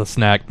counts as a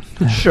snack.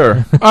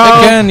 Sure.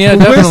 Again, yeah,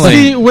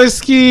 definitely.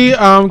 Whiskey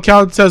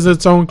counts as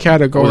its own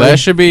category. Well, that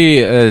should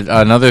be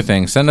another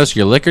thing. Send us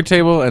your liquor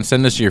table and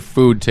send us your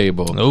food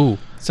table. Oh,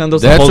 Send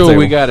us That's the whole what table.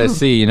 we gotta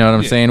see. You know what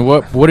I'm saying?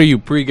 What are you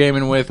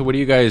pre-gaming with? What are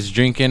you guys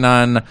drinking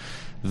on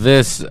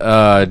this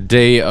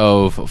day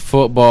of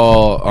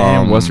football?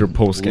 And what's your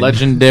post-game?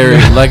 Legendary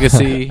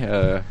legacy.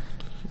 I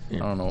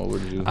don't know. What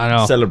would you? I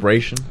know.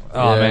 Celebration.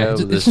 Oh Yeah,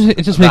 man, this-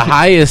 it just the makes it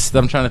highest.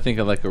 I'm trying to think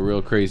of like a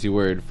real crazy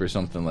word for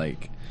something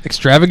like.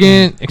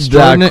 extravagant, The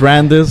extraordinary.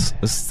 grandest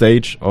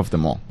stage of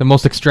them all. The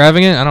most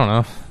extravagant? I don't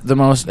know. The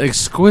most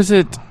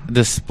exquisite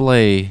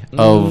display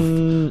of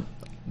Mm,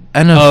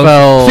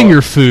 NFL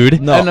Finger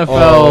food. no,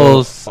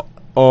 NFL's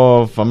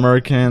of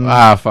American.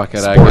 fuck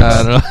it. I Sports. guess.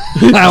 I don't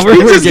know.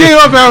 He just gave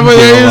up halfway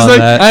there. He was like,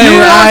 that. you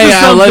were onto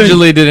I something.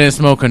 allegedly didn't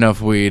smoke enough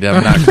weed.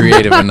 I'm not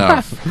creative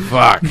enough.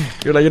 Fuck.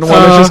 You're like, you know what?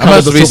 Let's just I call it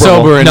must the be Super Bowl.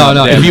 sober No, enough.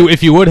 no. damn it.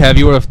 If you would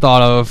have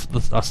thought of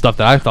the stuff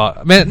that I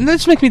thought. Man, that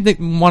just makes me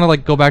want to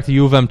like go back to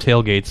U of M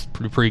tailgates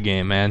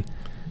pre-game. Man,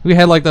 we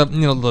had like the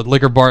the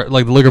liquor bars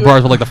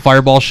with like the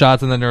fireball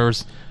shots, and then there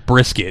was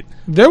brisket.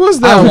 There was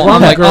that one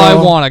I'm like, girl. I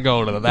want to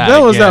go to that.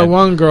 There was that again.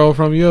 one girl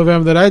from U of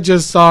M that I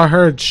just saw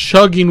her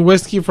chugging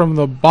whiskey from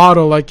the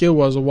bottle like it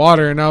was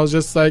water, and I was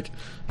just like,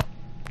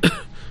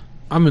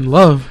 I'm in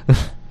love.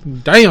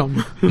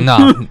 Damn.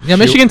 No, yeah,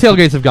 Michigan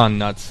tailgates have gone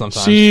nuts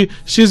sometimes.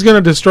 She's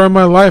gonna destroy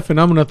my life, and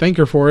I'm gonna thank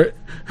her for it.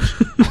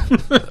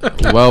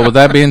 Well, with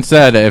that being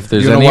said, if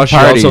there's You know any what she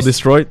parties also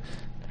destroyed?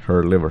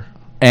 Her liver.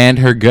 and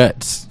her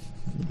guts,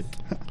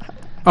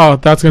 Oh,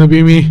 that's gonna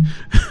be me.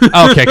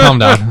 Okay, calm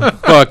down.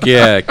 fuck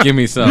yeah, give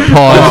me some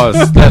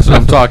pause. That's what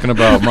I'm talking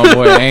about, my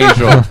boy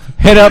Angel.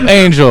 Hit up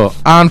Angel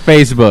on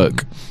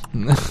Facebook.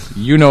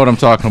 You know what I'm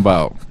talking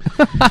about.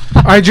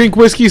 I drink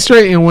whiskey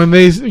straight, and when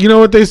you know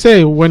what they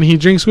say, when he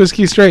drinks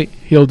whiskey straight,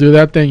 he'll do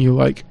that thing you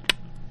like.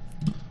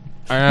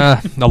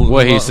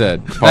 What he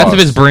said. That's Pause. if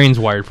his brain's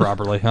wired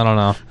properly. I don't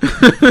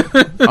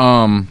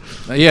know.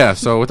 Yeah,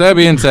 so with that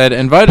being said,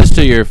 invite us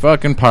to your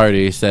fucking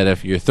party. Said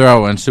if you're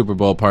throwing Super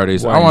Bowl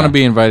parties, Why I want to not?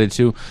 be invited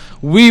to.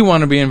 We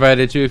want to be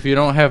invited to. If you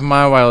don't have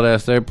my wild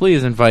ass there,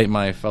 please invite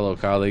my fellow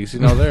colleagues. You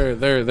know,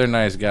 they're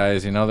nice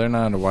guys. You know, they're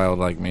not wild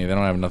like me. They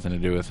don't have nothing to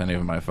do with any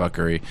of my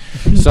fuckery.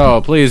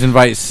 So please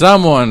invite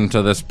someone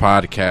to this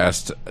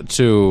podcast,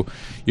 to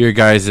your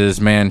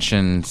guys'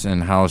 mansions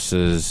and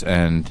houses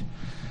and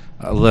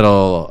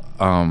little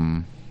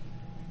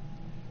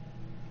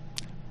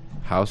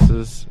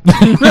houses,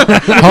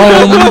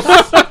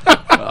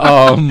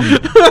 homes,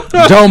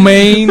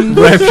 domain,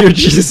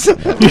 Refugees.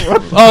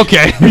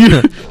 Okay.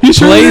 You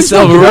sure you place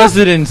didn't of smoke enough?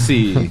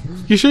 residency.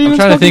 You sure you I'm didn't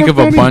trying to smoke think enough, of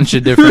a Danny? bunch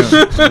of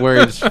different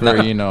words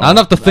for, you know. Not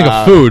enough to think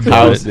of food. but-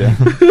 House,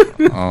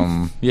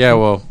 yeah. Yeah,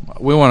 well,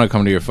 we want to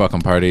come to your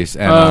fucking parties,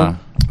 and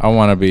I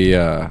want to be.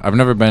 I've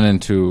never been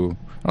into.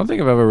 I don't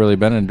think I've ever really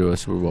been into a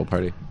Super Bowl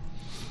party.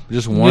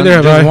 Just one, Neither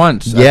have just I.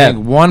 once. Yeah. I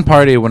think one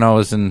party when I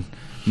was in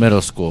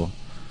middle school.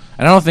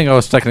 And I don't think I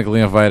was technically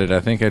invited. I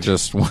think I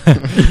just went, walked,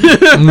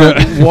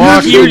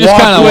 You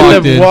just kinda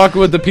walked in. walked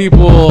with the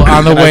people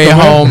on the way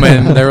home,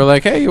 and they were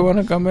like, "Hey, you want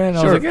to come in?"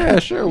 I was like, "Yeah,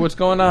 sure. What's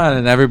going on?"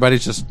 And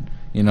everybody's just,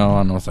 I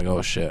don't know. It's like,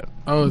 "Oh shit."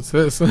 Oh, it's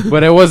this.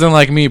 But it wasn't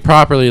like me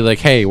properly like,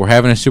 hey, we're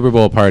having a Super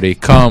Bowl party.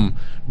 Come,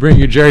 bring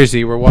your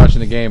jersey. We're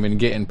watching the game and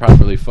getting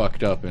properly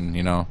fucked up and,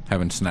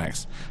 having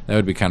snacks. That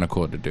would be kind of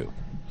cool to do.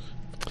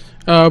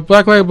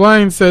 Black Light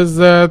Blind says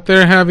that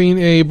they're having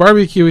a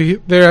barbecue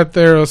there at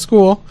their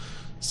school.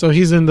 So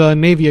he's in the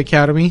Navy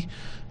Academy.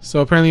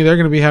 So apparently they're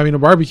going to be having a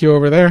barbecue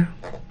over there.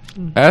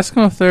 Ask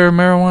them if they're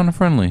marijuana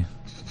friendly.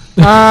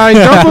 I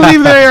don't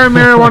believe they are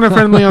marijuana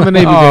friendly on the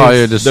Navy Oh,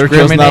 you're base. They're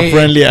just not discriminating.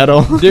 friendly at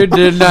all.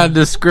 They're not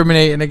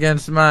discriminating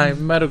against my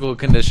medical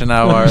condition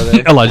now, are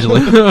they?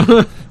 Allegedly.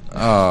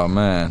 Oh,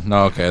 man.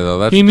 No, okay, though.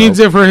 That's He needs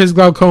it for his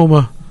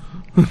glaucoma.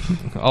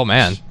 Oh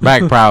man,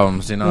 back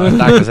problems, The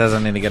doctor says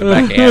I need to get it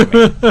back at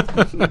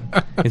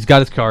me. he's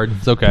got his card.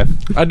 It's okay.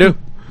 I do.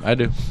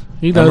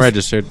 He does. I'm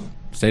registered.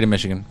 State of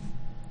Michigan.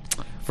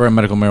 For a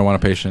medical marijuana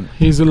patient.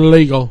 He's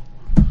illegal.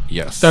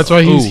 Yes. That's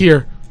why he's Ooh.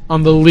 here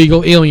on the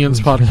Legal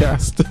Aliens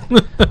podcast.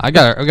 I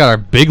got our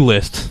big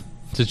list.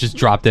 So it's just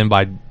dropped in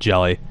by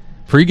Jelly.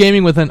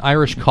 Pre-gaming with an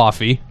Irish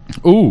coffee.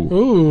 Ooh.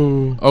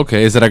 Ooh,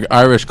 Okay, is it an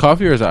Irish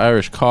coffee or is it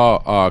Irish car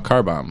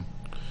bomb?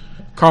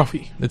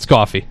 coffee. It's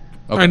coffee.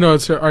 Okay. I know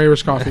it's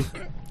Irish coffee.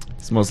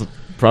 It's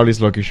probably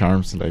Lucky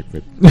Charms, like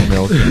with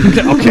milk.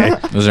 Okay.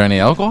 Is there any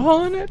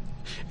alcohol in it?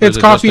 Or It's is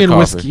it coffee just and the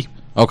whiskey.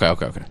 Okay.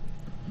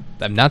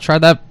 I've not tried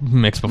that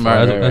mix before.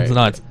 Right, That's right.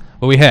 nuts.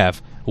 But we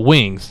have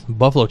wings,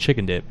 buffalo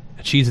chicken dip,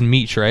 a cheese and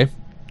meat tray.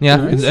 Yeah,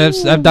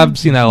 Nice. I've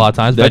seen that a lot of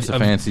times. That's a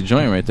fancy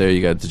joint right there.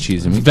 You got the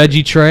cheese and meat.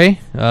 Veggie tray.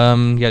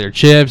 You got your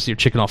chips, your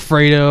chicken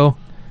Alfredo.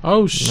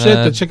 Oh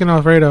shit, the chicken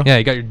Alfredo. Yeah,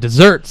 you got your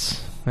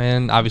desserts,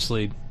 and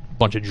obviously a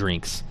bunch of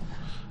drinks.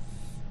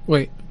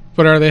 Wait,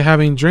 but are they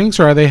having drinks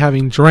or are they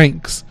having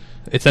drinks?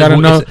 It's Gotta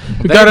know.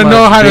 You gotta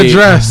know how to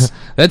dress.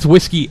 That's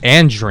whiskey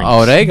and drinks.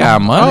 Oh, they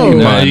got money,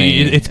 No,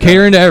 money. it's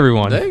catering to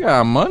everyone. They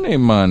got money.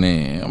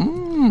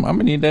 I'm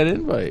gonna need that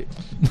invite.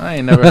 I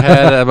ain't never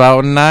had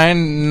about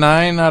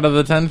nine out of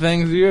the 10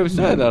 things you have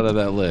said out of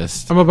that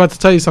list. I'm about to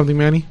tell you something,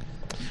 Manny.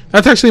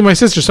 That's actually my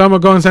sister, so I'm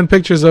gonna go and send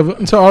pictures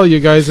to all you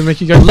guys and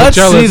make you guys Let's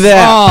jealous. see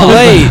that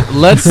plate.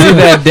 Let's see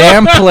that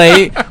damn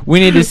plate. We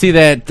need to see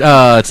that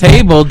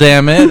table,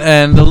 damn it,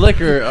 and the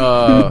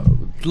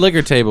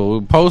liquor table.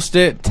 We'll post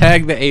it.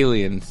 Tag the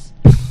aliens.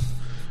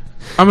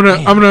 I'm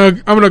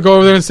gonna go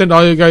over there and send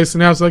all you guys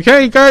snaps like,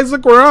 hey guys,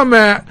 look where I'm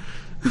at.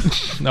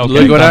 Okay,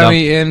 Look what calm I'm down.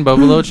 eating.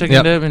 Buffalo chicken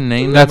Yep. dip and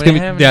name. That's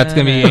gonna be that's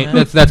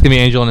gonna be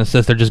Angel and his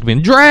sister just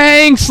being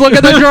drinks. Look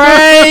at the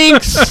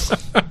drinks.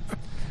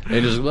 They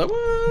just like,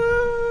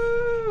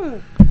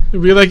 "Whoa."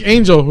 It'd be like,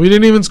 Angel, we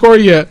didn't even score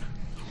yet.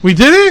 We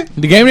did it?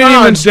 The game didn't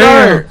even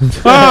start.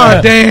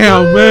 Oh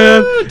damn,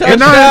 man! And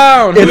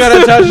now- Touchdown! Who got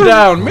a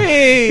touchdown?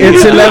 Me.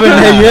 It's 11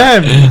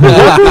 a.m.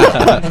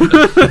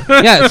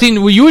 Yeah, see,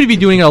 what you would be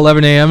doing at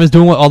 11 a.m. is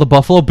doing what all the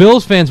Buffalo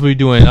Bills fans would be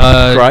doing.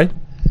 Right?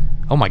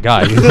 Oh my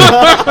god!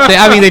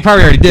 They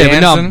probably already did. But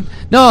Dancing?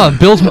 no,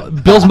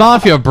 Bills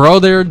Mafia, bro.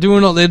 They're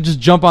doing. They just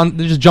jump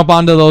onto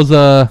those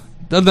on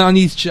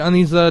these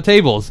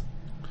tables,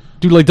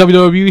 do like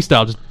WWE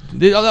style.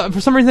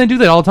 For some reason they do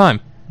that all the time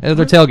at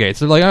their tailgates.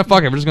 They're like, oh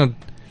fuck it, we're just gonna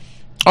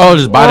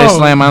Just body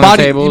slam on the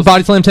tables.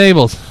 body slam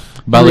tables.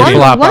 Belly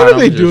flop why on do them,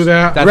 they just- do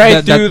that?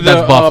 That's through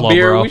that's Buffalo,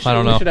 beer. bro. We should, I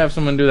don't know. We should have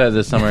someone do that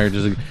this summer.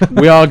 Just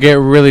we all get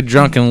really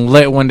drunk and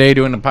lit one day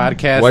doing a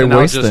podcast. Why and I'll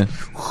waste just,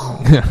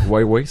 it?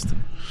 Why waste it?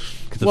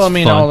 Well, I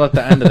mean, fun. all at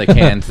the end of the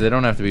cans. They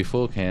don't have to be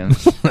full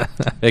cans.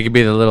 They could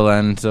be the little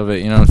ends of it.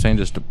 You know what I'm saying?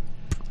 Just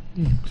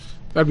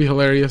That'd be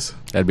hilarious.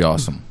 that'd be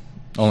awesome.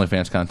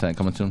 OnlyFans content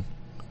coming soon.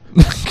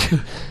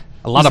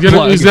 A lot of He's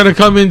plugs. gonna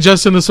come in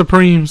just in the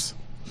Supremes.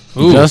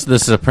 Ooh. Just the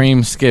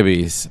Supreme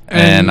Skibbies,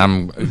 And- and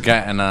I'm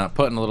getting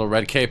putting a little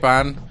red cape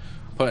on,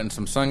 putting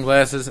some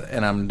sunglasses,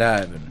 and I'm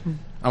diving.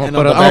 I'm And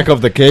gonna on put the back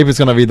of the cape is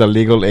gonna be the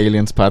Legal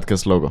Aliens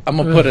podcast logo. I'm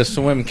gonna put a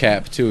swim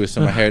cap too,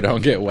 so my hair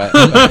don't get wet.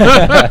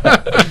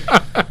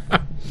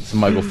 Some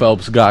Michael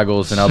Phelps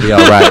goggles, and I'll be all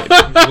right.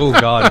 Oh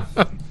god.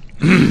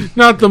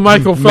 Not the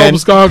Michael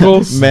Phelps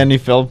goggles. Manny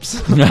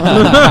Phelps.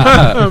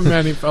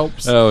 Manny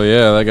Phelps. Oh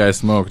yeah, that guy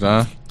smoked,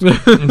 huh?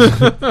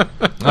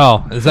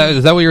 Oh, is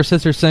that what your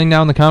sister's saying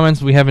now in the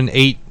comments? We have an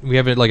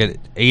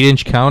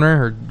 8-inch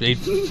counter or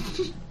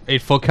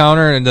 8-foot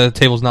counter, and the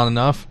table's not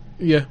enough.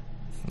 Yeah.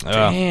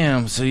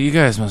 Damn, so you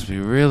guys must be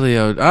really.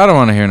 I don't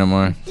want to hear no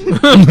more.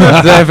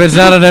 If it's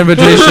not an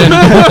invitation,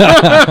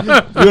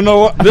 You know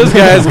what? this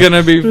guy's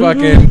gonna be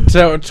fucking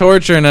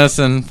torturing us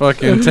and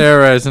fucking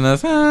terrorizing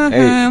us.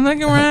 Hey.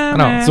 Look around.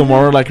 man.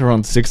 Tomorrow, like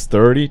around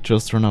 6:30,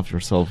 just turn off your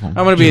cell phone.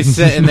 I'm gonna be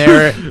sitting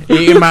there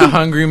eating my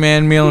hungry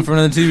man meal in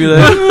front of the TV,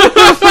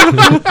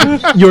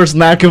 like Your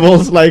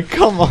snackables, like,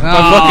 come on. my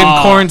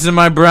fucking corns and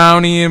my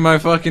brownie and my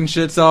fucking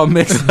shit's all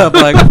mixed up.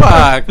 Like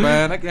fuck,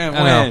 man, I can't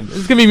I know. win.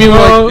 It's gonna be me.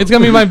 It's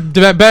gonna be my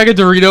bag of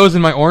Doritos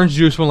and my orange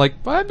juice. When like,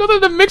 I have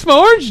nothing to mix my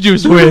orange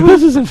juice with.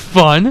 This isn't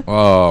fun.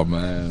 Oh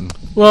man.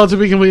 Well, to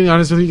be completely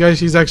honest with you guys,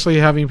 she's actually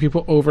having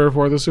people over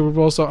for the Super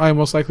Bowl, so I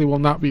most likely will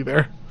not be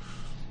there.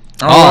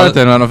 All right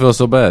then, I don't feel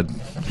so bad.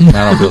 I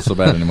don't feel so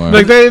bad anymore.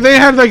 Like they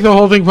had like the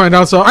whole thing planned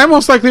out, so I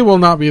most likely will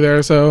not be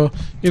there. So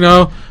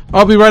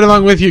I'll be right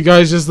along with you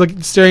guys, just like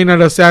staring at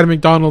a sad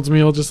McDonald's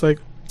meal, just like.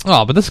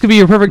 Oh, but this could be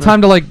your perfect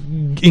time to like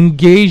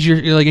engage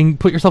and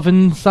put yourself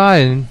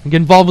inside and get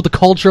involved with the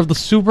culture of the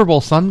Super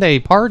Bowl Sunday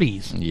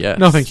parties. Yes.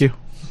 No, thank you.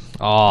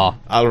 Oh,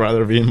 I'd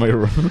rather be in my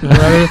room.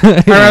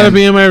 I'd rather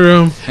be in my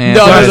room. And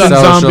No, social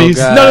zombies.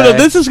 guy. no.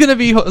 This is gonna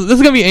be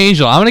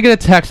Angel. I'm gonna get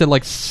a text at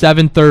like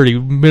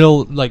 7:30,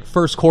 middle like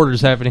first quarter's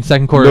happening,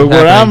 second quarter. Look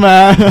where I'm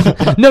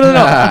happening. at. No.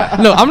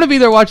 No, I'm gonna be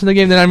there watching the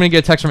game. Then I'm gonna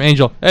get a text from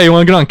Angel. Hey, you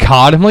want to get on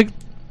COD? I'm like,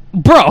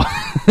 bro,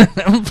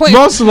 I'm playing.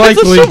 Most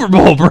likely. it's the Super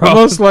Bowl, bro.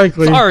 Most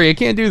likely. Sorry, I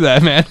can't do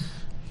that, man.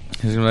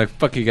 He's gonna be like,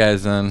 "Fuck you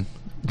guys," then.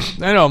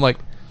 I know. I'm like,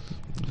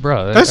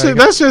 bro. That's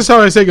just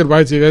how I say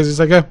goodbye to you guys. It's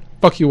like,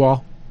 fuck you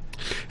all.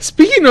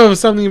 Speaking of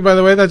something, by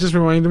the way, that just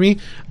reminded me.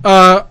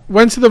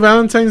 Went to the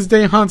Valentine's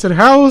Day haunted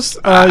house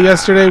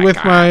yesterday with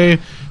my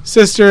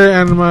sister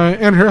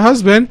and her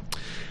husband,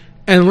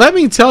 and let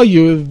me tell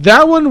you,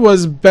 that one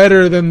was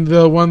better than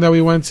the one that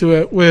we went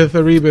to with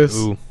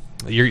Erebus.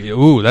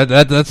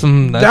 That's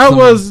some.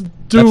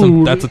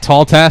 Dude. That's a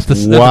tall task.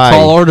 That's a Why?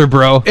 tall order,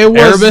 bro. It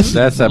was- Erebus,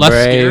 That's a less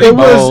brave-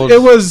 scary.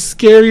 It was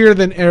scarier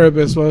than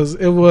Erebus was.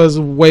 It was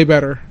way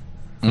better.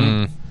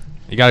 You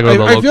gotta go to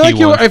the I low feel key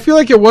like one. I feel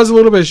like it was a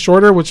little bit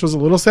shorter, which was a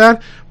little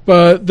sad.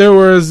 But it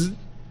was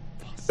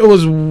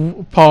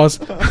pause.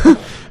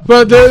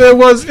 But it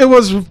was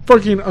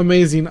freaking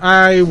amazing.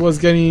 I was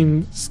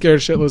getting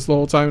scared shitless the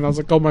whole time, and I was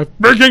like, "Oh my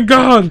freaking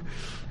god!"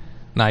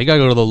 Nah, you gotta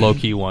go to the low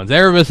key ones.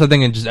 Erebus, I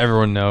think it just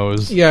everyone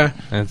knows. Yeah,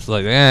 And it's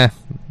like, I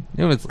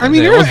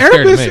mean,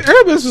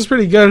 Erebus was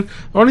pretty good.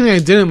 The only thing I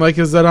didn't like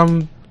is that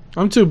I'm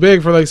too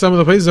big for like some of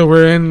the places that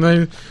we're in.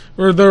 They're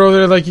over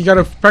there like you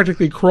gotta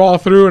practically crawl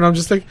through, and I'm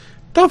just like,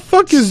 the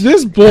fuck is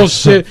this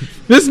bullshit?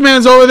 This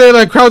man's over there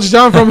like crouched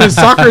down from his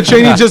soccer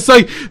training, just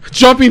like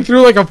jumping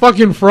through like a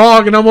fucking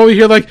frog, and I'm over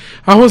here like,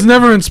 I was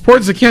never in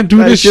sports. I can't do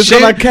this She's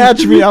shit. gonna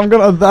catch me. I'm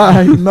gonna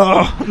die.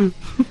 No.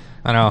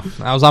 I know.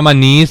 I was on my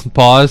knees.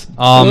 Pause.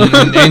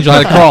 And Angel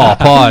had to crawl.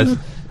 Pause.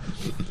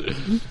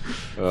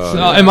 So,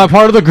 am I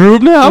part of the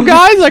group now,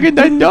 guys? I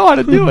know how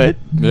to do it.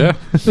 Yeah.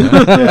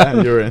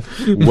 Yeah, you're in.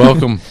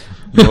 Welcome.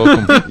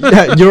 Welcome.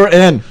 Yeah, you're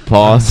in.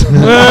 Pause.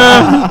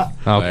 There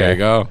Okay. you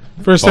go.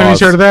 First time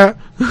you heard of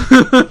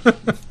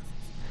that.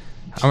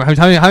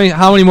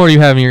 How many more do you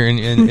have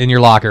in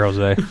your locker,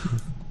 Jose?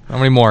 How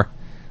many more?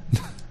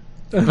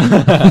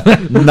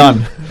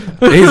 None.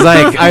 He's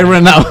like, I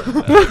ran out.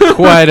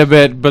 quite a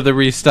bit, but the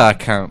restock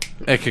count,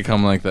 it could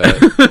come like that.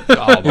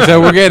 So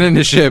we're getting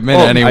into shipment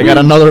anyway. I got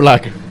another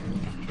locker.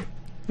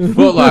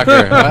 Foot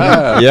Locker.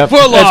 Ah. Yep.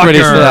 Foot Locker. That's pretty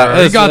stock.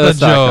 He got the That's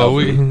stock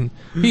joke.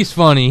 He's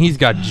funny. He's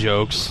got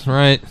jokes,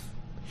 right?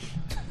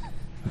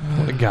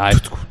 What a guy.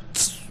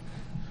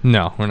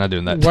 No, we're not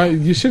doing that. Why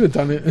you should have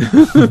done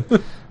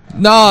it.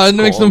 No, it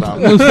makes no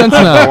down. sense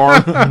now.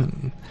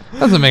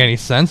 Doesn't make any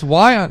sense.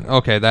 Why?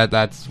 Okay,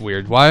 that's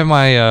weird. Why am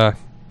I? I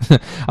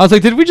was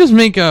like, did we just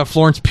make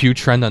Florence Pugh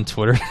trend on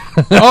Twitter?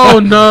 Oh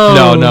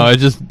no. No,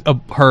 it's just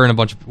her and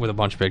with a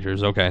bunch of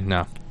pictures. Okay,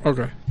 no.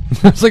 Okay.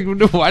 It's like,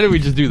 why did we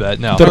just do that?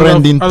 No.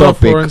 Trending I love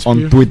topic Florence on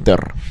Pugh. Twitter.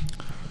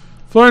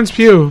 Florence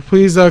Pugh,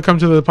 please come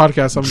to the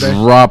podcast someday.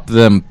 Drop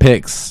them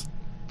pics.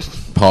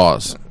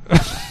 Pause.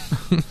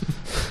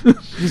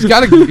 He's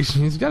got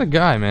a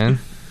guy, man.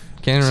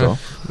 Can't remember.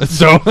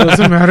 So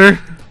Doesn't matter.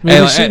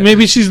 Maybe, Hey,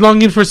 maybe she's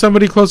longing for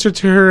somebody closer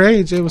to her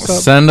age. Hey, what's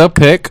up? Send a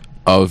pic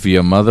of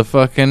your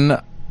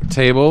motherfucking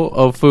table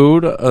of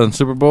food on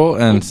Super Bowl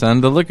and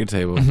send the liquor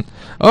table.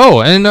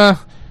 Oh, and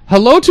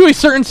hello to a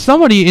certain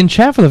somebody in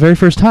chat for the very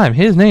first time.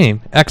 His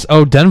name,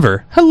 XO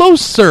Denver. Hello,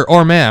 sir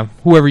or ma'am,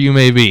 whoever you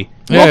may be.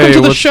 Welcome Hey,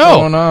 to the what's show.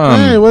 going on?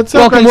 Hey, what's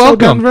up, Welcome, XO welcome.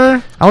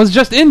 Denver? I was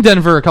just in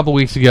Denver a couple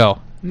weeks ago.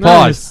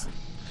 Nice. Pause.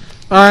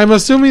 I'm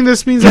assuming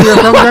this means that you're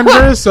from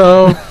Denver,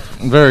 so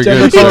Very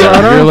Denver, good. sir.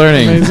 Colorado. You're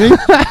learning. Amazing.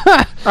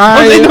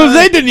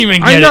 Jose didn't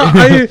even I get know.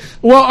 it.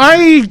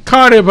 I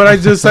caught it, but I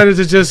decided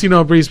to just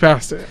breeze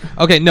past it.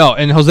 Okay, no,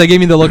 and Jose gave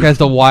me the look as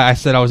to why I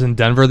said I was in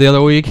Denver the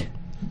other week.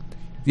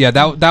 Yeah,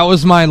 that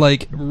was my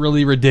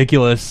really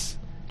ridiculous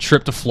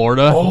trip to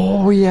Florida.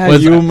 Oh yeah,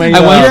 Was- you made. I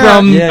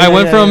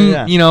went I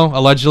from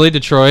allegedly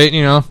Detroit,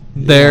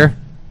 there,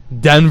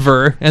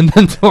 Denver, and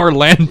then to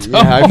Orlando.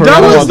 Yeah, I forgot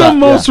That was about the that,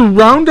 most yeah.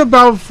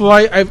 roundabout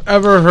flight I've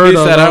ever heard He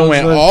of. said I was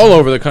went like, all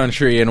over the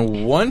country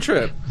in one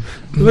trip.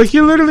 Like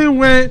he literally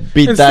went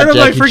Beat instead that, of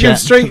like Jackie freaking Chan.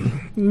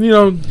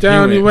 straight,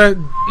 down. He went.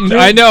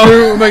 I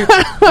know. I'm like,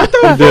 what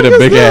the Did fuck a is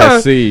big that?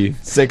 ass C.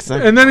 6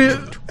 seconds. And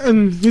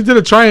then he did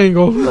a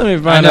triangle. Let me I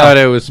find know. out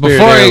it was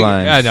Spirit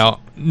Airlines. I know.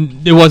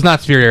 It was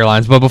not Spirit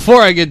Airlines, but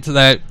before I get to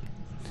that,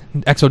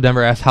 XO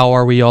Denver asks, how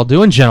are we all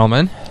doing,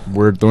 gentlemen?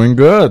 We're doing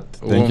good.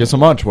 Thank you so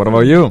much. What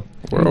about you?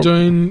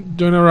 I'm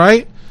doing all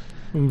right.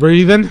 I'm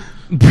breathing.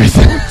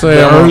 So,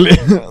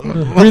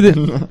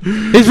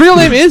 His real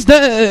name is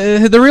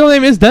the real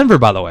name is Denver,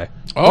 by the way.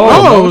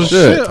 Oh,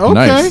 shit. Okay.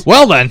 Nice.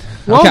 Well then.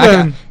 Well Okay,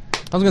 then,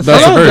 I was gonna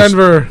That's say. the hello, first.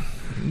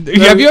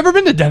 Denver. Have you ever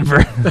been to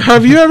Denver?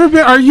 Have you ever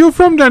been? Are you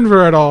from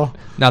Denver at all?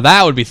 Now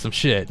that would be some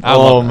shit. I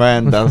Oh love that.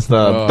 man, that's the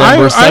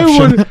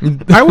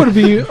I would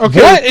be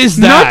okay. What is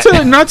that?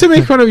 Not to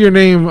make fun of your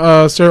name,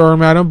 sir or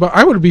madam, but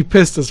I would be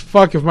pissed as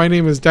fuck if my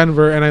name is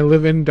Denver and I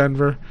live in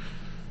Denver.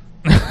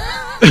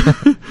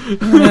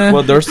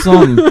 Well, there's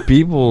some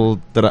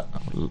people that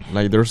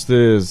there's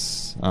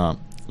this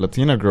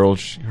Latina girl.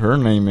 Her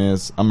name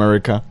is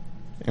America,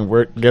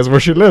 and guess where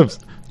she lives?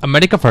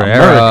 America Ferrera.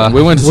 American.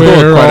 We went to school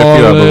with We're quite a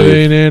few, I all believe.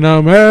 living in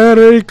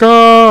America.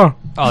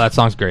 Oh, that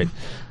song's great.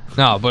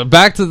 No, but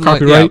back to the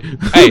Copyright. yeah.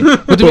 Hey,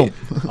 but to be,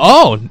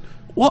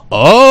 what?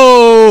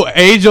 Oh,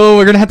 Angel,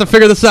 we're gonna have to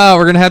figure this out.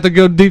 We're gonna have to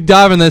go deep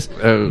dive in this.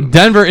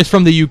 Denver is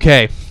from the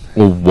UK.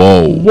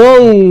 Whoa.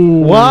 Whoa!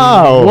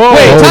 Wow. Whoa!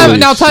 Wait, Holy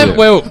time. shit.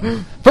 Wait.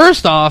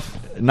 First off,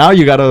 Now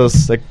you gotta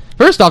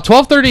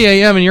 12:30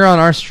 a.m. and you're on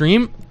our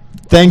stream.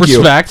 thank you.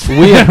 Respect.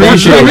 We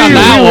appreciate On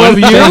that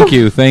one. Thank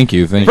you. Thank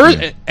you.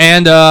 First,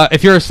 and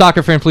if you're a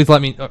soccer fan, please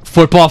let me.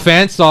 Football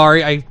fan,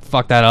 sorry, I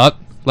fucked that up.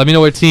 Let me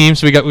know what team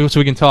so we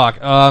can talk.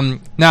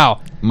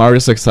 Now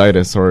Mario's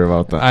excited. Sorry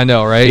about that. I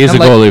know, right? He's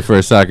I'm a goalie for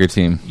a soccer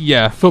team.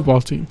 Yeah, Football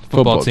team.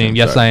 football team.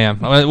 Yes, sorry. I am.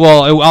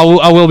 Well,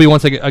 I will be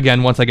once I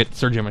get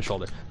surgery on my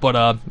shoulder.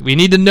 But we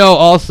need to know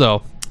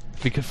also,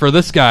 because for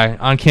this guy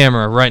on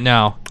camera right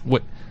now,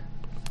 what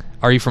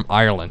are you from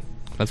Ireland?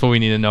 That's what we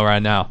need to know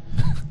right now.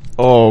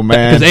 Oh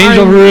man. Because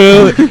Angel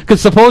really,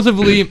 because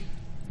supposedly,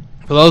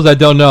 for those that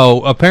don't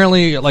know,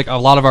 apparently like a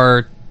lot of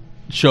our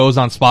shows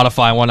on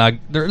Spotify and whatnot,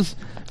 there's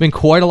been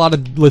quite a lot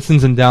of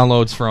listens and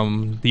downloads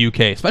from the UK,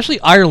 especially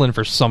Ireland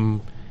for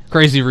some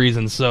crazy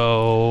reason.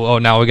 So,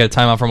 now we got a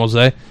timeout from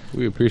Jose.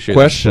 We appreciate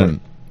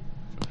Question: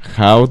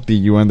 how did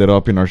you ended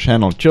up in our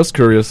channel? Just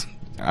curious.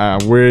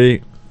 We're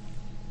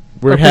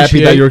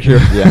happy Appreciate. that you're here.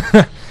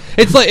 Yeah.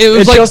 It's like it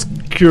was It's like just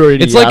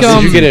curiosity. it's like,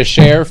 Did you get a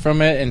share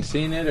from it and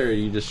seen it, or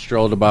you just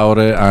strolled about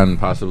it on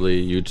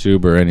possibly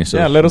YouTube or any social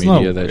yeah, let us know.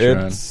 media that you're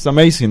on? It's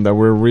amazing that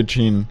we're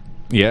reaching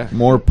Yeah,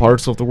 more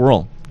parts of the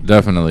world.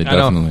 definitely, I know,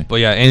 definitely. but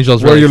yeah,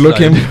 Angel's Were really you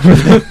excited.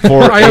 looking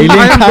for I am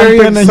alien very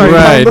content? And you excited.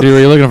 Right, found dude, were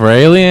you looking for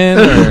Alien?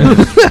 Or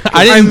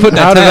I didn't put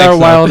that how did tag, our so-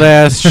 wild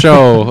ass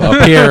show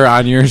appear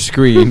on your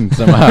screen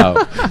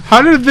somehow?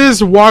 How did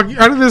this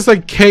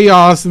like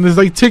chaos and this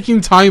like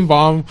ticking time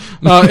bomb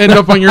end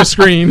up on your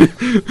screen?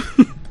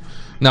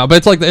 No,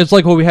 but it's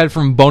like what we had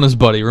from Bonus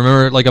Buddy.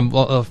 Remember, like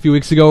a few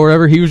weeks ago or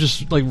whatever, he was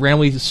just like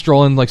randomly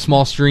strolling like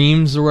small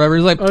streams or whatever.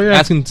 He's like Oh, yeah.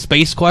 asking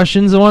space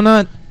questions and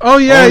whatnot. Oh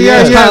yeah,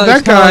 yeah, It's yeah. kinda- That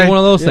it's kinda guy. like one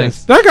of those Yes.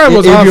 things. That guy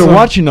was if awesome. you're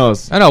watching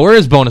us, I know. Where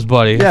is Bonus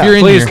Buddy? Yeah, if you're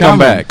in Please here, come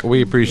comment. back.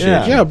 We appreciate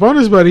Yeah. you. Yeah,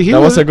 bonus buddy. that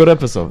was a good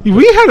episode.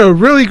 We had a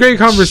really great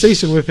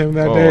conversation with him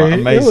that Oh, day.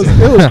 amazing.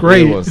 It was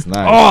great. It was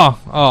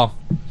nice.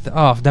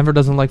 Oh, Denver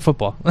doesn't like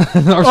football or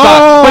soccer.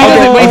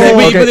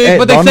 Oh!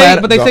 But they don't say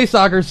matter. but they Go. say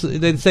soccer.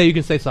 They say you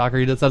can say soccer.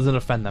 It doesn't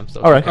offend them.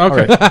 So All right.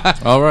 Okay.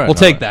 All right, we'll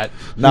take that.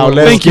 Now We'll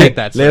let's take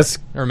that. Sir. let's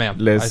or ma'am.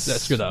 let's I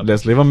screwed up.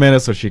 let's leave a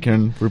minute so she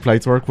can reply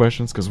to our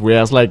questions because we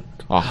asked like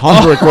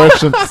 100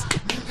 questions.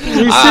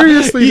 We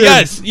seriously did.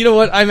 Yes, you know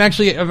what? I'm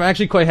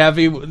actually quite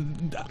happy.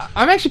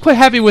 I'm actually quite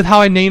happy with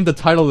how I named the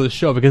title of the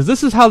show because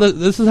this is how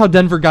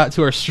Denver got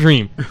to our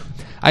stream.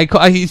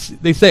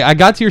 They say I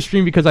got to your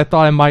stream because I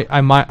thought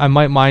I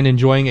might mind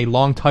enjoying a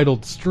long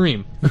titled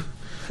stream.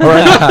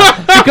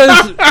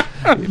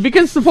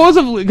 because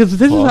supposedly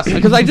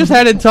because I just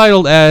had it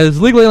titled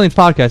as Legal Aliens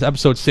Podcast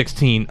episode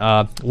 16,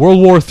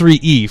 World War III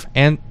Eve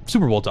and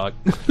Super Bowl talk.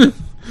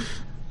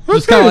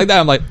 Just kind of like that.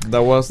 I'm like,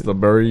 That was the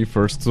very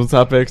first two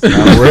topics.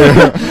 Now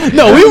we're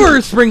no, we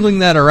were sprinkling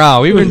that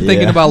around. We were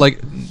thinking Yeah. about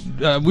like,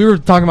 we were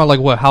talking about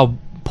like how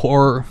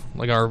poor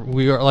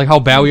how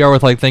bad we are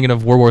with like thinking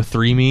of World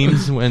War III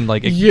memes when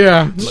like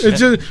Yeah,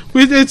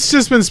 it's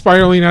just been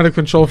spiraling out of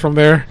control from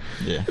there.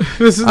 yeah.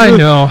 This is I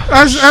know.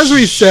 As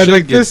we said, Shit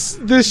like gets-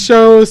 this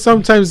show is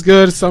sometimes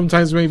good,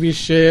 sometimes maybe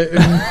shit.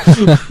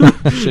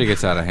 And Shit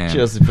gets out of hand.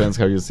 Just depends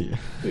how you see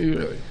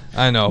it.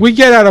 I know. we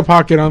get out of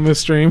pocket on this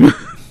stream.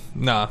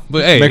 nah,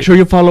 but hey, Make sure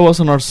you follow us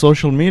on our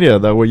social media.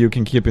 That way you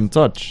can keep in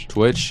touch.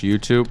 Twitch,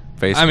 YouTube,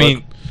 Facebook. I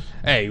mean,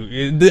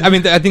 hey,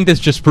 I think this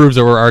just proves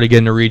that we're already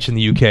getting a reach in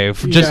the UK.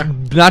 Just Yeah.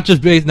 not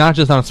just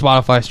on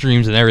Spotify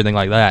streams and everything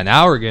like that.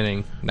 Now we're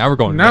going now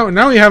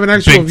we have an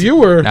actual Big-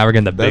 viewer. Now we're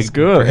getting the That's big.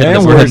 good. hitting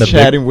And the- we're hitting the big-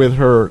 chatting with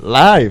her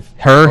live.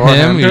 her, Or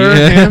him, him.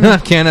 Her, him.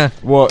 Kinda.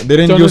 Well,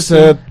 didn't Don't you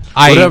understand. said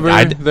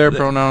whatever their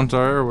pronouns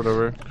are or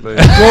whatever. Well,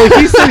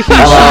 he said he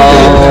I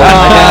love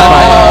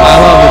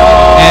it.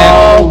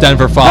 And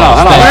Denver follows.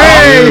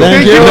 Hey, Thank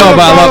thank you. you No, for the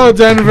but I follow, love-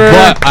 Denver.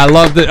 But I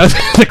love the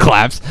the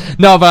claps.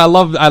 No, but I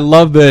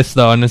love this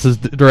though, and this is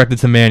directed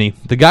to Manny.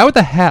 The guy with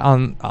the hat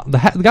on, the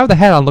guy with the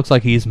hat on looks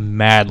like he's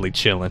madly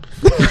chilling.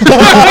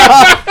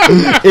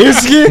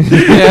 is he?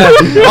 Yeah.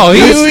 Oh,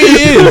 he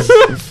is.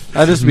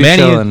 I just be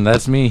Manny- chilling.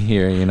 That's me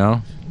here, you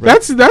know.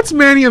 That's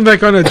Manny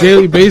like on a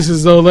daily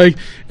basis though. Like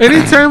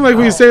anytime like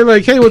we say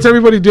like, hey, what's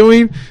everybody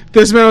doing?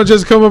 This man will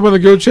just come up on the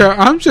group chat.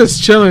 I'm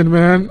just chilling,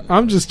 man.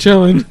 I'm just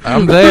chilling.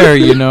 I'm there,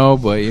 you know,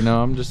 but you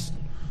know, I'm just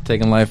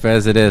taking life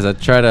as it is. I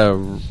try to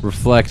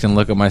reflect and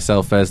look at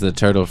myself as the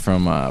turtle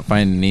from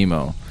Finding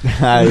Nemo.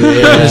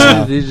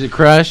 Yeah. Did you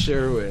Crush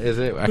or is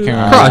it? I can't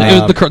remember. Crush. his It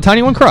name. was the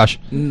tiny one, Crush.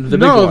 The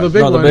No, one. the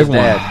big No, the one. big His one.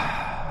 dad.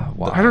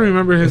 Wow. I don't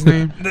remember his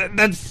name.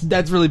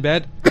 That's really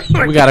bad.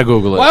 We gotta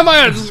Google Why it. am I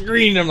on the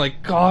screen? I'm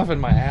like coughing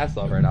my ass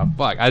off right now.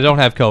 Fuck, I don't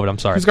have COVID. I'm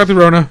sorry. He's got the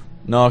Rona.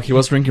 No, he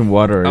was drinking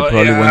water. He Oh,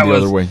 probably yeah, went the I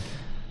other was-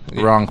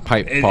 way. Wrong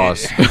pipe.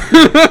 Pause.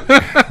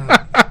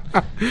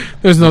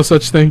 There's no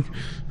such thing.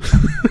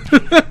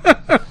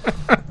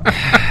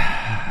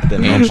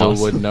 Then Angel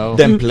would know.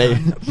 Then play.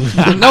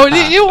 No,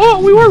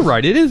 well, we were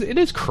right. It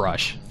is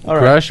Crush. All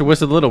right. Crush. What's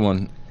the little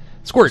one?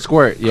 Squirt.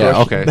 Squirt.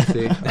 Yeah. Crush. Okay.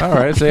 See. All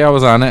right. See, I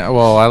was on it.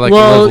 Well, I like to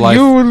Well, live life.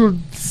 you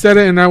said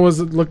it, and I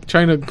was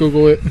trying to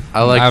Google it.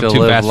 I like I'm to too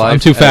live fast. life. I'm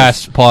too as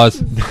fast.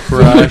 Pause.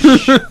 Crush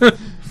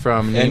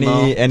from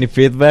Nemo. Any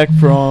feedback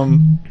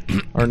from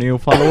our new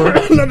follower?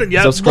 Nothing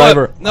yet.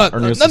 Subscriber. But, no, Our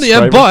new nothing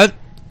yet. subscriber. But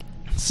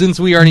since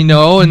we already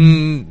know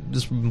and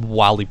just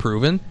wildly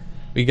proven,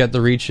 we got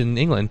the reach in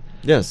England.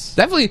 Yes.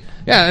 Definitely.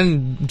 Yeah,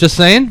 and just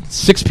saying,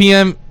 6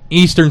 p.m.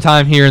 Eastern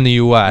time here in the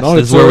U.S. No,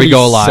 is it's where we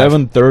go live.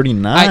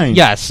 7:39.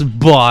 Yes,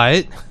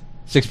 but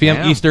 6 p.m.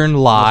 Damn. Eastern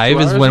live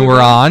That's is 2 when hours we're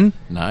ago. on.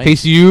 Nice. In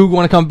case you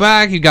want to come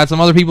back, you got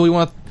some other people you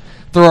want to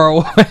throw our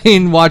way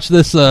and watch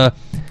this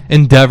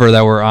endeavor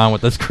that we're on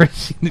with this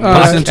crazy.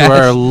 Listen to podcast.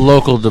 our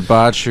local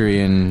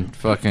debauchery and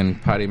fucking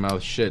potty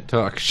mouth shit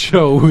talk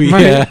show we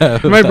My,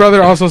 have. my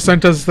brother also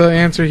sent us the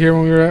answer here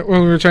when we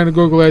were trying to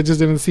Google it. I just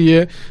didn't see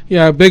it.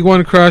 Yeah, big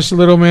one Crush,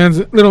 little man's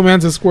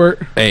a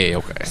squirt. Hey,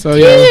 okay. So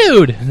yeah,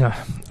 Dude.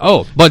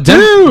 Oh, but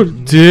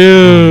dude.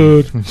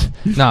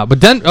 nah, but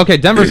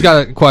Denver's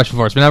got a question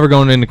for us. But now we're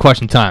going into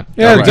question time.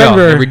 Yeah, There we go.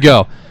 Denver. Here we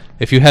go.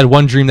 If you had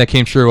one dream that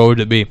came true, what would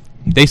it be?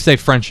 They say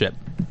friendship.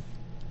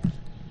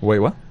 Wait,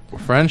 what?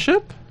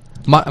 Friendship?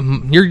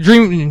 Your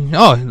dream.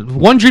 Oh,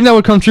 one dream that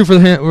would come true for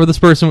this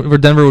person, for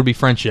Denver, would be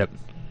friendship.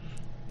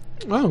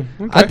 Oh,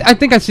 okay. I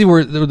think I see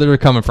where they're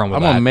coming from with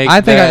I'm that. gonna make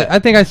I think that- I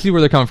think I see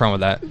where they're coming from with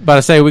that. But I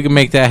say we can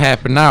make that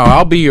happen now.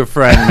 I'll be your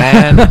friend,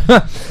 man.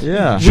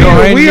 Yeah.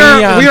 Join we me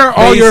are- on we are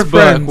all your Facebook.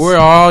 friends. We're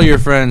all your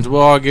friends.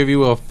 We'll all give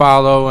you a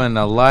follow and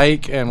a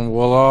like, and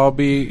we'll all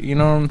be. You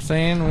know what I'm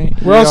saying?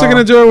 We're also going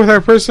to do it with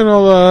our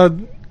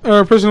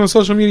personal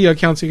social media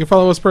accounts. You can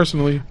follow us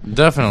personally.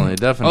 Definitely.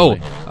 Oh,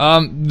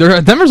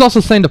 Denver's also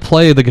saying to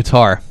play the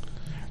guitar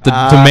to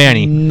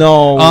Manny.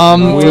 No.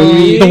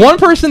 The one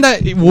person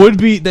that would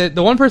be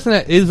the one person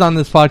that is on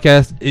this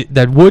podcast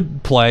that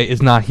would play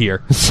is not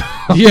here.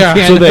 So Yeah.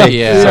 we can't-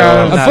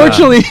 Yeah.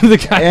 Unfortunately, the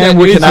guy And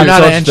that we is cannot I'm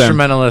not an touch them.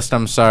 instrumentalist.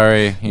 I'm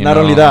sorry. You Not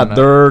know, only that, I'm not-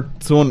 they're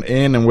tuned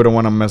in, and we don't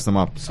want to mess them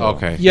up. So.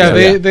 okay. Yeah,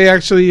 they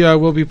actually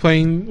will be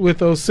playing with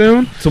those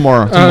soon.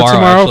 Tomorrow.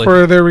 Tomorrow, actually.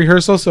 for their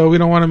rehearsal, so we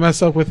don't want to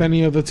mess up with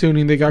any of the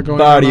tuning they got going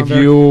on. But if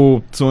there.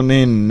 you tune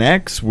in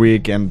next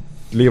week and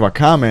leave a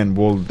comment,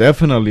 we'll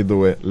definitely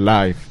do it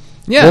live.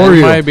 Yeah. Or I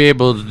you. might be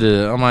able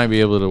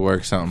to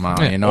work something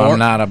out. Yeah, You know, or- I'm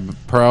not a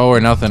pro or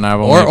nothing. I've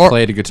only or-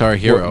 played a Guitar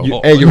Hero.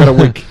 Hey, you got a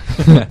week.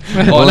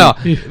 Oh no,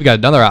 we got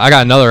another. I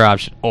got another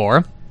option.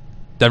 Or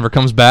Denver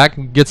comes back,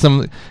 get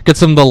some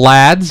of the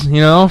lads,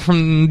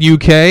 from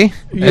UK.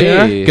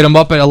 Hey. Get them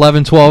up at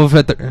 11, 12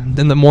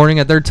 in the morning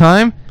at their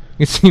time.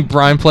 You can see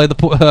Brian play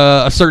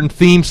a certain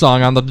theme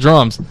song on the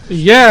drums.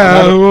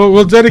 Yeah,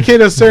 we'll dedicate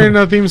a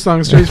certain theme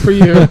song straight for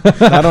you.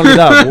 Not only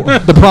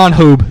that, The prawn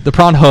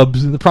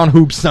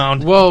hoob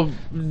sound. Well,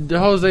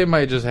 Jose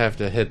might just have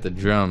to hit the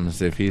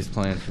drums if he's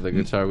playing for the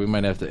guitar. We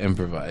might have to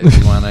improvise.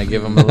 You want to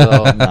give him a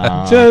little?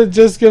 nah.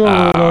 Just give them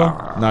a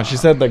little. No, she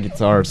said the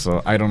guitar,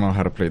 so I don't know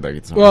how to play the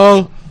guitar.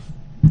 Well,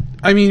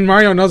 I mean,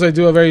 Mario knows I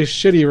do a very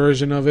shitty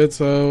version of it,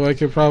 so I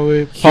could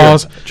probably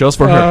pause. just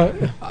for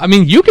her. I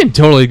mean, you can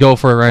totally go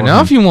for it right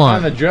now if you want.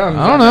 On the drums.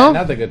 I don't know.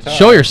 Not the guitar.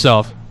 Show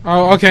yourself.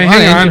 Oh, okay, Come on,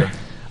 hang Andrew. on.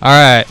 All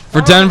right,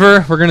 for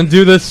Denver, we're gonna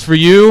do this for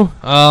you.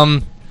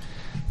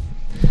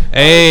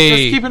 Hey,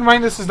 Just keep in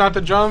mind, this is not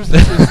the drums.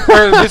 This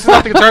is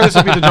not the guitar. This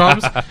will be the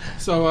drums.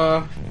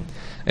 So,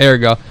 there we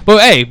go.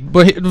 But hey,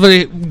 but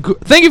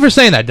thank you for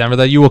saying that, Denver.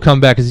 That you will come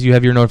back as you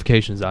have your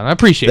notifications on. I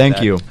appreciate. Thank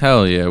that. you.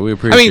 Hell yeah, we I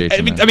appreciate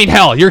mean, you. I mean,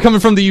 hell, you're coming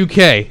from the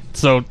UK,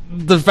 so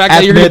the fact At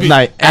that you're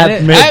midnight. gonna be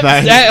At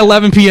midnight. at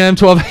 11 p.m.,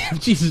 12 a.m.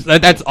 Jesus,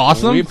 that's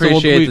awesome. we So we'll-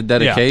 appreciate we- the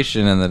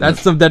dedication and yeah,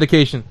 that's some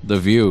dedication. the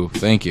view.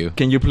 Thank you.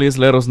 Can you please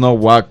let us know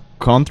what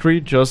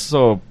country, just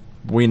so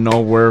we know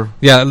where?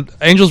 Yeah,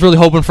 Angel's really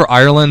hoping for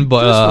Ireland,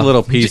 but Just a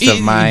little peace of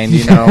mind,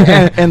 you know.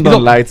 And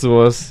don't lie to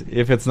us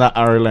if it's not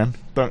Ireland.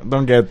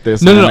 Don't get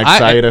this No, man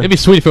excited. it'd be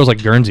sweet if it was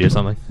like Guernsey or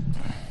something.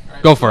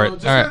 Go for it.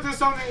 Just All right. gonna do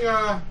something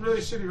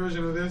really shitty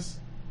version of this.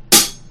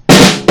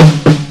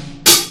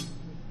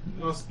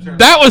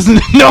 That was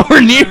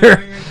nowhere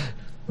near.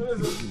 What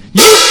is it?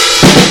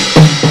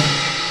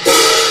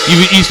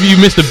 You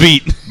missed a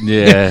beat.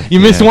 Yeah,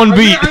 You missed yeah. one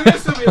beat. I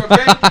missed a beat,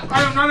 okay?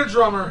 I am not a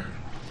drummer.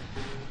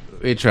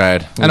 We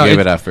tried. We I know, gave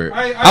it- it effort.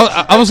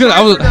 I was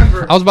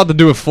about to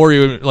do it for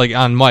you, like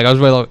on mic. I was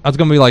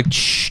gonna be like,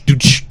 shh, do,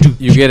 shh, do.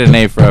 You get an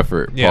A for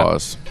effort. Yeah.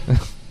 Pause.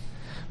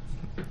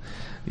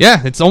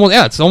 Yeah, it's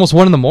almost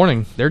 1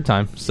 a.m. their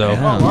time. So Oh,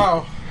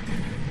 wow.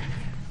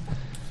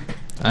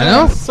 I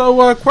know.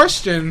 So,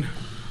 question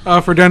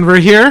for Denver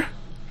here.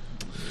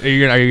 Are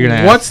you gonna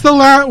ask?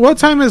 What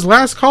time is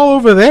last call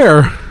over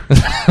there?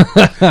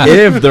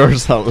 If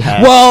there's a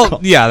last Well, call.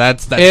 yeah,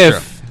 that's true.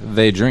 If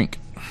they drink.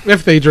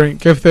 If they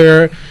drink, if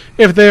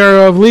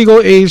they're of legal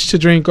age to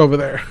drink over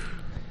there.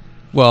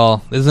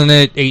 Well, isn't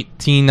it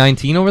 18,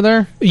 19 over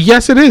there?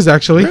 Yes, it is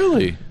actually.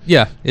 Really?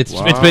 Yeah, it's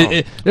Wow.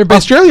 they're based.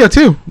 Australia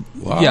too.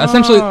 Yeah,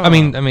 essentially. I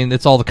mean,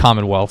 it's all the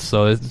Commonwealth,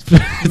 so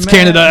it's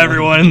Canada.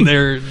 Everyone,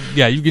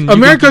 you can.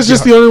 America's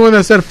just the only one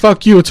that said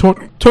 "fuck you." It's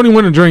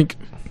 21 to drink.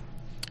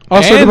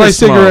 Also to And buy to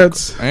smoke.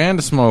 cigarettes. And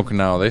to smoke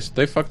now.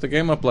 They fucked the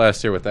game up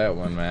last year with that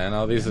one, man.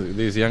 All these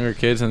younger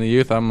kids and the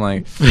youth, I'm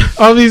like,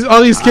 All these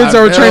kids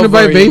that were trying to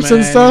buy vapes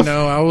and stuff. You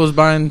know, I was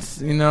buying,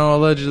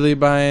 allegedly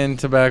buying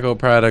tobacco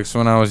products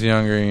when I was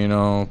younger,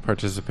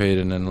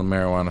 participating in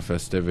marijuana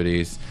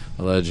festivities,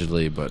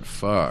 allegedly, but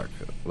fuck.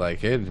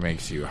 Like, it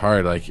makes you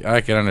hard. Like,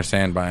 I could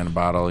understand buying a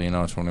bottle,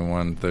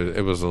 21.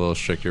 It was a little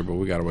stricter, but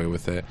we got away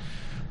with it.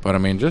 But, I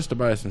mean, just to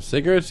buy some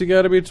cigarettes, you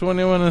got to be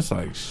 21. It's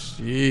like,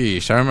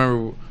 sheesh. I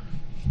remember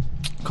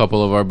a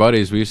couple of our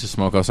buddies, we used to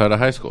smoke outside of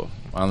high school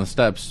on the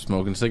steps,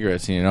 smoking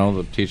cigarettes.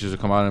 The teachers would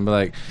come out and be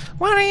like,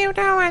 "What are you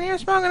doing? You're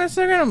smoking a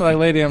cigarette." I'm like,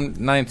 "Lady, I'm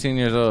 19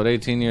 years old,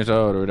 18 years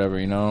old, or whatever,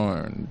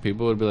 And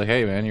people would be like,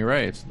 "Hey, man, you're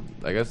right.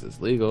 I guess it's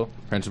legal."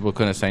 Principal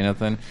couldn't say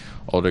nothing.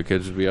 Older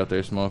kids would be out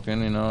there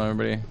smoking.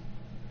 Everybody.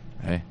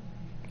 Hey,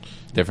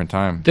 different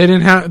time. They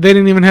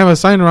didn't even have a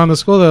sign around the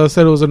school that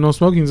said it was a no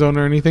smoking zone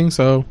or anything.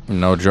 So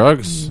No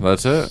drugs.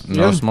 That's it.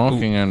 No Yeah.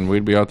 smoking, and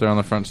we'd be out there on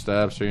the front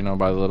steps or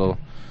by the little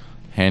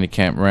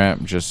handicap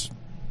ramp, just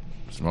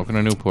smoking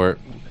a Newport.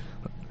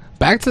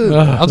 Back to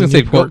I was gonna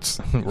say Newports.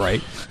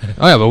 right.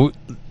 Oh yeah,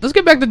 but let's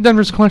get back to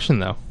Denver's question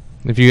though.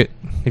 If you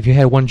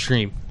had one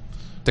dream,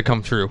 to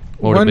come true,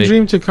 what would One it be?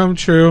 dream to come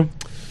true.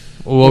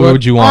 What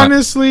would you want?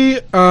 Honestly,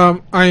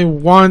 I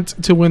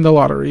want to win the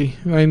lottery.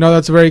 I know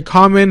that's very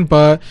common,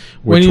 but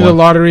winning the one?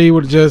 lottery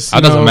would just...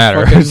 That doesn't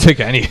matter. Take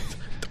any.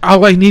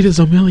 All I need is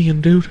 $1 million,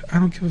 dude. I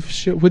don't give a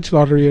shit which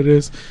lottery it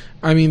is.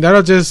 I mean,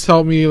 that'll just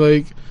help me,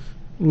 like,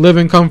 live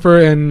in comfort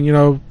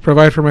and,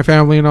 provide for my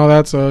family and all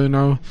that.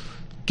 So,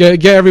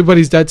 get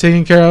everybody's debt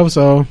taken care of.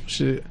 So,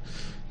 shit.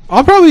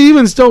 I'll probably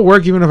even still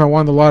work even if I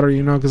won the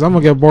lottery, because I'm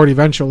going to get bored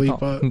eventually.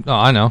 But Oh,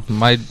 I know.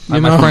 My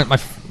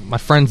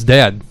friend's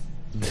dad,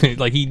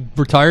 like, he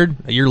retired.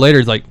 A year later,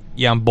 he's like,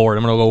 yeah, I'm bored.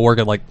 I'm going to go work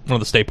at, like, one of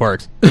the state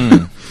parks.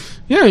 yeah,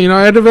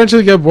 I'd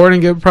eventually get bored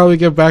and probably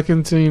get back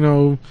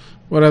into,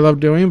 what I love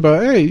doing.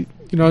 But, hey,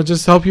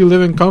 just help you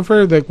live in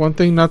comfort. Like, one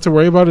thing not to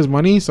worry about is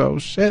money. So,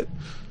 shit.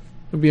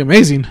 It'd be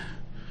amazing. How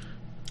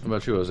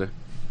about you, Jose?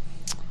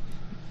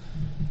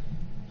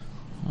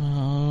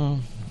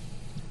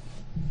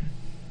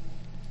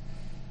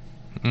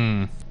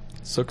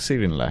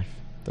 Succeed in life.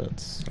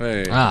 That's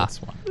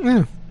That's one.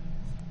 Yeah.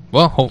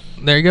 Well,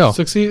 there you go.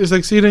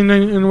 Succeeding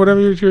in whatever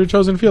your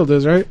chosen field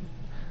is, right?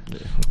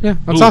 Yeah,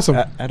 that's awesome.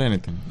 At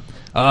anything.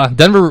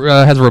 Denver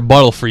has a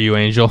rebuttal for you,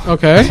 Angel.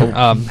 Okay.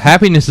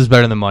 Happiness is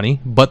better than money,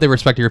 but they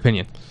respect your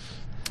opinion.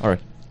 All right.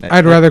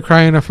 I'd rather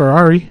cry in a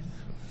Ferrari.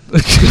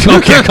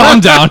 Okay, calm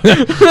down.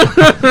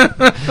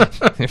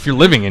 If you're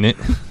living in it,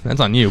 that's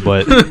on you.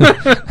 But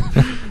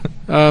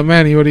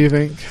Manny, what do you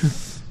think?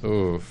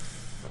 Oof.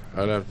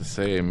 I'd have to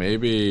say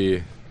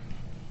maybe...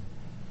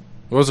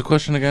 What was the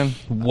question again?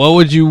 what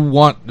would you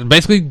want?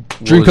 Basically,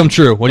 dream come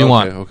true. What do you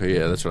want? Okay,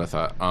 yeah, that's what I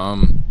thought.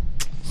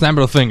 Snap of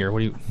the finger. What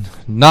do you?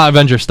 Not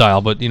Avenger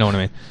style, but you know what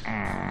I mean.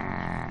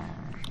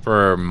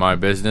 For my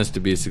business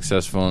to be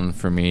successful and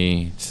for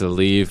me to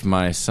leave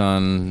my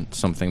son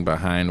something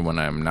behind when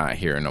I'm not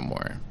here no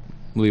more.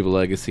 Leave a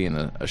legacy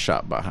and a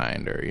shop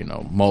behind, or,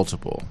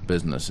 multiple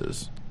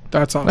businesses.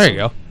 That's awesome. There you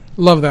go.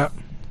 Love that.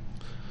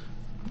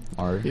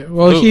 All right. Yeah.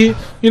 Well, he,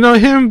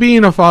 him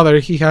being a father,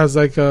 he has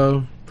like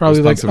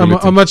probably like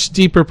a much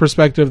deeper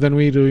perspective than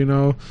we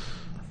do.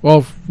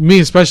 Well, me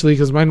especially,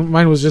 because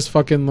mine was just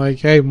fucking like,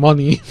 hey,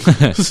 money.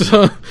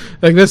 So,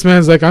 like, this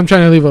man's like, I'm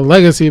trying to leave a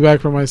legacy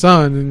back for my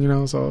son,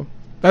 and so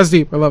that's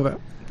deep. I love that.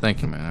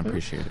 Thank you, man. I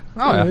appreciate it.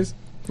 Oh, yeah. Anyways,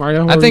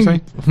 Mario, what I were you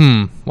think.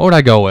 saying? What would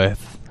I go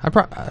with?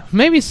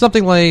 Maybe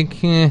something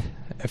like,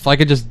 if I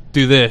could just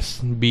do this,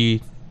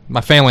 be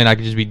my family and I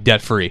could just be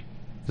debt free,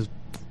 just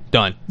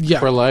done. Yeah.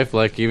 For life,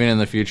 like, even in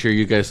the future,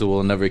 you guys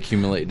will never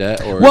accumulate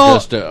debt, or Well-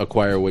 just to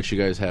acquire what you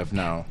guys have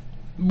now.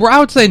 Well, I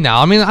would say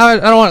now. I mean, I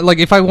don't want, like,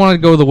 if I wanted to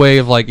go the way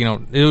of, like, it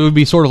would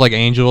be sort of like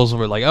Angels,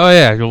 where, like, oh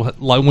yeah, you'll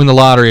like win the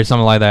lottery or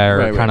something like that, or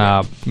Right, kind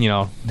of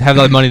have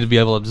that money to be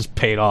able to just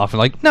pay it off, and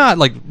like not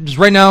like just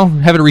right now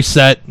have it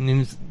reset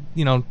and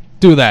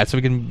do that so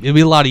it'll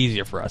be a lot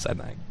easier for us, I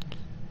think.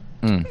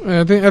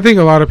 I think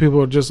a lot of people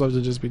would just love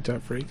to just be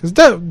debt free, because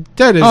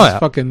debt is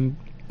fucking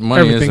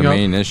Money is everything the else.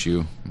 main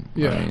issue.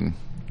 Yeah. I mean,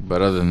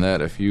 but other than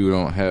that, if you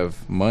don't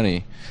have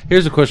money,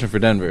 here's a question for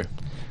Denver.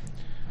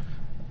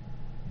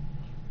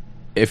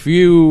 If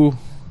you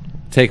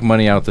take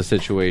money out the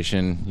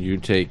situation, you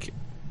take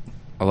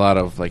a lot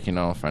of, like,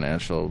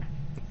 financial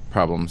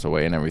problems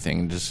away and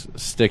everything, just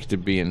stick to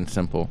being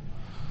simple.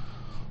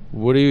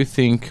 What do you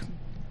think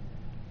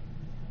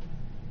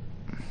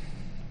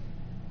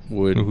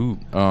would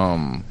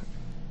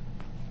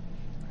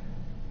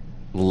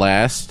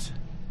last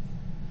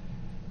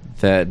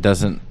that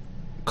doesn't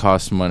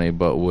cost money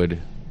but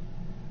would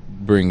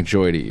bring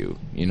joy to you?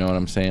 You know what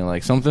I'm saying?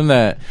 Like, something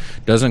that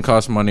doesn't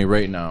cost money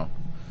right now,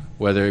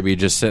 whether it be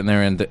just sitting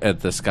there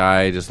at the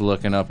sky just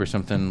looking up, or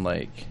something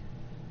like,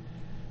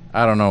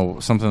 I don't know,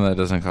 something that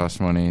doesn't cost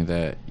money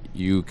that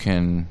you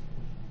can...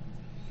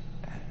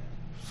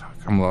 Fuck,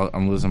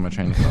 I'm losing my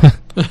train of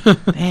thought.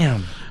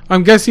 Damn.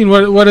 I'm guessing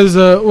what is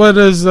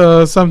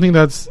something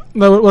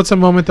what's a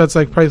moment that's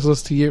like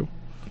priceless to you?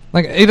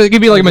 Like it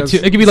could be like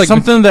it could be like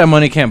something that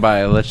money can't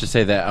buy. Let's just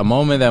say that a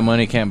moment that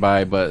money can't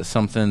buy, but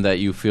something that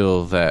you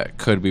feel that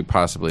could be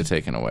possibly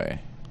taken away,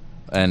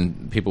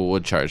 and people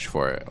would charge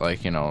for it.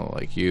 Like,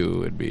 like you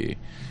would be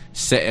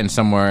sitting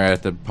somewhere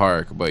at the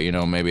park, but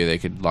maybe they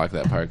could lock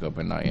that park up,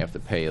 and now you have to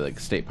pay like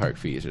state park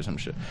fees or some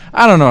shit.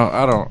 I don't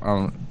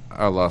know.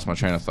 I lost my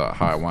train of thought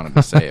how I wanted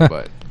to say it,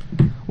 but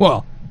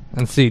well.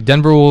 And see,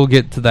 Denver will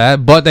get to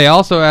that, but they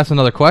also asked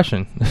another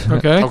question.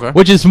 Okay. okay.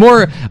 Which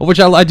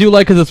I do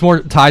like because it's more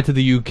tied to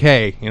the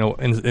UK,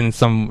 in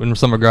some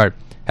regard.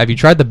 Have you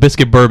tried the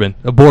biscuit bourbon?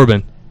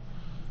 Bourbon.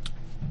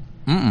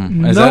 Mm-mm.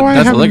 No, I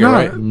that's have liquor, not.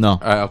 right? No.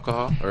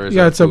 Alcohol, or is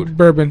Yeah, that it's food? a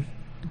bourbon.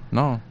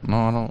 No,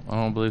 I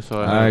don't believe so.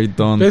 I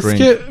don't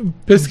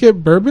drink.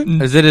 Biscuit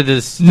bourbon. Is it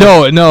a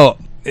No.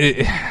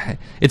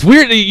 It's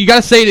weird. You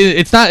gotta say it.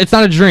 It's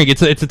not a drink.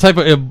 It's a type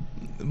of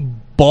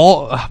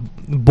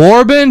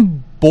bourbon.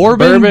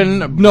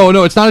 Bourbon?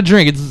 No, it's not a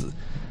drink. It's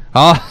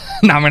now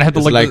I'm gonna have to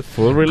It's look. like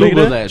food related.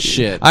 Google that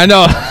shit. I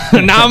know.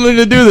 Now I'm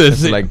gonna do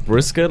this. It's like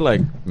brisket,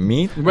 like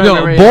meat.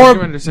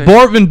 Bourbon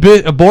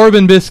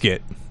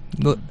biscuit.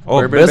 Oh,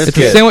 Bourbon It's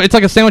a sandwich. It's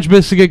like a sandwich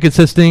biscuit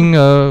consisting.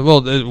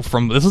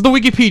 From this is the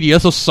Wikipedia,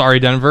 so sorry,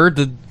 Denver.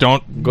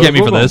 Don't Go get to me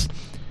for Google. this.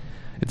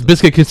 It's a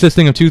biscuit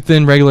consisting of 2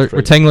 thin,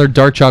 rectangular,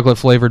 dark chocolate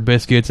flavored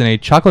biscuits and a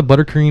chocolate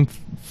buttercream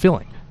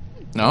filling.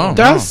 No,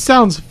 That no.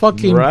 sounds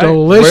fucking Right.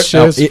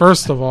 delicious. Where-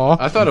 first of all,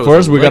 I thought it was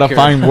First, we gotta liquor.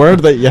 find where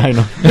they. Yeah, I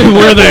know.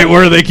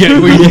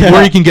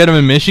 where you can get them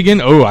in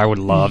Michigan. Oh, I would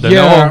love that.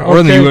 Yeah, or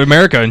in okay.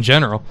 America in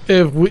general.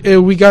 if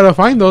we gotta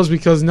find those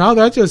because now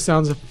that just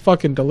sounds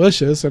fucking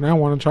delicious, and I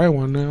want to try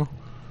one now.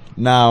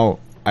 Now,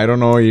 I don't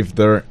know if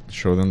they're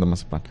show them the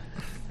mazapan.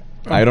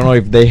 I don't know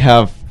if they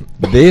have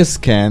this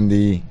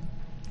candy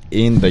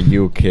in the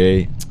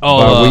UK,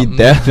 but we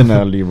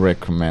definitely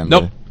recommend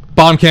Nope. it.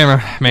 Bottom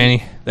camera,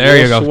 Manny. There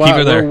you go. Keep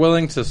it there. We're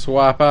willing to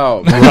swap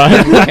out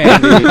Right.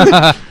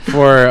 candy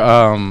for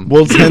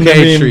We'll send them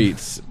UK in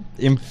treats.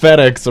 in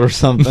FedEx or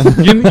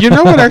something. You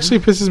know what actually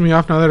pisses me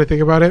off now that I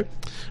think about it?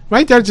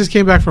 My dad just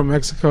came back from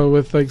Mexico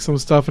with like some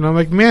stuff, and I'm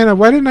like, man,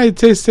 why didn't I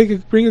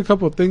bring a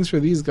couple of things for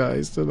these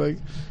guys to like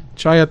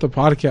try at the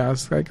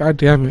podcast? Like, god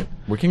damn it.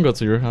 We can go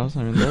to your house.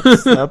 I mean,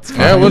 that's fine.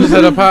 Yeah, we'll just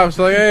hit up Pops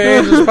like,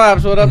 hey, just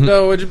Pops, what up,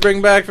 though? What'd you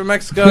bring back from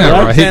Mexico? Yeah,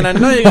 I'm right. saying, I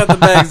know you got the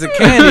bags of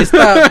candy.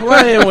 Stop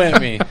playing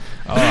with me.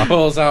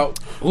 Pulls out.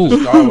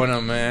 Ooh. Start with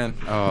him, man.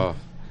 Oh,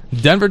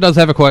 Denver does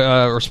have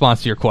a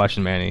response to your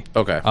question, Manny.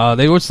 okay.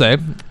 They would say,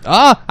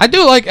 I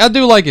do like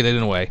it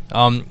in a way.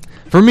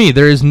 For me,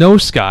 there is no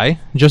sky,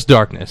 just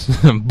darkness.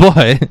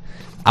 But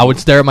I would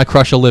stare at my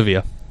crush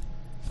Olivia.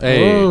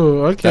 Hey,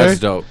 Oh, okay. that's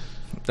dope.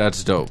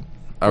 That's dope.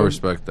 I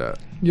respect that.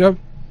 Yep.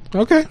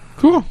 Okay.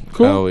 Cool.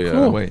 Hell yeah.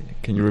 Cool. Wait,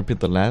 can you repeat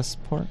the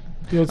last part?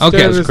 You'll Okay,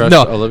 stare at this- Crush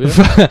no. Olivia?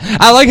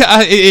 I like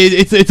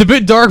it's a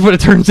bit dark, but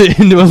it turns it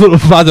into a little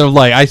positive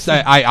light.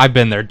 I've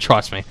been there.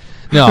 Trust me.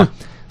 No,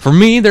 for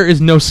me there is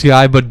no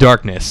sky but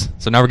darkness.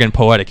 So now we're getting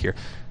poetic here.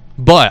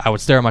 But I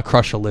would stare at my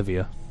crush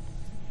Olivia.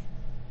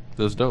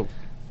 That's dope.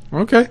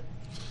 Okay.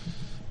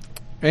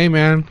 Hey,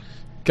 man.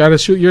 Gotta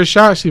shoot your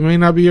shot. She may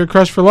not be your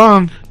crush for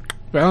long.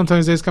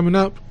 Valentine's Day's coming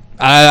up.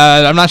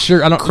 I'm not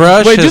sure. I don't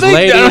Crush wait, do his they-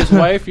 lady, his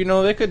wife. You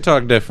know, they could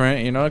talk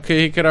different. You know,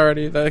 he could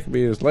already. That could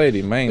be his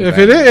lady, main. If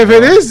thing, it you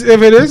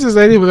know? is his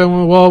lady,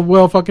 then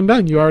well fucking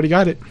done. You already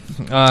got it.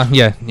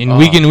 Yeah, and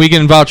we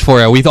can vouch for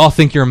you. We all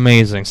think you're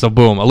amazing. So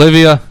boom,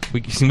 Olivia,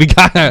 we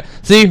got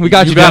see we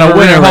got you. You got Denver. a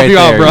winner Help right you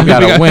out, there. bro. You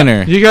got We a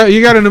winner.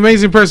 You got an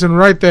amazing person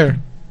right there.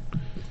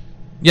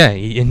 Yeah,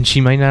 and she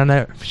may not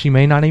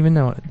even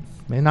know it.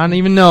 May not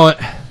even know it.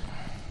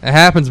 It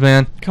happens,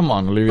 man. Come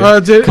on, Olivia.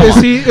 Is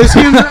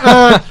he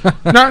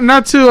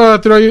not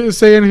to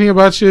say anything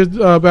about you,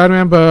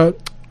 Batman,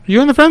 but you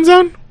in the friend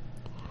zone?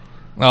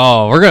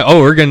 Oh, we're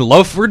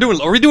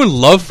doing are we doing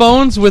love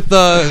phones with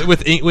the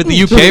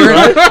UK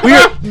right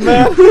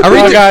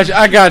now?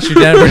 I got you,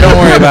 Denver. Don't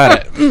worry about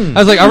it. I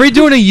was like, are we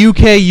doing a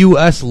UK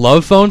US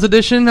love phones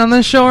edition on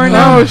this show right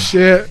now? Oh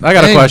shit! I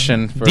got a Dang,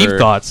 question. For, Deep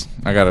thoughts.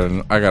 I got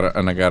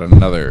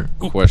another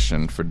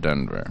question for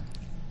Denver.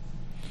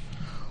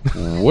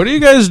 What do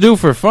you guys do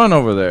for fun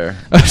over there?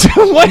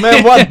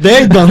 Man, what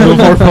they done do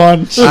for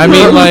fun? I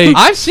mean, like,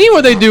 I've seen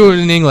what they do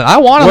in England. I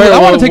want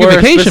to take a where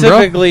vacation, bro.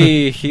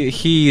 specifically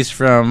he's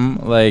from,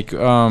 like,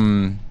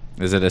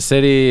 is it a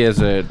city? Is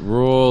it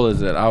rural?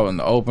 Is it out in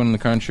the open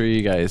country?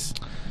 You guys,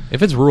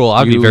 If it's rural,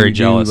 I'd be very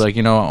jealous. You, like,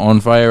 you know,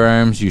 own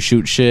firearms. You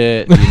shoot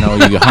shit. You know,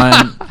 you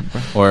hunt,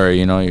 or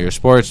you know, you're a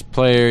sports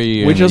player.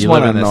 We just you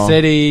live wanna in the know.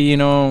 city. You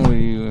know,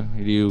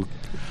 you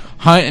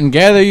hunt and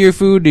gather your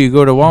food? Do you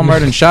go to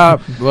Walmart and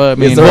shop? Well, I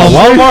mean, there a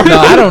Walmart? No,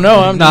 I don't know.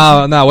 I'm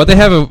No. What they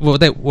have,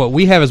 what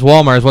we have is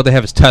Walmart. Is what they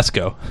have is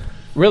Tesco.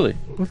 really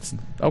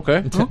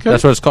okay. Okay.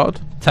 That's what it's called.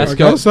 Tesco.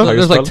 guess so.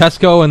 There's like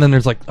Tesco, and then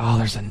there's like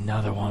there's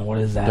another one. What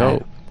is that?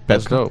 Dope.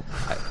 That's dope.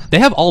 They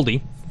have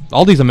Aldi.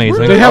 Aldi's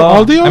amazing. They have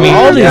Aldi. I mean,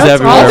 over Aldi's there?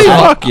 That's everywhere. Aldi.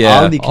 Fuck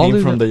yeah. Aldi came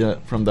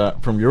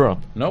Aldi- from Europe.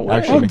 No way. Oh,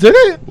 Actually. did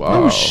it?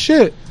 Wow. Oh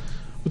shit!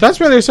 But that's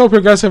why they're so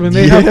progressive, and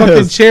they have Yes.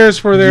 fucking chairs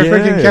for their Yes.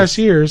 freaking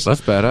cashiers.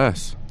 That's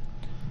badass.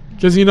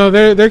 Because you know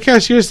their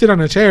cashiers sit on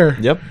a chair,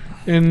 Yep.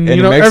 and And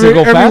you know it makes it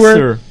go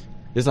everywhere. faster.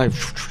 It's like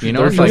You know,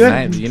 They're it's like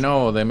yeah. you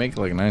know they make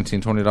like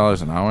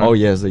 $19-$20 an hour. Oh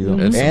yes, they do.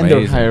 It's And they're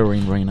amazing.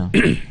 hiring right now.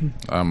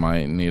 I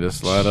might need a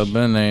slide up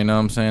in there. You know what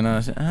I'm saying?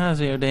 I say,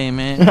 how's your day,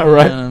 man? Right. You know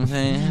what I'm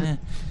saying?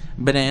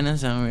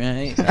 Bananas, all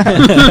right.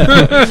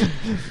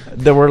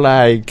 They were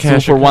like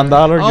Cash two for or $1.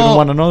 You don't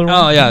want another one?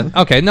 Oh yeah.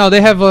 Okay. No,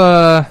 they have.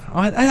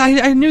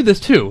 I knew this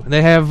too.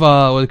 They have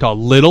what they call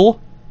Lidl.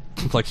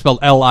 It's like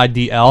spelled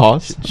Lidl.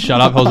 Pause.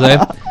 Shut up, Jose.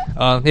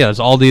 Yeah, there's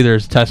Aldi.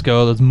 There's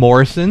Tesco. There's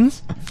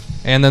Morrison's,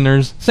 and then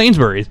there's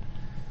Sainsbury's.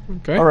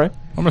 Okay. All right.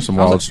 I'm some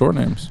wild store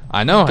names.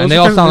 I know, Those and they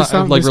are all kind of-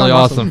 sound, they like sound really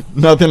awesome. awesome.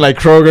 Nothing like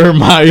Kroger,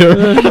 Meyer,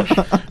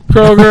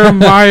 Kroger,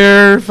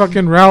 Meyer,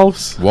 fucking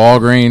Ralph's.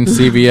 Walgreens,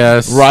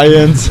 CVS,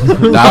 Ryan's.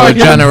 Dollar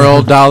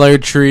General, Dollar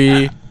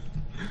Tree,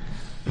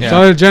 Yeah.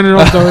 Dollar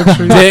General, Dollar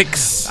Tree,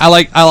 Dick's.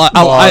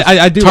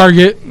 I do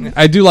Target.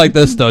 I do like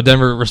this though.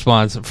 Denver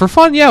responds for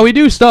fun. Yeah, we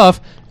do stuff.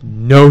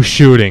 No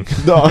shooting.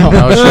 No. No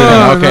shooting.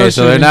 No, Okay, no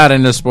so they're shooting. not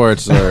into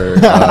sports or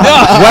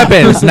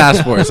weapons, not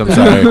sports. I'm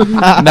sorry,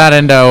 not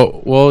into.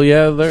 Well,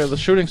 yeah, they're the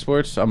shooting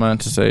sports. I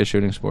meant to say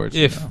shooting sports.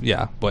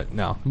 But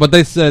no. But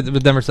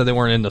Denver said they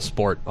weren't into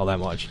sport all that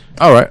much.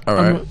 All right.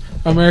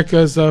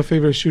 America's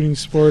favorite shooting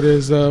sport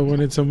is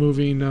when it's a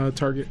moving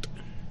target.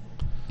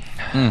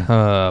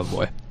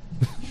 Boy.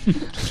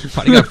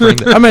 Why do you gotta frame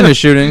that? I'm into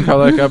shooting.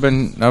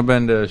 I've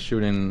been to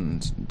shooting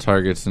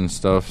targets and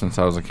stuff since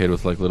I was a kid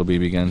with like little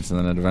BB guns, and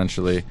then it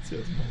eventually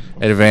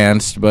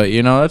advanced. But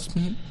you know, it's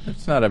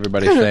not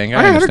everybody's thing. I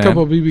had a understand.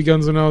 couple of BB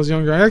guns when I was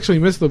younger. I actually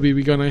missed the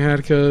BB gun I had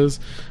because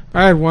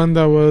I had one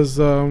that was.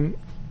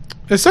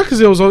 It sucked because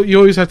you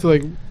always had to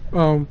like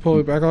pull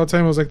it back all the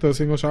time. It was like the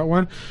single shot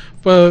one,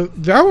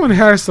 but that one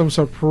has some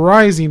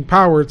surprising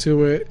power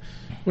to it.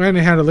 And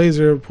it had a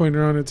laser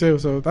pointer on it too,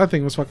 so that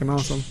thing was fucking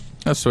awesome.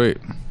 That's sweet.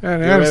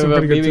 And it You had ever some have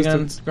pretty good BB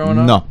distance. guns growing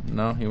up?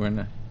 No. No, you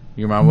weren't.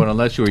 Your mom wouldn't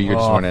let you, or you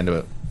just weren't into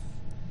it.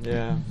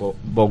 Yeah, both.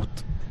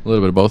 A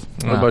little bit of both.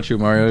 What Yeah. about you,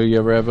 Mario? You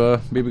ever have a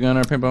BB gun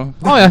or a paintball?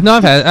 Oh yeah, no,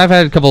 I've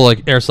had a couple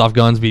like airsoft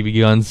guns, BB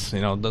guns. You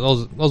know,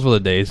 those were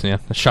the days. Yeah,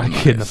 I shot a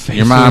kid in the face.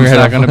 Your mom's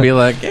not gonna be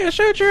like, "Yeah,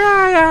 shoot your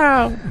eye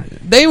out."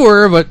 They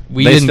were, but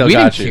we They didn't. still We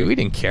got didn't. you. We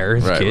didn't care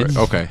as Right, kids.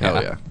 right. Okay,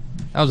 hell yeah.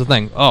 That was the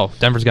thing. Oh,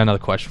 Denver's got another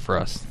question for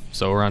us,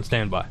 so we're on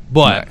standby.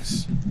 But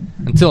Nice.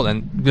 until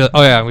then,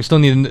 we still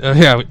need.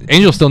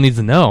 Angel still needs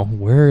to know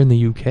where in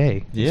the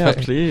UK. Yeah,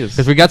 please.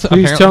 Because we got to.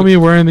 Please tell me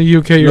where in the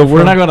UK No, you're we're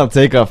from. not gonna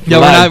take a flight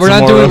Yeah, we're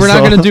not tomorrow, doing. We're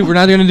not so- gonna do. We're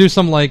not gonna do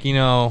some like We're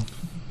not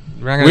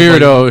gonna,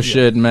 Weirdo like,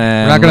 shit,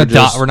 man. We're not gonna.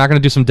 just- We're not gonna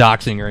do some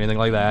doxing or anything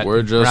like that.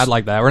 We're just- not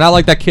like that. We're not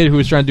like that kid who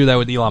was trying to do that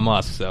with Elon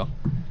Musk. So.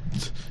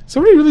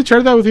 Somebody really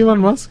tried that with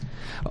Elon Musk?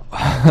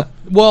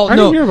 Well, I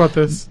no. didn't hear about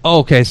this. Oh,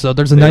 okay, so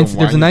there's a They don't there's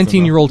want a you to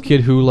 19-year-old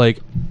kid who like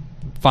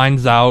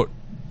finds out.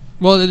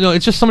 Well, no,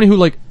 it's just somebody who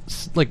like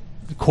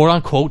quote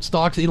unquote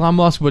stalks Elon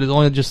Musk, but it's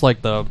only just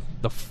like the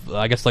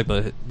I guess like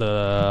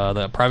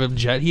the private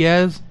jet he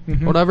has,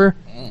 Mhm. whatever.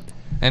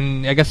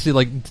 And I guess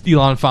like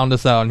Elon found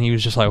this out, and he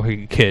was just like,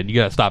 "Hey, kid, you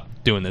gotta stop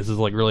doing this. This is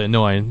like really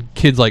annoying."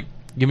 Kid's like,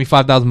 "Give me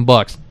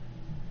 $5,000."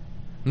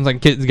 It's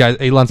like, kid's guy.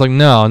 Elon's like,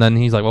 "No," and then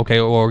he's like, "Okay,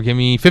 or give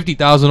me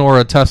 50,000 or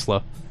a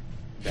Tesla,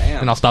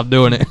 and I'll stop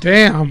doing it."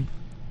 Damn.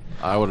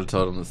 I would have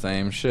told him the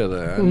same shit.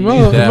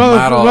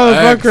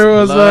 Motherfucker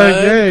was like,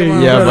 hey. come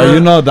on, Yeah, brother. but you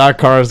know that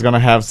car is gonna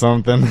have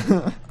something.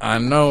 I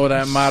know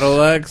that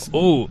Model X.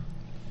 Ooh.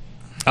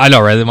 I know,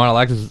 right? The Model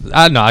X is...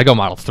 no, I go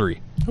Model 3.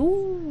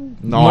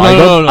 No,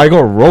 I go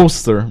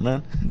Roadster,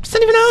 man. It's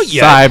not even out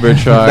yet.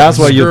 Cybertruck. That's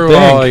what you Screw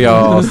think. all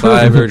y'all.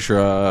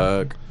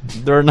 Cybertruck.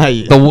 They're not.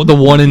 The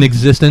one in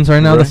existence right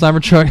now, the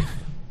Cybertruck.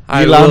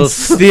 I Elon's- will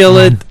steal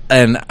it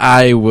and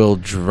I will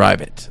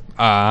drive it.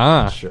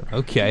 Ah, Sure.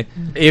 okay.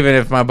 Even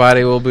if my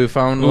body will be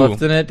found Ooh.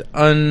 left in it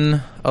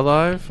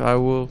unalive, I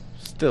will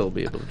still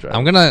be able to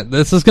drive.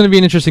 This is gonna be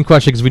an interesting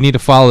question because we need to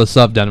follow this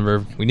up,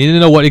 Denver. We need to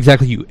know what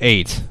exactly you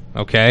ate.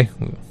 Okay,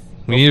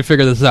 we need to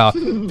figure this out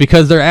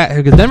because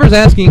because Denver's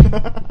asking,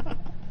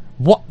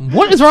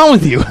 what is wrong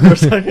with you?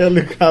 There's a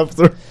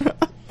helicopter.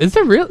 Is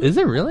there real? Is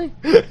it really?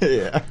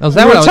 Yeah. Oh, is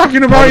that We're what I was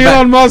talking about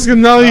Elon Musk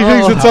and now he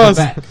thinks it's us.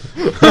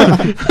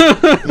 I'm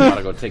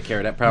gonna go take care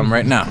of that problem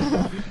right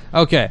now.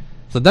 Okay,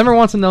 so Denver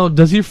wants to know: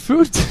 does your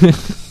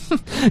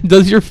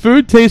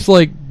food taste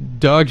like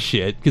dog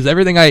shit? Because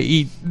everything I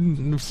eat,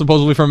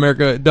 supposedly from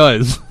America,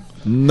 does.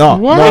 No.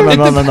 What?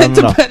 No.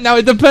 Now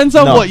it depends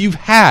on No. what you've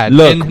had.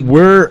 Look, and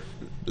we're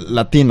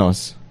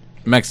Latinos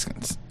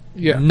Mexicans.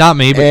 Yeah. not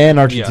me, but and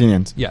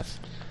Argentinians, yes.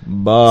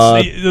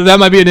 but See, that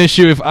might be an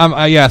issue. If I'm,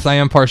 yes, I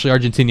am partially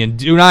Argentinian.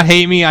 Do not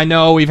hate me. I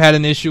know we've had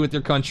an issue with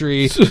your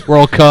country,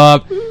 World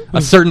Cup,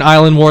 a certain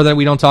island war that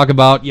we don't talk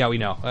about. Yeah, we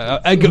know.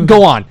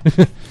 Go on.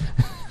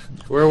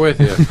 We're with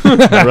you.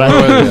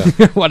 right.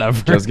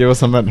 Whatever. Just give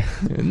us a minute.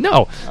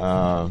 No.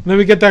 Let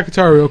me get that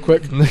guitar real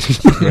quick. We'll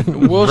show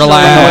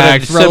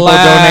Relax, you what a simple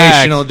relax.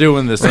 donation will do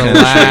in this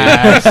industry.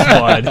 Relax,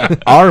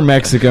 bud. Our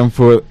Mexican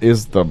food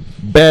is the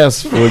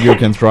best food you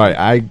can try.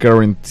 I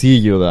guarantee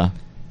you that.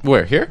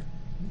 Where? Here?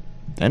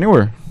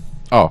 Anywhere.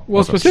 Oh.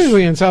 Well, okay.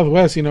 specifically in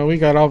Southwest, we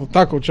got all the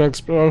taco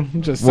trucks, bro.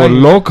 I'm just Well,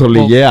 saying.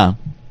 locally, Well- yeah.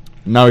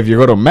 Now, if you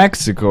go to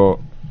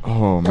Mexico,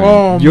 oh man,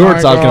 Oh, you're my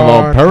talking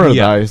God. about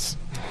paradise.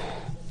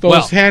 Those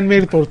Well-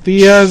 handmade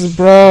tortillas,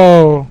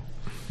 bro.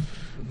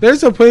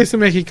 There's a place in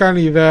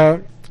Mexicali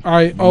that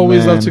I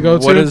always love to go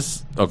to. What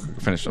is... Okay,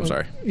 finish. I'm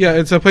sorry. Yeah,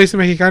 it's a place in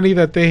Mexicali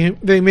that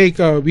they make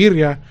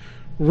birria,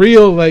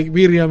 real like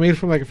birria made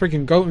from like a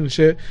freaking goat and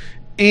shit.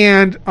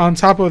 And on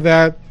top of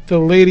that, the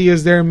lady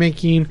is there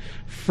making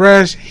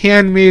fresh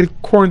handmade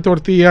corn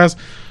tortillas.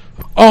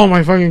 Oh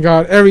my fucking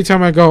god! Every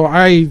time I go,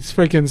 I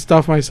freaking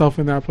stuff myself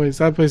in that place.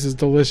 That place is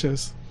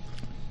delicious.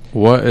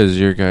 What is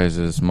your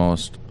guys'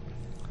 most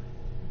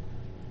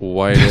That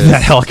whitest...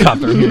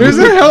 helicopter. There's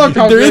a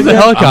helicopter. There is a yeah.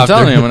 I'm helicopter.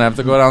 telling you, I'm gonna have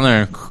to go down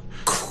there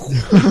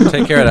and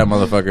take care of that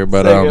motherfucker.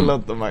 But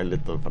to my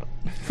little friend.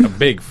 a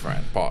big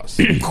friend, boss.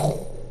 Okay.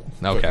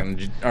 Fucking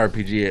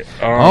RPG.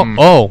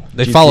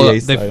 They GTA followed.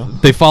 style.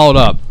 They followed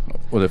up.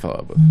 What they follow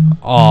up with?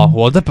 Oh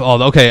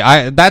well,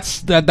 okay.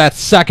 That's that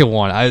second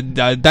one.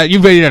 That you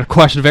made a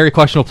very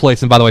questionable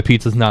place. And by the way,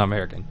 pizza's not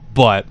American.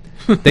 But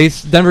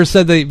Denver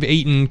said they've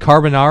eaten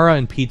carbonara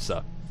and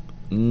pizza.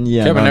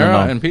 Yeah,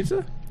 Carbonara and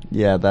pizza?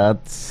 Yeah,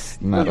 that's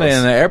Are not. they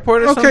in the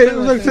airport or Okay, something?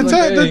 look, to Like,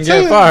 tell they to didn't tell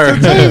get you fired.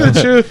 to tell you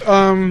the truth,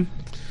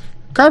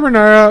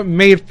 carbonara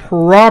made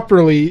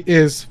properly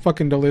is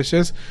fucking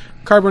delicious.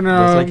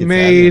 Carbonara Just like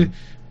made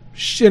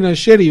Italian. in a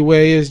shitty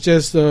way is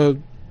just a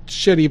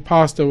shitty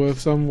pasta with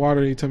some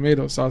watery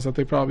tomato sauce that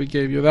they probably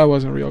gave you. That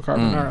wasn't real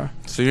carbonara.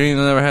 So you ain't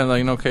never had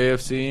like no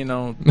KFC,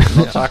 no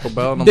Taco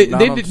Bell, no They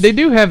McDonald's?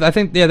 do have. I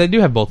think they do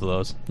have both of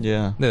those.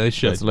 Yeah, Yeah, they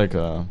should. It's like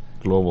a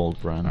global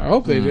brand. I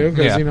hope they do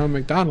because Yeah.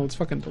 McDonald's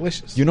fucking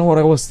delicious. You know what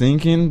I was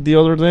thinking the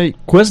other day?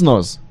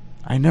 Quiznos.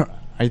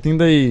 I think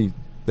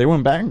they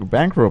went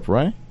bankrupt,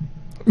 right?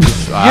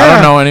 I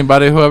don't know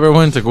anybody who ever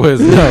went to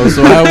Quiznos,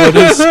 so I would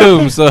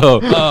assume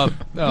so.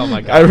 Oh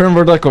my god. I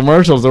remember the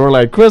commercials. They were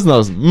like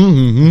Quiznos.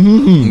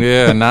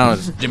 Yeah, now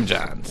it's Jimmy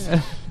John's.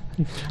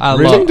 I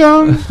Jim love.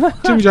 John,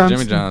 Jim John's.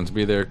 Jimmy John's,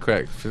 be there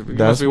quick. You That's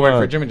must be working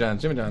for what- Jimmy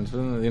John's. Jimmy John's,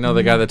 you know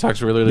the guy that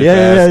talks really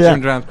Yeah, fast. yeah.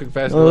 Jimmy John's, quick,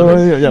 fast. Oh,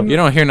 delivery. yeah. You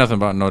don't hear nothing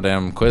about no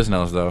damn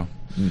Quiznos though.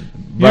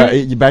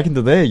 But back in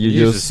the day, you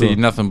You used to used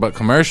see nothing but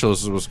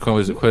commercials. Was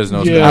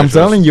Quiznos. Yeah. I'm commercials.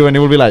 telling you, and it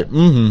would be like,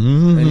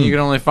 And you can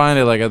only find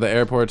it like at the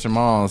airports or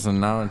malls,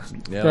 and now it's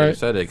like you Right.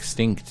 said,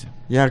 extinct.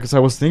 Yeah, because I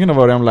was thinking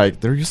about it. I'm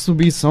like, there used to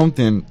be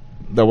something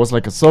that was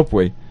like a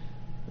Subway.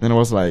 And I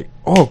was like,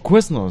 oh,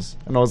 Quiznos.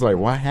 And I was like,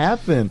 what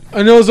happened?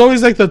 And it was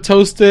always like the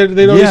toasted.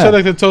 They'd always Yeah. show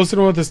like the toasted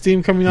one with the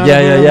steam coming out. Yeah,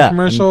 of it yeah, on the yeah.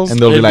 Commercials. And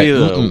they'll be It'd like,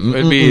 be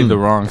it'd be the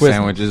wrong Quiznos.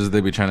 sandwiches.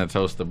 They'd be trying to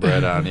toast the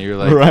bread on. You're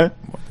like, Right?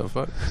 what the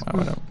fuck?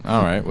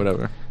 All right,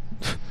 whatever.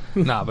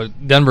 Nah,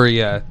 but Denver,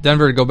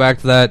 Denver. To go back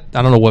to that,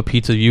 I don't know what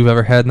pizza you've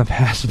ever had in the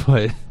past,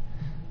 but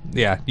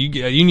yeah,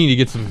 you need to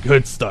get some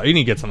good stuff. You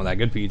need to get some of that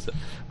good pizza.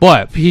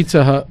 But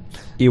Pizza Hut,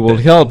 It will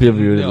help if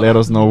you Yeah. let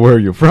us know where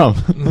you're from.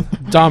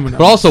 Domino's.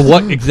 But also,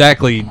 what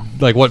exact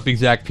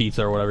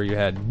pizza or whatever you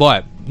had.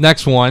 But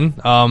next one,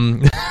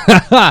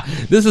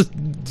 this is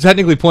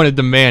technically pointed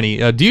to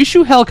Manny. Do you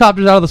shoot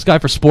helicopters out of the sky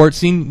for sports?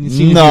 Seen if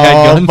you had No,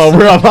 guns? but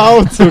we're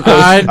about to.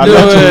 'cause I do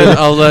allegedly- it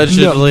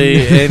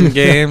allegedly in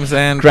games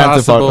and Grand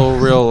Theft Auto. possible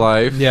real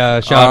life. Yeah,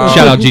 shout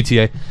out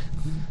GTA.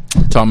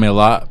 Taught me a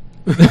lot.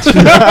 To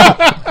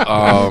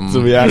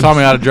be honest. Taught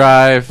me how to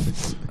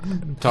drive.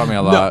 Taught me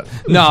a lot.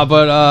 No,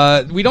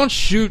 but we don't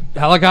shoot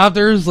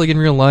helicopters like in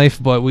real life.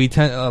 But we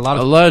tend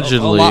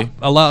Allegedly.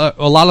 a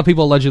lot of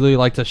people allegedly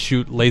like to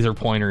shoot laser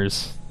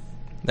pointers.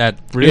 That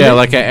Yeah,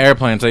 like at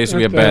airplanes. I used to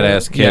be a Okay.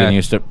 badass kid Yeah. and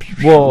used to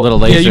Well, little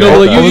yeah, laser. you know,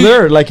 like, over you-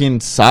 there, like in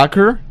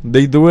soccer,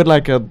 they do it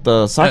like at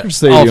the soccer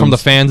stadium. oh, from the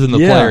fans and the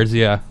Yeah. players.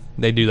 Yeah,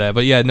 they do that.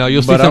 But yeah, no,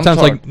 you'll see But I'm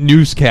sometimes like talk-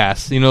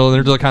 newscasts. You know,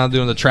 they're just kind of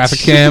doing the traffic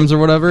cams or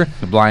whatever.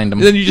 to blind them.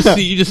 And then you just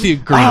see a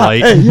green Ah,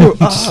 light. hey, you.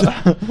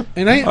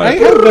 and I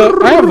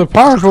have the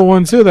powerful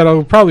one too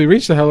that'll probably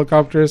reach the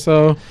helicopter.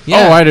 So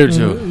Yeah. Oh, I do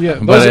too. Yeah,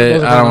 but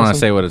those are I don't want awesome. to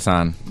say what it's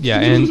on. Yeah,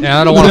 and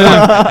I don't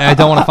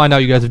want to find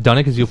out you guys have done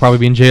it because you'll probably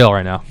be in jail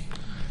right now.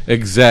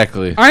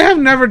 Exactly. I have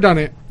never done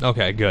it.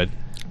 Okay, good.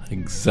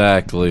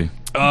 Exactly.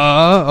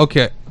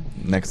 Okay.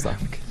 Next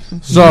topic.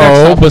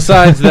 So,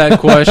 besides that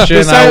question, I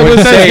Besides, would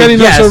besides say getting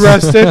yes. us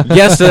arrested.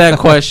 Yes to that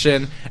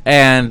question,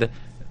 and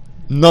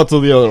Not to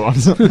the other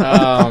ones.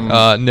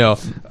 No.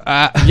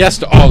 yes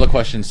to all the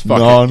questions. Fuck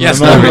No, it. no, Yes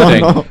no, to no,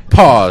 everything. no.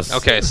 Pause.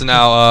 Okay, so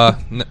now,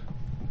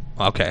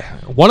 okay,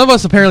 one of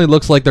us apparently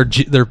looks like their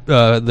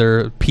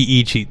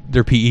PE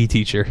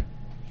teacher.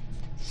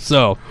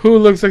 So, Who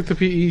looks like the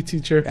PE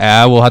teacher?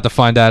 we'll have to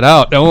find that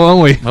out,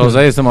 won't we?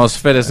 Jose is the most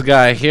fittest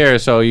guy here,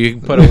 so you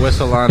can put a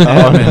whistle on him.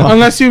 and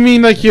Unless you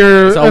mean like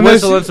your so unless,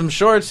 whistle and some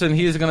shorts, and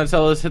he's gonna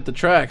tell us hit the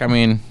track. I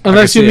mean,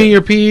 unless you mean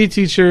your PE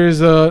teacher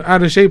is a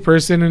out of shape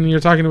person and you're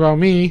talking about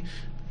me.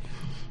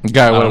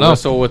 guy with a don't know.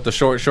 whistle with the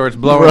short shorts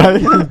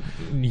blowing. Right?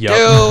 Yup.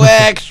 2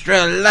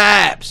 extra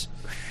laps.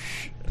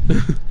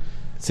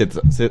 sit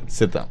down.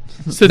 Sits down.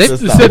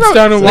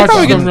 down and They watches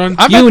probably them can- run.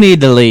 I bet, need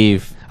to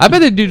leave. I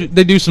bet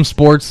they do some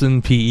sports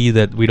in PE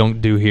that we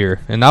don't do here,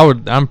 and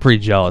I'm pretty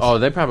jealous. Oh,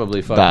 they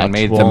probably fucking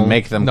made Dodgeball. them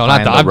make them. no,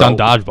 not climb I've the done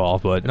rope.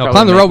 dodgeball, but no, Probably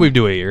climb the rope make- we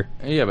do it here.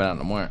 Yeah, but not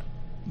no more.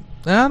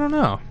 I don't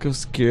know.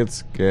 Because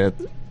kids get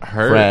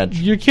Hurt.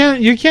 fragile. You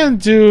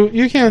can't do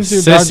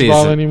Sissies.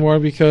 dodgeball anymore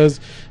because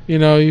you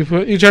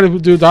try to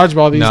do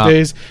dodgeball these No.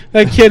 days.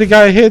 That kid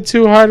got hit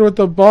too hard with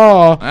the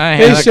ball. I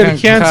They had a should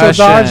cancel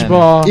concussion.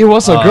 dodgeball. It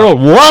was a girl.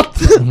 What?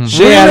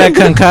 She had a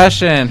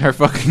concussion. Her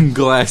fucking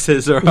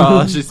glasses are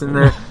all. She's in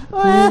there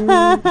in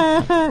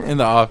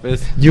the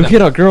office. You hit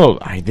a girl.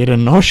 I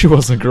didn't know she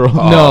was a girl.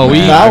 No, we-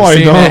 now I've I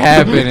seen know. it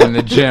happen in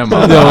the gym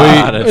a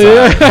lot of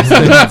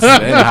times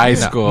in high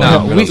school. No,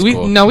 and middle we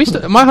school. no,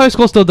 my high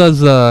school still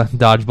does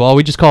dodgeball.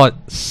 We just call it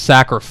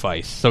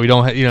sacrifice, so we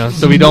don't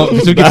so we can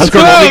skirt.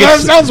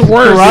 that sounds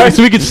worse. Right?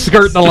 So we can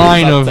skirt the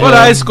line of. What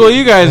high school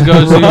you guys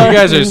go to? You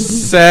guys are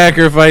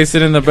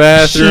sacrificing in the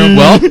bathroom.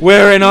 Well,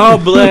 wearing all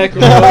black.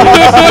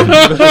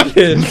 I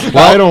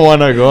don't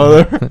want to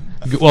go there.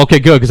 Well, okay,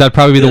 good, because I'd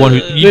probably be the one who...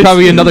 You'd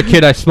probably be another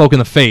kid I smoke in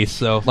the face,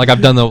 so... Like,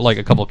 I've done, like,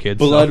 a couple kids.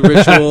 Blood so.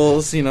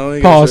 rituals, you know.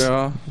 You Pause. guys are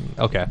all-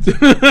 Okay.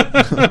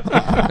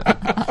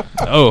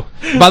 Oh,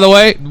 by the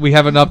way, we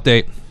have an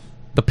update.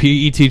 The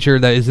PE teacher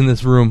that is in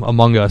this room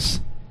among us,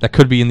 that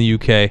could be in the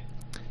UK,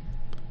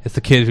 it's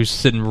the kid who's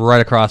sitting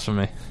right across from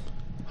me.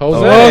 Jose,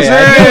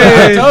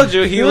 Jose! I told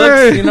you, he Hey!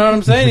 looks. You know what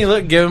I'm saying? He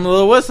look. Give him a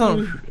little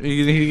whistle.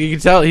 You can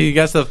tell he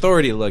got the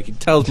authority look. He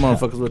tells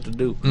motherfuckers what to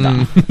do.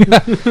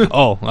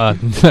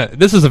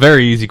 This is a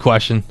very easy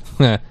question.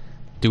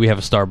 Do we have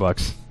a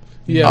Starbucks?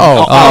 Yeah.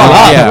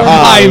 Yeah.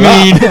 I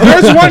mean,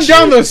 There's one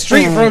down the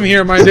street from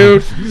here, my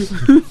dude.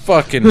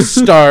 Fucking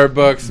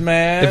Starbucks,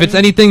 man. if it's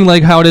anything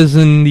like how it is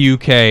in the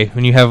UK,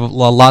 when you have a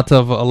lot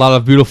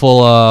of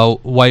beautiful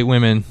white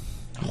women,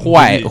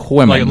 white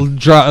women,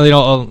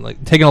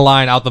 like taking a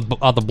line out the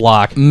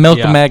block, milk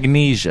yeah.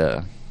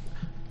 magnesia.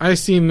 I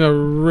seen a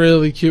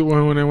really cute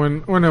one when I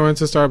went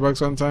to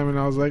Starbucks one time, and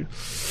I was like,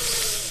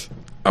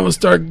 I'm gonna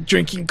start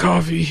drinking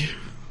coffee.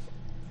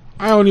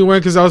 I only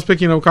went because I was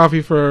picking up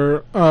coffee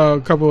for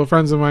a couple of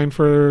friends of mine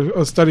for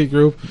a study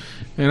group,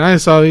 and I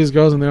saw these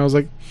girls, and then I was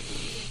like,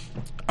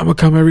 I'm gonna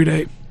come every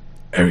day,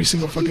 every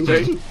single fucking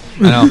day.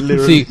 I know.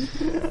 See,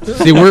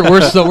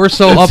 we're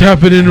so up. It's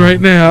happening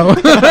right now.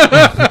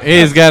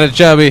 He's got a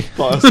chubby.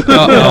 Oh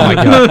my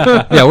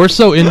god! Yeah, we're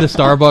so into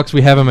Starbucks.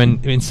 We have them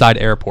inside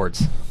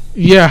airports.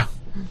 Yeah,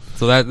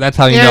 So that's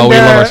how you And, know we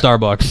love our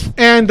Starbucks.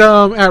 and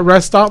at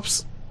rest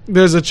stops.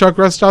 There's a truck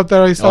rest stop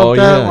that I stopped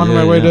at on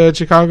my way to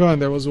Chicago,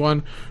 and there was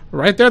one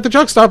right there at the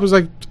truck stop. It was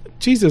like,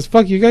 Jesus,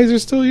 fuck, you guys are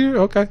still here?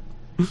 Okay.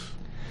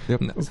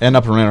 Yep. And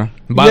a Primera.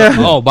 By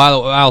the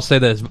way, I'll say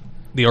this: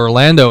 the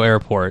Orlando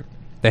airport,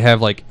 they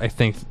have like I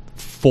think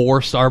 4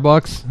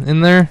 Starbucks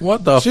in there,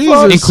 What the Jesus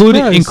fuck?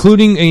 Christ.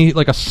 including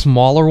a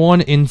smaller one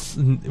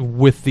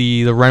with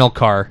the rental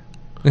car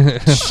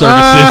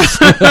services.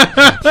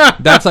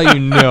 That's how you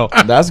know.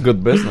 That's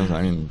good business.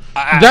 I mean,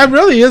 That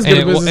really is And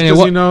good it- business and it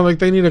because, wa- like,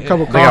 they need a cup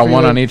of They coffee. got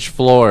one like- on each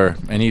floor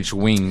and each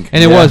wing.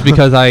 And it was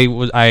because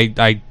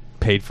I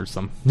paid for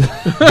some. He's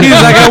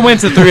like, I went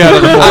to 3 out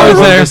of the 4. I was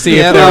wanted there. to see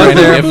Yeah, if they I were was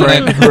there.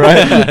 any different.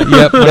 right?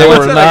 Yep. They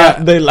were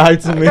not. They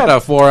lied to I me. got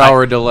a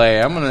 4-hour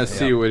delay. I'm gonna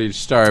see what each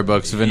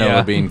Starbucks vanilla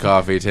Yeah. bean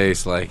coffee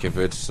tastes like. If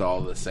it's all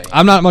the same.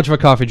 I'm not much of a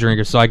coffee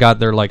drinker, so I got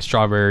their like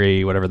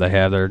strawberry, whatever they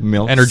have, their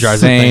Milk. Energizer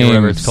thing,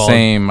 whatever it's called.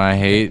 Same. I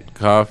hate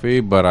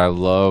coffee, but I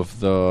love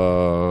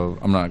the.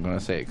 I'm not gonna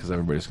say it because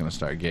everybody's gonna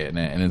start getting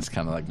it, and it's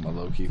kind of like my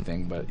low key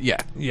thing. But yeah,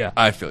 Yeah.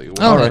 I feel you.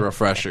 All Water right.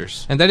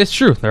 refreshers. And that is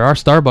true. There are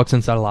Starbucks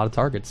inside a lot of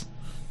Targets.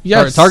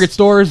 Yes. Target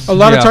stores. A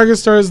lot yeah. of Target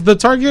stores. The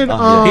Target.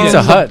 yeah.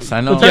 Pizza Huts. I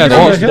know. The Yeah, Target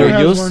Oh, over here they're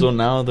has used one. to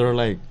now. They're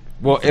like,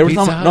 well, every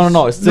Pizza time.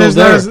 No, it's still There's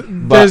not there. as- But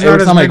there's not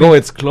every as time I many. go,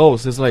 it's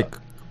closed. It's like,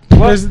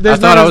 There's I not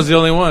thought I as- was the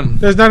only one.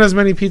 There's not as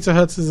many Pizza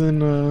Huts as in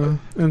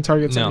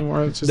Targets No.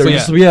 anymore. It's just there So,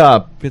 used to be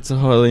a Pizza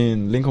Hut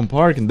in Lincoln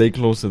Park, and they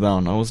closed it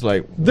down. I was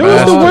like, There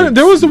was the one.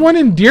 There was the one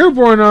in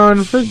Dearborn on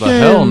freaking. The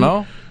hell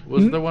no.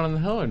 Was there one in the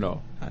hill or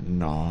no?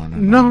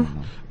 No.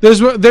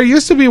 There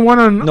used to be one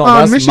on No,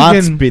 that's Michigan.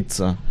 Matt's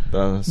Pizza.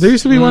 That's, There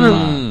used to be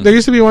one. There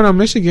used to be one on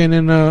Michigan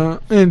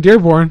in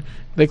Dearborn.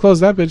 They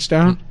closed that bitch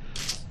down.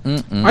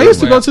 I used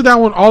to go to that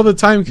one all the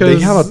time because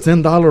they have a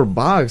 $10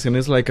 box, and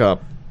it's like a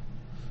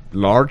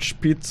large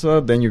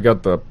pizza. Then you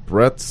got the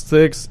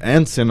breadsticks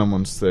and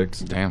cinnamon sticks.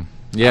 Damn.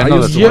 Yeah, I no,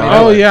 used that's to- what Yeah, I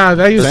oh like. yeah,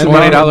 that used to be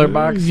 $20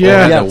 box.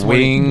 Yeah, Yeah, the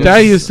wings. that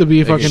used to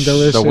be the fucking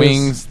delicious. The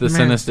wings, the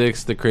Man.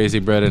 Cinesticks, the crazy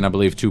bread, and I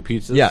believe 2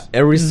 pizzas. Yeah,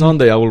 every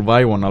Sunday I will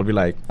buy one. I'll be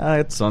like,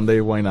 it's Sunday,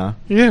 why not?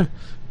 Yeah,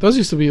 those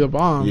used to be the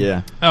bomb.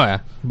 Yeah. Oh yeah,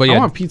 but I yeah.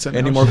 want pizza.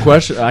 Any now. more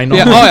questions? I know.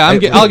 Yeah,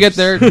 I'll get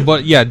there,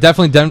 but yeah,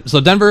 definitely. So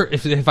Denver,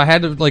 if I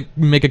had to like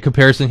make a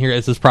comparison here,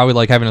 it's just probably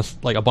like having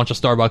a bunch of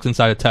Starbucks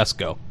inside a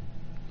Tesco,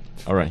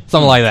 All right.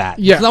 something like that.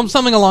 Yeah.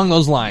 Something along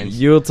those lines.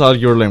 You talk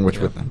your language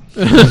with them.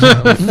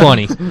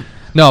 Funny.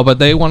 No, but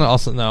they want to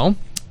also know: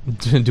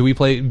 do we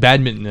play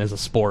badminton as a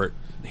sport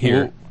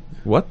here?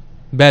 What?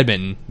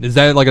 Badminton, is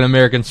that like an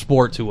American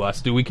sport to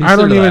us? Do we I consider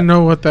don't that? even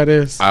know what that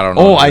is. I don't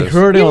know. Oh, what I it is.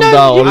 heard it on the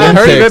I Olympics.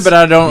 heard of it, but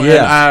I don't.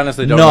 Yeah. I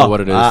honestly don't No, know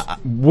what it is.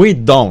 We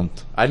don't.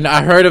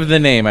 I heard of the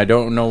name. I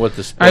don't know what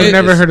the sport I've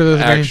never is heard of this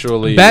name.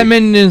 actually.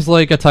 Badminton is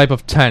like a type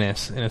of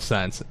tennis in a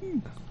sense.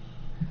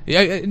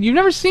 Yeah, you've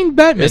never seen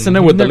badminton, Isn't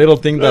it with the little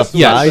thing that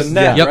Yes. flies? the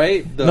net, Yep.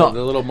 right? The, No.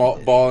 the little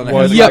ball and it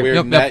Well, has like yep, a weird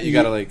yep, net. yep. You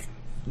gotta like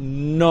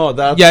No,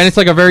 that's... Yeah, and it's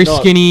like a very No,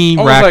 skinny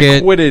almost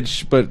racket. like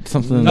Quidditch, but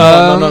something.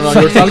 No,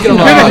 you're talking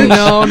about...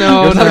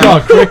 no. You're talking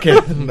about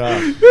cricket.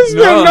 No. This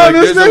man, like,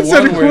 this there's man a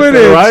said one where it's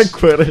Quidditch. Right,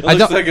 Quidditch. It I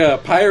looks don't- like a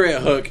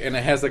pirate hook, and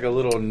it has like a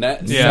little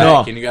net Yeah. sack,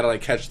 No. and you gotta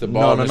like catch the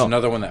ball. No, and no, there's no.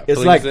 another one that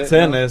It's flings like it.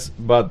 tennis,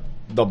 but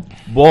the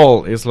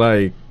ball is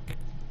like...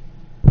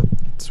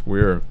 It's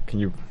weird.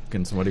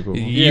 Can somebody go...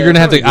 You're gonna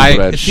have to. Google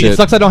that It shit.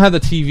 sucks. I don't have the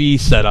TV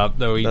set up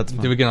though. That's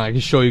fine. We can. I can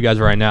show you guys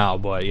right now,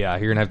 but yeah,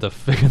 you're gonna have to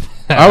figure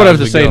that I would out have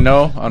to as we say go.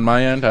 no on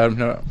my end. I don't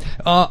know.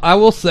 I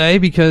will say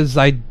because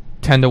I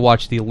tend to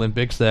watch the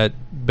Olympics that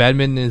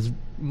badminton is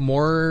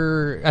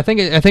more. I think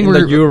In we're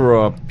the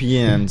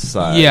European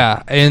side.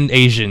 yeah, and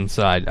Asian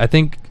side. I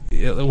think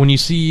when you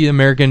see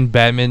American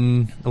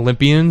badminton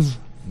Olympians,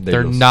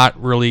 they're lose.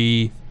 not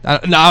really.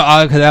 That would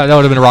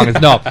have been wrong.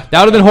 No, that would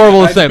have been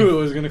horrible to say. it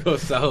was gonna go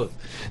south.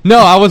 No,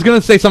 I was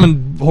gonna say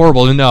something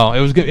horrible. No,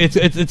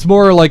 it's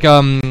more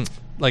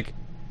like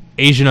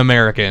Asian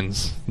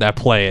Americans that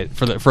play it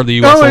for the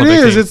U.S. Oh, it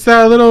Olympic is. team. It's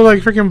that little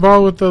like freaking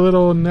ball with the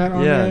little net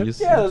on Yeah, it. you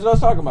see. Yeah, that's what I was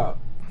talking about.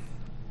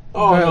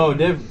 Oh That- no,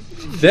 they.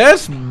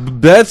 That's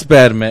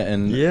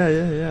badminton.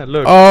 Yeah.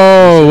 Look.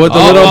 Oh, with the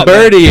little well,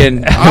 birdie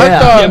and I Yeah.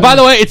 thought Yeah, by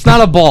the way, it's not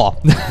a ball.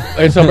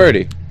 it's a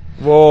birdie.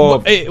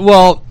 Whoa.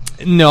 Well,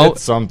 no.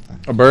 It's something.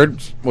 A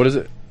bird? What is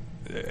it?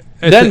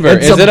 It's Denver.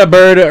 it's Is a- it a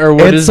bird or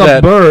what is It's a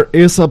that? bird.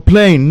 It's a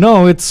plane.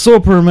 No, it's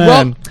Superman.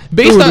 Well,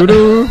 based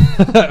Doo-doo-doo.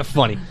 on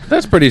funny.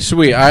 That's pretty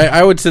sweet.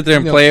 I would sit there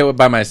and No. play it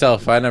by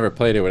myself. I never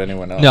played it with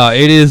anyone else. No,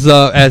 it is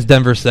as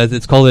Denver says.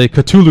 It's called a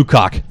Cthulhu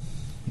cock.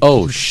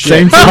 Oh shit.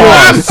 Same to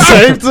you.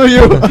 Same to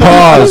you.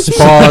 Pause.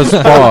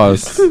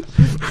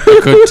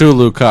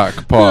 Cthulhu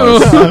cock.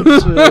 Pause.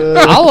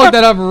 I'll look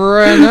that up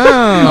right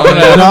now.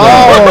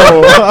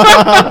 No.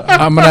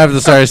 I'm gonna have to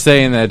start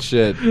saying that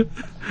shit.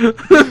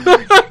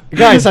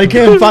 Guys, I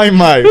can't find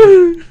my.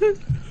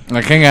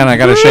 Like, hang on, I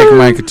gotta shake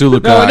my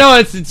Cthulhu cock. No,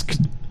 it's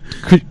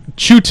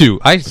Chutu.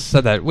 I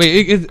said that.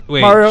 Wait,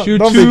 wait. Mario, Chutu.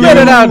 don't be Spit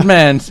it out,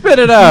 man. Spit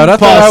it out. I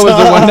thought I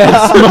was the one that.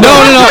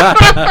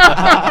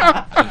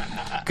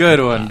 No. Good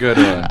one.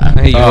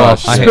 I hate you Oh, all.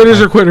 shit. I hate,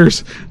 Quitters or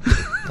quitters.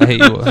 I hate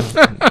you.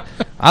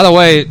 Either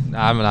way,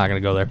 I'm not gonna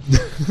go there.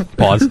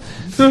 Pause.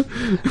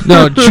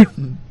 No,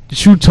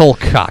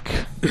 Chutolcock.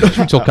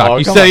 Chutolcock. Oh,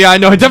 You come said, on. yeah, I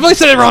know. I definitely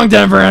said it wrong,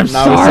 Denver. I'm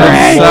Now sorry.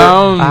 it's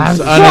Sounds I'm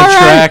sorry.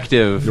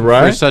 unattractive for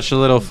Right? such a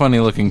little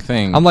funny-looking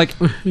thing. I'm like,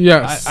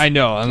 Yes. I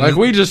know. I'm like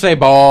we just say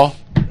ball,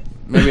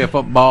 maybe a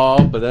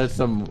football, but that's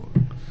some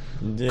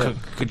Yeah.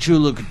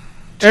 Cthulhu.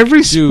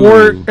 every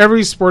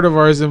Dude. sport of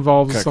ours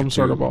involves some Cockatoo.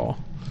 sort of ball.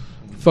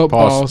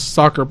 Football, Pause.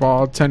 soccer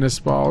ball, tennis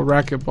ball,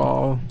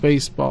 racquetball,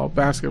 baseball,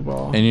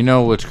 basketball. And you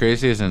know what's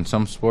crazy is in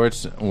some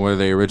sports where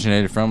they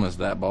originated from is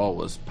that ball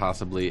was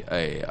possibly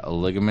a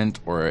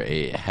ligament or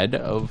a head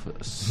of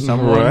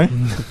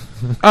someone.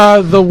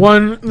 Right? The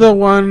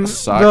one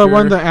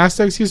Soccer. the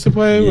Aztecs used to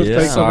play with Yeah.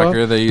 like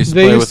Soccer, they used to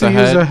they play used with to a use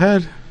head. a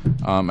head.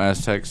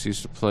 Aztecs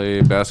used to play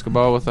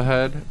basketball with a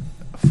head.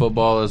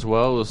 Football as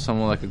well. It was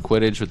something like a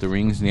Quidditch with the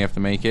rings, and you have to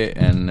make it.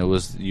 And it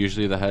was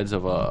usually the heads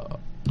of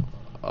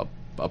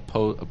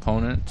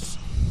opponents,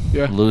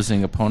 Yeah,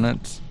 losing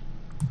opponents.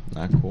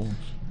 Not cool.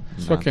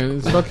 it's fucking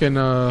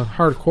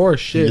hardcore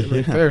shit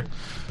right Yeah. there.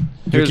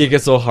 You kick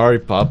it so hard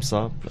it pops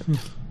up.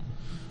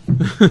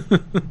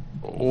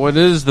 What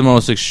is the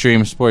most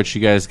extreme sports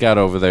you guys got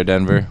over there,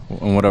 Denver,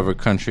 in whatever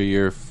country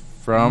you're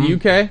from?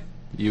 UK.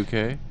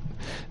 UK.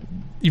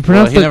 You Well,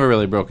 pronounce he it. never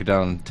really broke it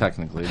down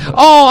technically. But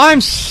Oh,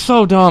 I'm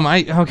so dumb.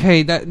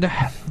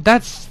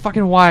 That's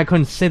fucking why I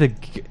couldn't say the.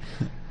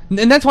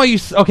 And that's why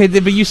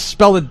but you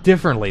spelled it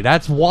differently.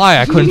 That's why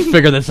I couldn't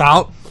figure this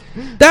out.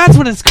 That's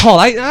what it's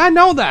called. I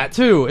know that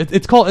too.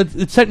 It's called.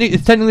 It's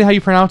technically how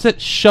you pronounce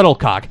it.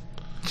 Shuttlecock.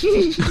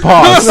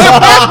 Pause.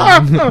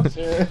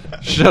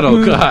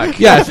 Shuttlecock.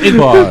 Yes,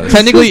 Pause.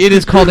 technically it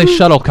is called a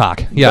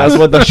shuttlecock. Yeah. That's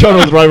what the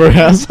shuttle driver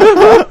has.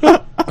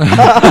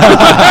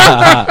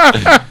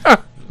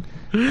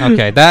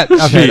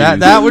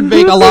 That would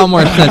make a lot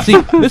more sense. See,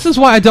 this is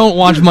why I don't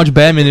watch much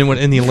badminton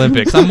in the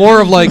Olympics. I'm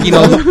more of like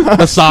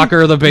the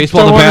soccer, the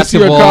baseball, Don't the wanna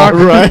see a basketball. cock.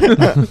 Right?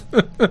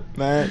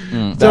 Man.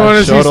 Mm. Don't want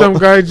to see shuttle. some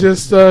guy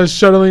just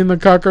shuttling the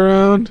cock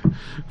around.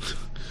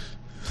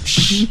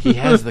 He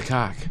has the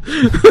cock.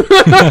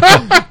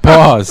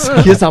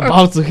 Pause. He's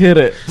about to hit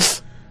it.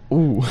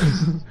 Ooh.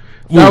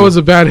 That was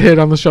a bad hit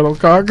on the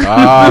shuttlecock.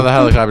 Ah, the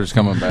helicopter's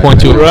coming back.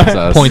 Point to Right. It's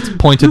us.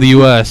 point to the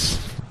U.S.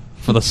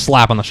 for the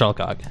slap on the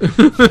shuttlecock.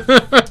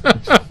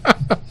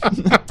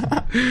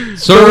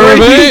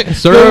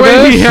 The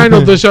way he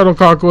handled the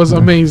shuttlecock was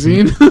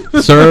amazing.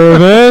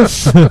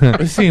 Service.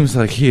 It seems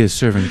like he is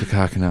serving the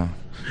cock now.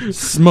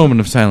 This moment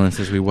of silence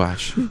as we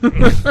watch.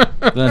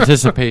 The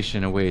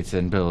anticipation awaits,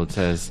 and Bill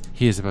says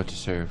he is about to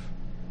serve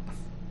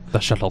The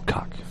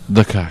shuttlecock.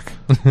 the cock.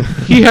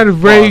 He had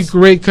very Pause.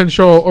 great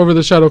control over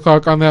the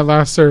shuttlecock on that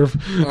last serve.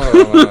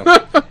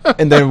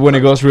 And then when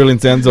it goes real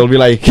intense, they'll be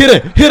like, hit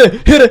it, hit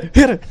it, hit it,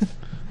 hit it.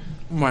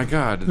 Oh my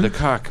God! The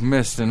cock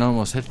missed and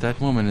almost hit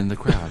that woman in the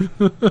crowd.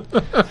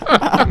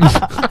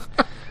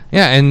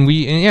 Yeah,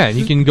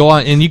 you can go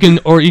on and you can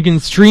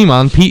stream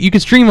on the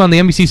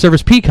NBC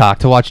service Peacock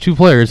to watch two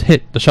players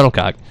hit the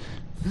shuttlecock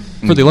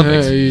for the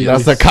Olympics. Hey,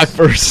 That's the cock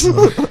first.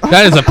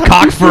 That is a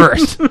cock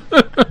first.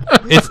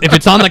 If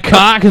it's on the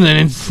cock, and then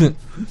it's in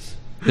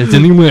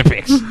the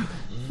Olympics.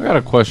 I got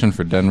a question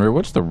for Denver.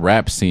 What's the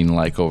rap scene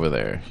like over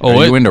there? Oh,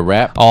 Are you into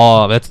rap?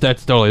 Oh, that's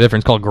totally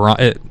different. It's called grime.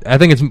 I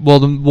think it's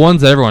the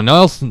ones that everyone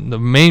knows. The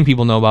main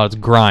people know about is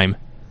grime.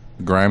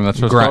 Grime.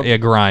 That's what's Grime, called. yeah,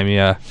 grime.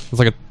 Yeah, it's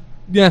like a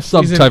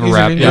sub He's an- type of he's an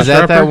rap. English Is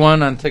that rapper? that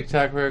one on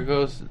TikTok where it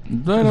goes?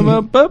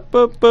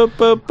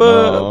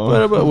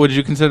 Would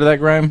you consider that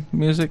grime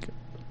music?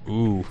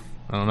 Ooh,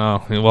 I don't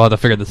know. We'll have to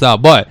figure this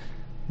out. But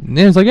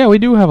it's like, yeah, we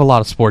do have a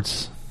lot of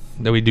sports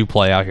that we do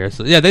play out here.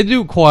 So yeah, they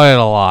do quite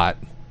a lot.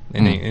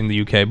 in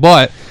the UK.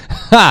 But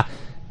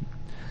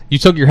you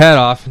took your hat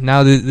off.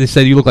 Now they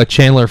said you look like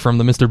Chandler from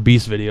the Mr.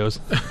 Beast videos.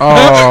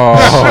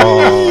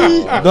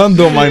 Oh, Don't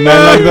do my man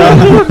like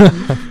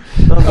that.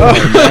 Don't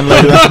do my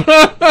man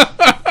like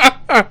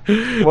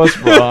that. What's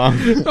wrong?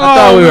 I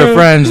thought we were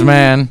friends,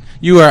 man.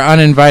 You are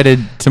uninvited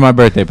to my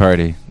birthday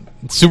party.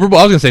 Super Bowl.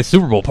 I was gonna say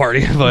Super Bowl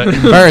party, but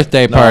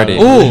Birthday party.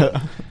 ooh.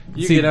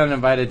 You See- get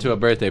uninvited to a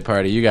birthday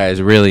party. You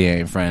guys really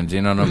ain't friends.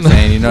 You know what I'm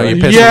saying? You know,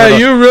 you piss Yeah, a little,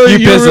 you really- you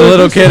you piss a really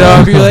little piss kid him off.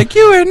 off. You're like,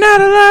 you are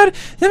not allowed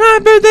to my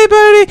birthday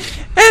party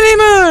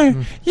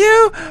anymore.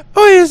 You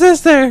or your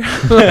sister.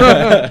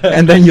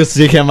 And then you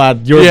see him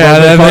at your Yeah,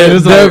 birthday then party. they-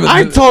 It's they-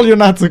 like, I told you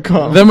not to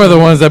come. Them are the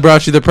ones that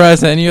brought you the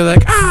present, and you're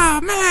like,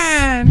 oh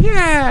man,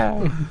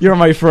 yeah. You're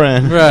my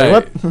friend. Right.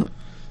 What?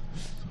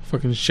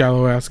 Fucking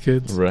shallow ass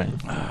kids. Right.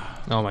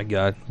 Oh my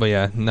god. But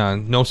yeah,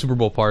 no Super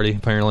Bowl party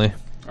apparently.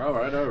 All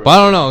right. But I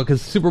don't know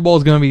because Super Bowl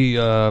is gonna be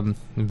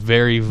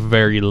very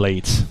very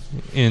late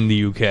in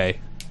the UK.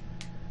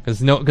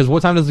 Because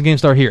what time does the game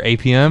start here? 8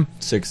 p.m.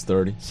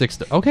 6:30. 6.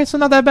 Okay, so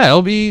not that bad.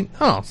 It'll be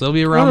so it'll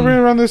be Around, around.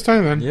 around this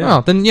time then. Yeah.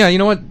 Oh, then yeah, you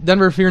know what,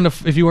 Denver, if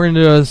you were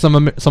into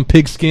some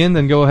pig skin,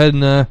 then go ahead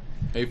and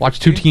watch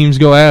two teams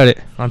go at it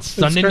on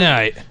Sunday kinda-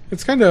 night.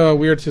 It's kind of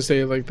weird to say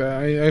it like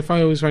that.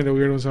 I always find it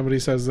weird when somebody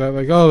says that.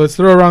 Like, oh, let's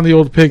throw around the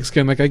old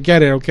pigskin. Like, I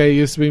get it, okay? It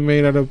used to be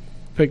made out of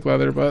pig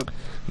leather, but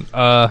You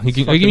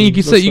can fucking you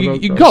can say looks a you little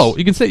can gross. go.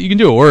 You can say you can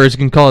do it worse. You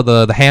can call it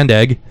the hand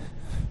egg.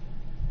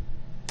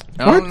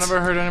 I've What? never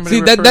heard anybody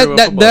See refer to a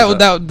football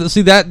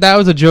as that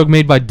was a joke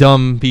made by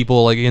dumb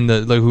people like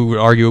who would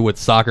argue with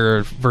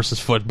soccer versus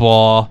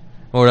football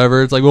or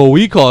whatever. It's like, well,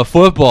 we call it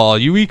football.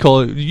 We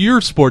call it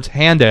your sport's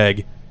hand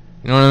egg.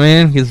 You know what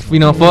I mean? Because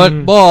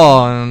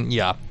football and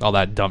yeah, all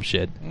that dumb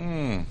shit.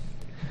 Mm.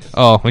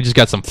 Oh, we just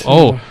got some.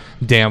 Oh,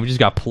 damn, we just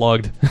got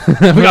plugged.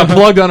 We got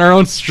plugged on our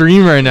own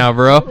stream right now,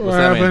 bro. what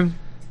that mean? happened?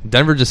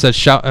 Denver just said,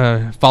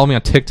 follow me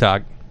on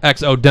TikTok.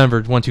 XO Denver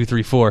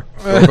 1234.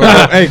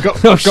 Hey, go.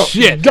 Oh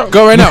shit!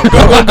 Go right now.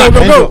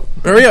 Go.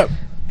 Hurry up.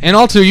 And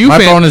also you, My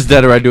fan- phone is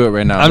dead or I do it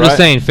right now. I'm right? just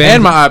saying, fans.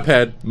 And my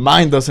iPad.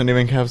 Mine doesn't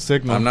even have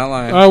signal. I'm not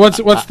lying. What's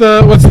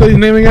the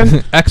name again?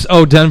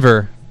 XO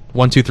Denver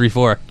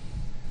 1234.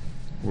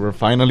 We're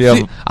finally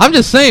See, I'm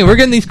just saying, we're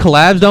getting these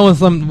collabs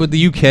done with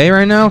the UK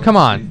right now. Come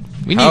on,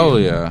 we need. Hell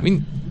yeah.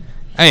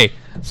 Hey,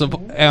 so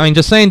I mean,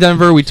 just saying,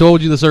 Denver. We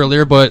told you this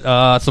earlier, but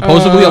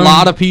supposedly a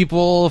lot of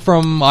people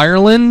from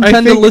Ireland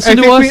tend to listen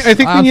to us. I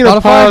think we on need to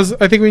Spotify. pause.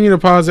 I think we need to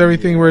pause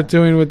everything we're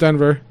doing with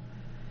Denver.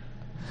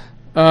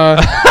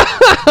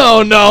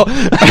 Oh no!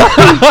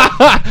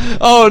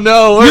 Oh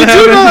no! What You do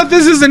happened? know that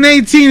this is an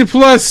 18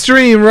 plus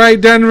stream, right,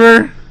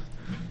 Denver?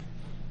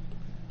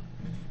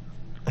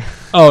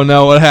 Oh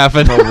no! What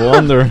happened? No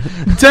wonder.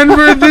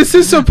 Denver, this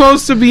is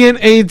supposed to be an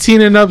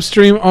 18 and up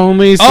stream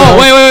only. So Oh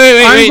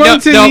wait! I'm going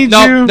to need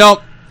you.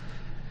 No.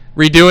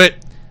 Redo it.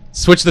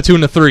 Switch the 2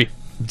 into 3.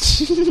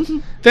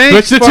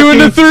 Thanks, Switch the 2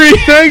 into 3.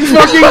 Thanks,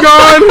 fucking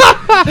God.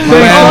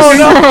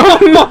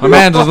 My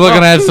man's was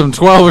looking at some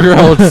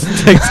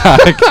 12-year-olds TikTok.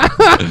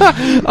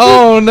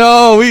 Oh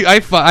no!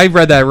 I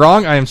read that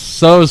wrong. I am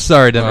so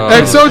sorry, Denver.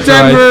 XO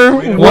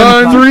Denver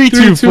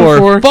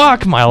 1324.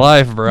 Fuck my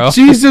life, bro.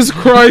 Jesus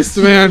Christ,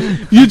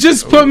 man! You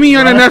just put me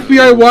on an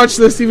FBI watch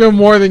list even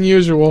more than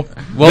usual.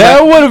 Well,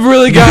 that would have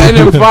really gotten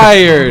him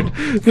fired.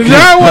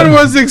 That one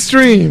was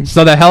extreme.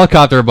 so that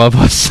helicopter above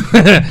us.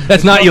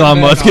 That's not Elon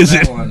Musk, is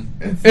it?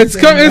 It's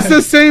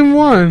the same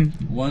one.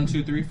 1,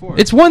 2, 3, 4.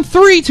 It's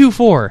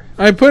 1324.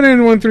 I put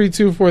in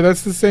 1324.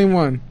 That's the same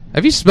one.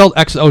 Have you spelled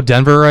XO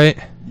Denver right?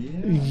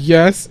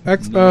 Yes,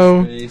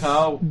 XO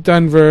How?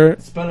 Denver.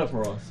 Spell it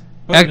for us.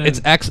 It's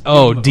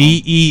XO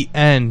DENVER.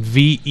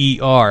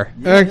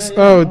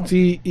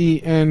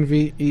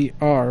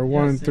 XODENVER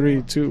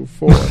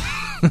 1324.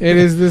 It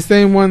is the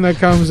same one that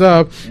comes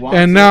up,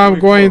 and now I'm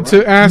going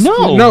to ask.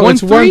 No,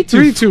 it's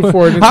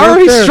 1324. It's How are right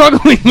we there.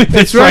 struggling with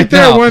this It's right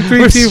there, now?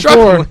 1324.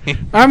 We're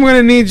struggling. I'm going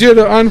to need you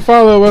to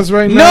unfollow us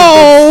right No!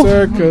 now.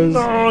 Sir, 'cause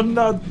No,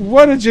 not.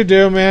 what did you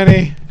do,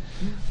 Manny?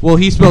 Well,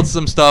 he spelled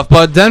some stuff,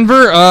 but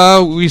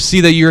Denver, we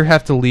see that you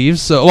have to leave.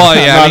 So, well,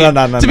 yeah.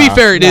 No, to be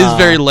fair, it is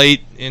very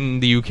late in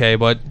the UK,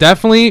 but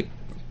definitely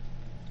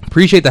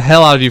appreciate the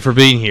hell out of you for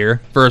being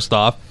here. First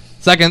off,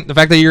 second, the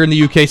fact that you're in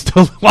the UK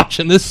still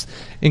watching this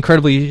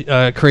incredibly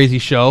crazy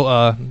show,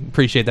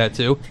 appreciate that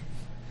too.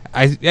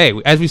 Hey,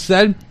 as we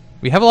said,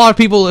 we have a lot of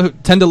people who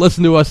tend to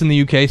listen to us in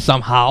the UK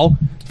somehow,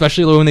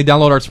 especially when they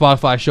download our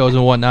Spotify shows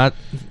and whatnot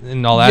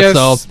and all that. Yes,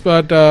 So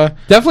but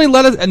definitely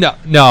let us.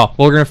 No,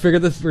 we're gonna figure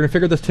this. We're gonna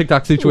figure this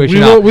TikTok situation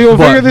we out. will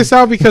But- figure this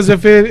out because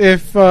if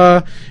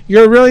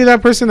you're really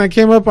that person that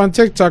came up on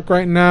TikTok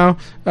right now,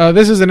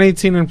 this is an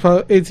 18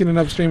 and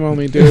up stream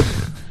only, dude.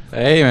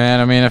 Hey, man.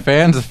 I mean, a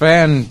fan's a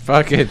fan.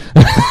 Fuck it.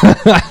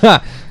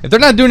 If they're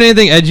not doing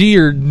anything edgy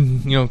or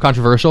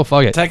controversial,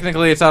 fuck it.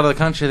 Technically, it's out of the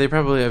country. They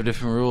probably have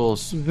different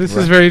rules. This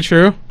is very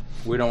true.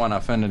 We don't want to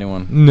offend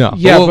anyone. No.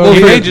 Yeah, but Well,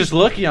 we- they just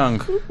look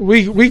young.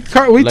 We Like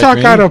talk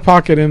me? out of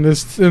pocket in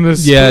this yeah, in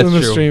it's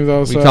the true. stream though.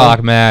 We So.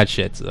 talk mad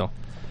shit though.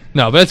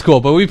 No, but it's cool.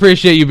 But we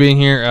appreciate you being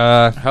here.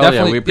 Hell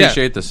yeah, we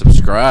appreciate the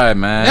subscribe,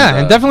 man. Yeah,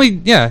 and definitely,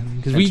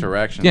 because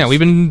interactions. we've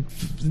been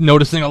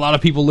noticing a lot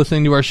of people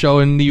listening to our show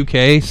in the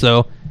UK.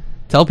 So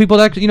tell people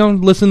that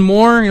listen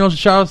more.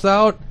 Shout us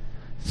out.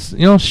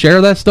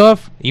 Share that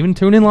stuff. Even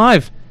tune in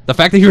live. The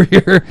fact that you're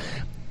here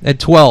at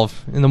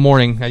 12 in the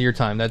morning at your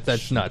time,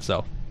 that's nuts.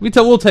 So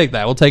we'll take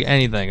that. We'll take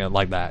anything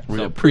like that. We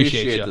so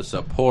appreciate the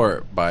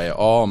support by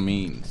all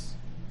means.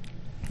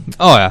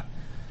 Oh yeah,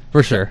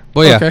 for sure.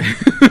 But yeah.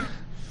 Okay.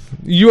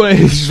 You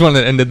just want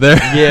to end it there?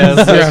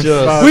 Yes, Yeah.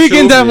 just We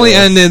can definitely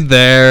end it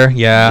there.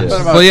 Yeah. Yes.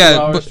 About But 2 yeah.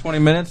 hours, 20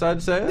 minutes,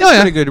 I'd say. That's Oh, yeah.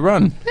 a pretty good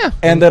run.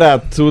 ended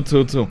at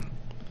 2:22.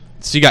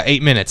 So you got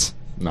 8 minutes.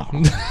 No.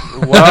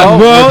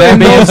 Well, in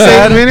those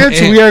 8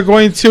 minutes, Eh. we are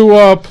going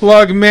to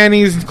plug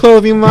Manny's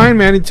clothing line.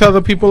 Manny, tell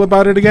the people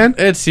about it again.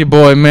 It's your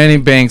boy Manny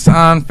Banks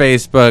on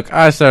Facebook.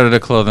 I started a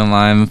clothing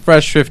line,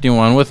 Fresh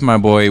 51, with my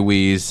boy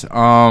Weeze.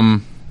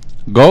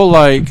 Go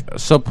like,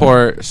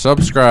 support,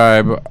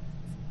 subscribe.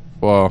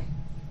 Well,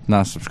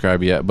 not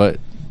subscribe yet, but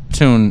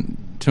tune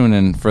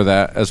in for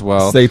that as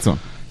well.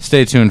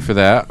 Stay tuned for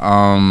that.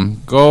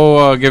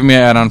 Go give me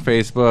an ad on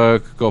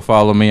Facebook. Go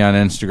follow me on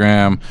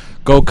Instagram.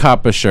 Go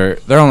cop a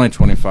shirt. They're only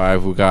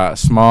 $25. We got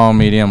small,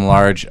 medium,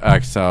 large,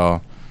 XL.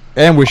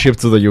 And we ship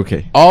to the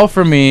UK. All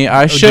for me.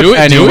 I ship do we?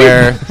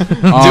 anywhere.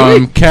 Do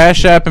we?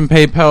 Cash App and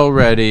PayPal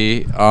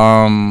ready.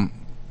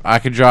 I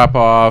could drop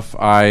off.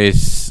 I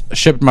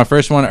shipped my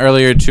first one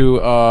earlier to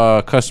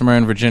a customer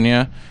in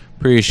Virginia.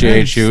 Appreciate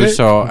Nice. you.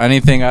 So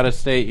anything out of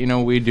state,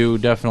 we do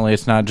definitely.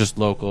 It's not just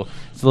local.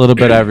 It's a little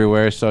bit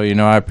everywhere. So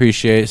I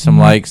appreciate some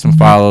likes, some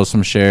follows,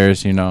 some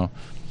shares.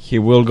 He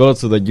will go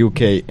to the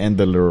UK and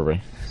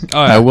deliver. Oh,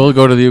 I will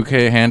go to the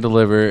UK, hand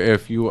deliver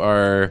if you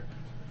are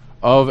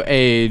of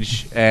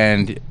age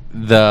and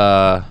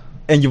the.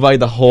 And you buy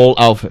the whole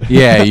outfit.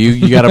 Yeah,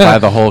 you got to buy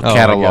the whole my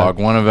catalog,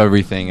 one of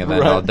everything, and then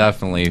Right. I'll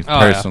definitely Oh,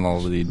 yeah.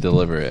 personally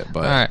deliver it.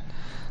 But All right.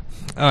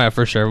 Oh yeah,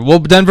 for sure. Well,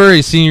 Denver,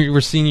 we're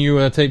seeing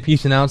you take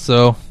peacing out.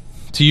 So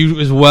to you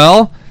as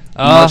well.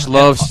 much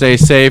love. Stay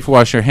safe.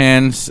 Wash your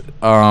hands.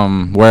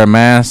 Wear a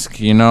mask.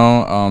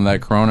 That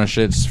Corona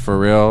shit's for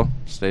real.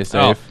 Stay Oh,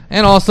 safe.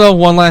 and also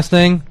one last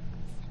thing,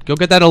 go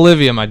get that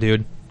Olivia, my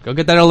dude. Go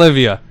get that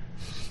Olivia.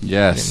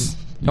 Yes.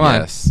 Come on.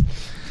 Yes.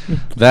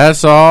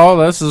 That's all.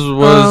 This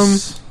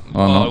was.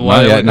 Oh, no, What-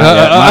 not yet. what- Not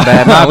yet. My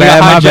bad. My we bad.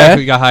 got My hijacked. bad.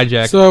 We got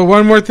hijacked. So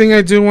one more thing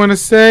I do want to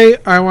say.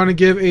 I want to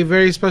give a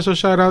very special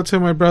shout out to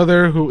my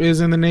brother who is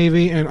in the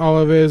Navy and all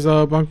of his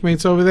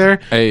bunkmates over there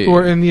Hey. who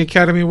are in the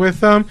academy with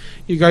them.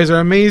 You guys are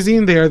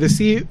amazing. They are the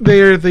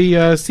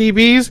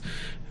CBs.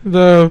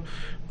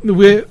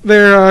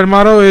 Their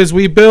motto is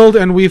 "We build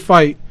and we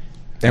fight."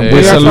 And Hey.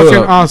 we They are salute.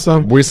 fucking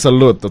awesome. We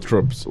salute the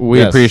troops. We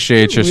Yes.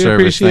 appreciate your We service.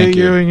 appreciate Thank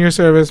you you. and your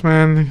service,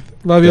 man.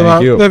 Love you a Thank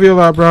lot. you. Love you a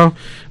lot, bro.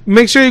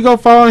 Make sure you go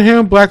follow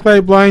him,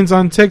 Blacklight Blinds,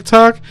 on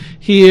TikTok.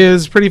 He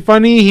is pretty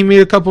funny. He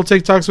made a couple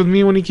TikToks with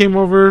me when he came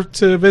over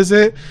to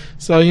visit.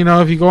 So,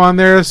 if you go on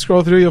there,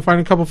 scroll through, you'll find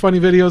a couple funny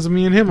videos of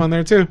me and him on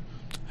there, too.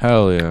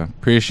 Hell yeah.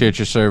 Appreciate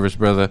your service,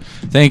 brother.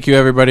 Thank you,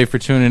 everybody, for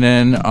tuning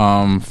in,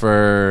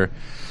 for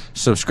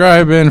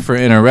subscribing, for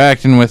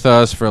interacting with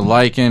us, for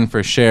liking,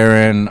 for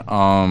sharing.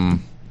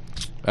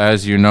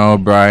 As you know,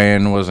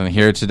 Brian wasn't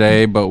here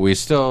today, but we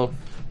still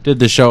did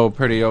the show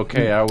pretty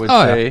okay, I would Oh,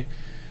 yeah. say.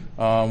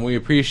 We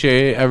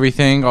appreciate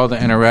everything, all the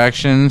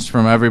interactions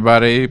from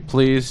everybody.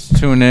 Please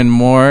tune in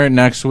more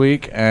next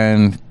week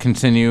and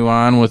continue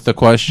on with the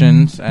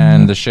questions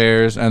and the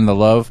shares and the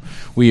love.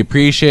 We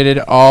appreciate it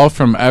all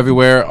from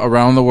everywhere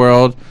around the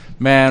world.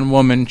 Man,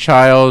 woman,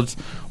 child,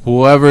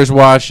 whoever's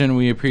watching,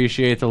 we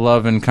appreciate the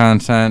love and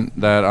content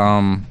that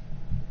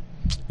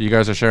you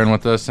guys are sharing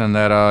with us and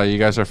that you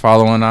guys are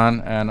following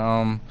on.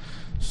 And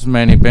this is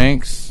Manny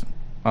Banks.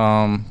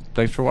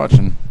 Thanks for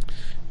watching.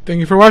 Thank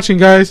you for watching,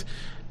 guys.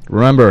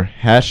 Remember,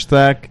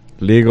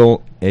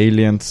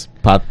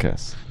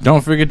 #LegalAliensPodcast.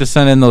 Don't forget to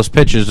send in those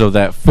pictures of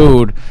that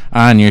food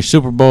on your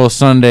Super Bowl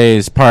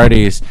Sundays,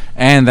 parties,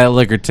 and that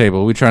liquor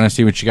table. We're trying to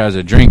see what you guys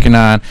are drinking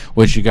on,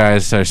 what you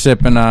guys are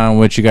sipping on,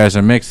 what you guys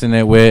are mixing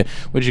it with,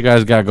 what you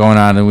guys got going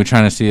on. And we're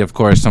trying to see, of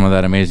course, some of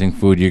that amazing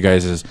food you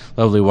guys'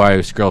 lovely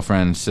wives,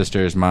 girlfriends,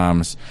 sisters,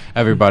 moms,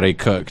 everybody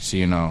cooks,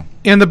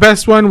 And the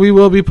best one we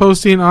will be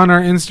posting on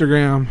our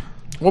Instagram.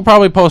 We'll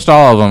probably post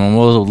all of them, and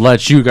we'll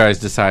let you guys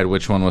decide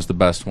which one was the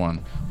best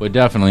one. But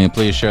definitely,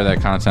 please share that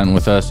content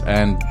with us.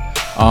 And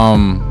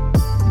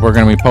we're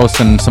going to be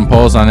posting some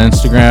polls on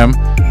Instagram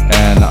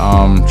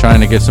and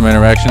trying to get some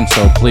interaction.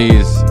 So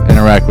please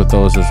interact with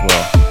those as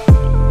well.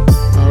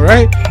 All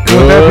right.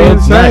 With that being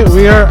Good said, night.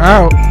 we are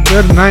out.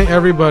 Good night,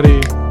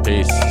 everybody.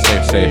 Peace.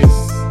 Safe.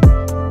 Peace.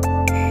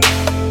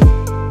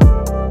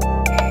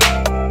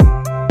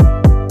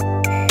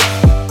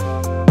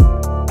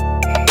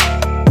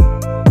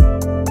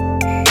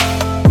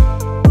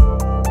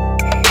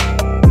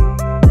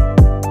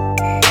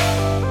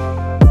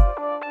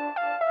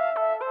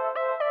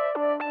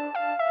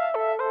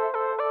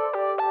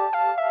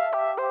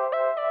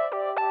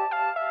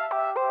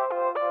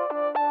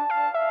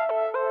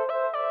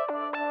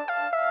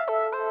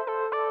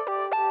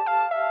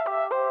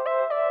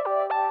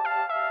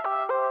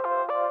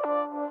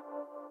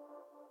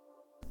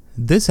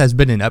 This has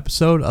been an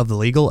episode of the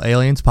Legal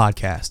Aliens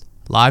Podcast,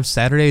 live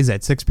Saturdays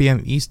at 6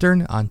 p.m.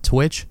 Eastern on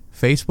Twitch,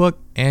 Facebook,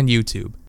 and YouTube.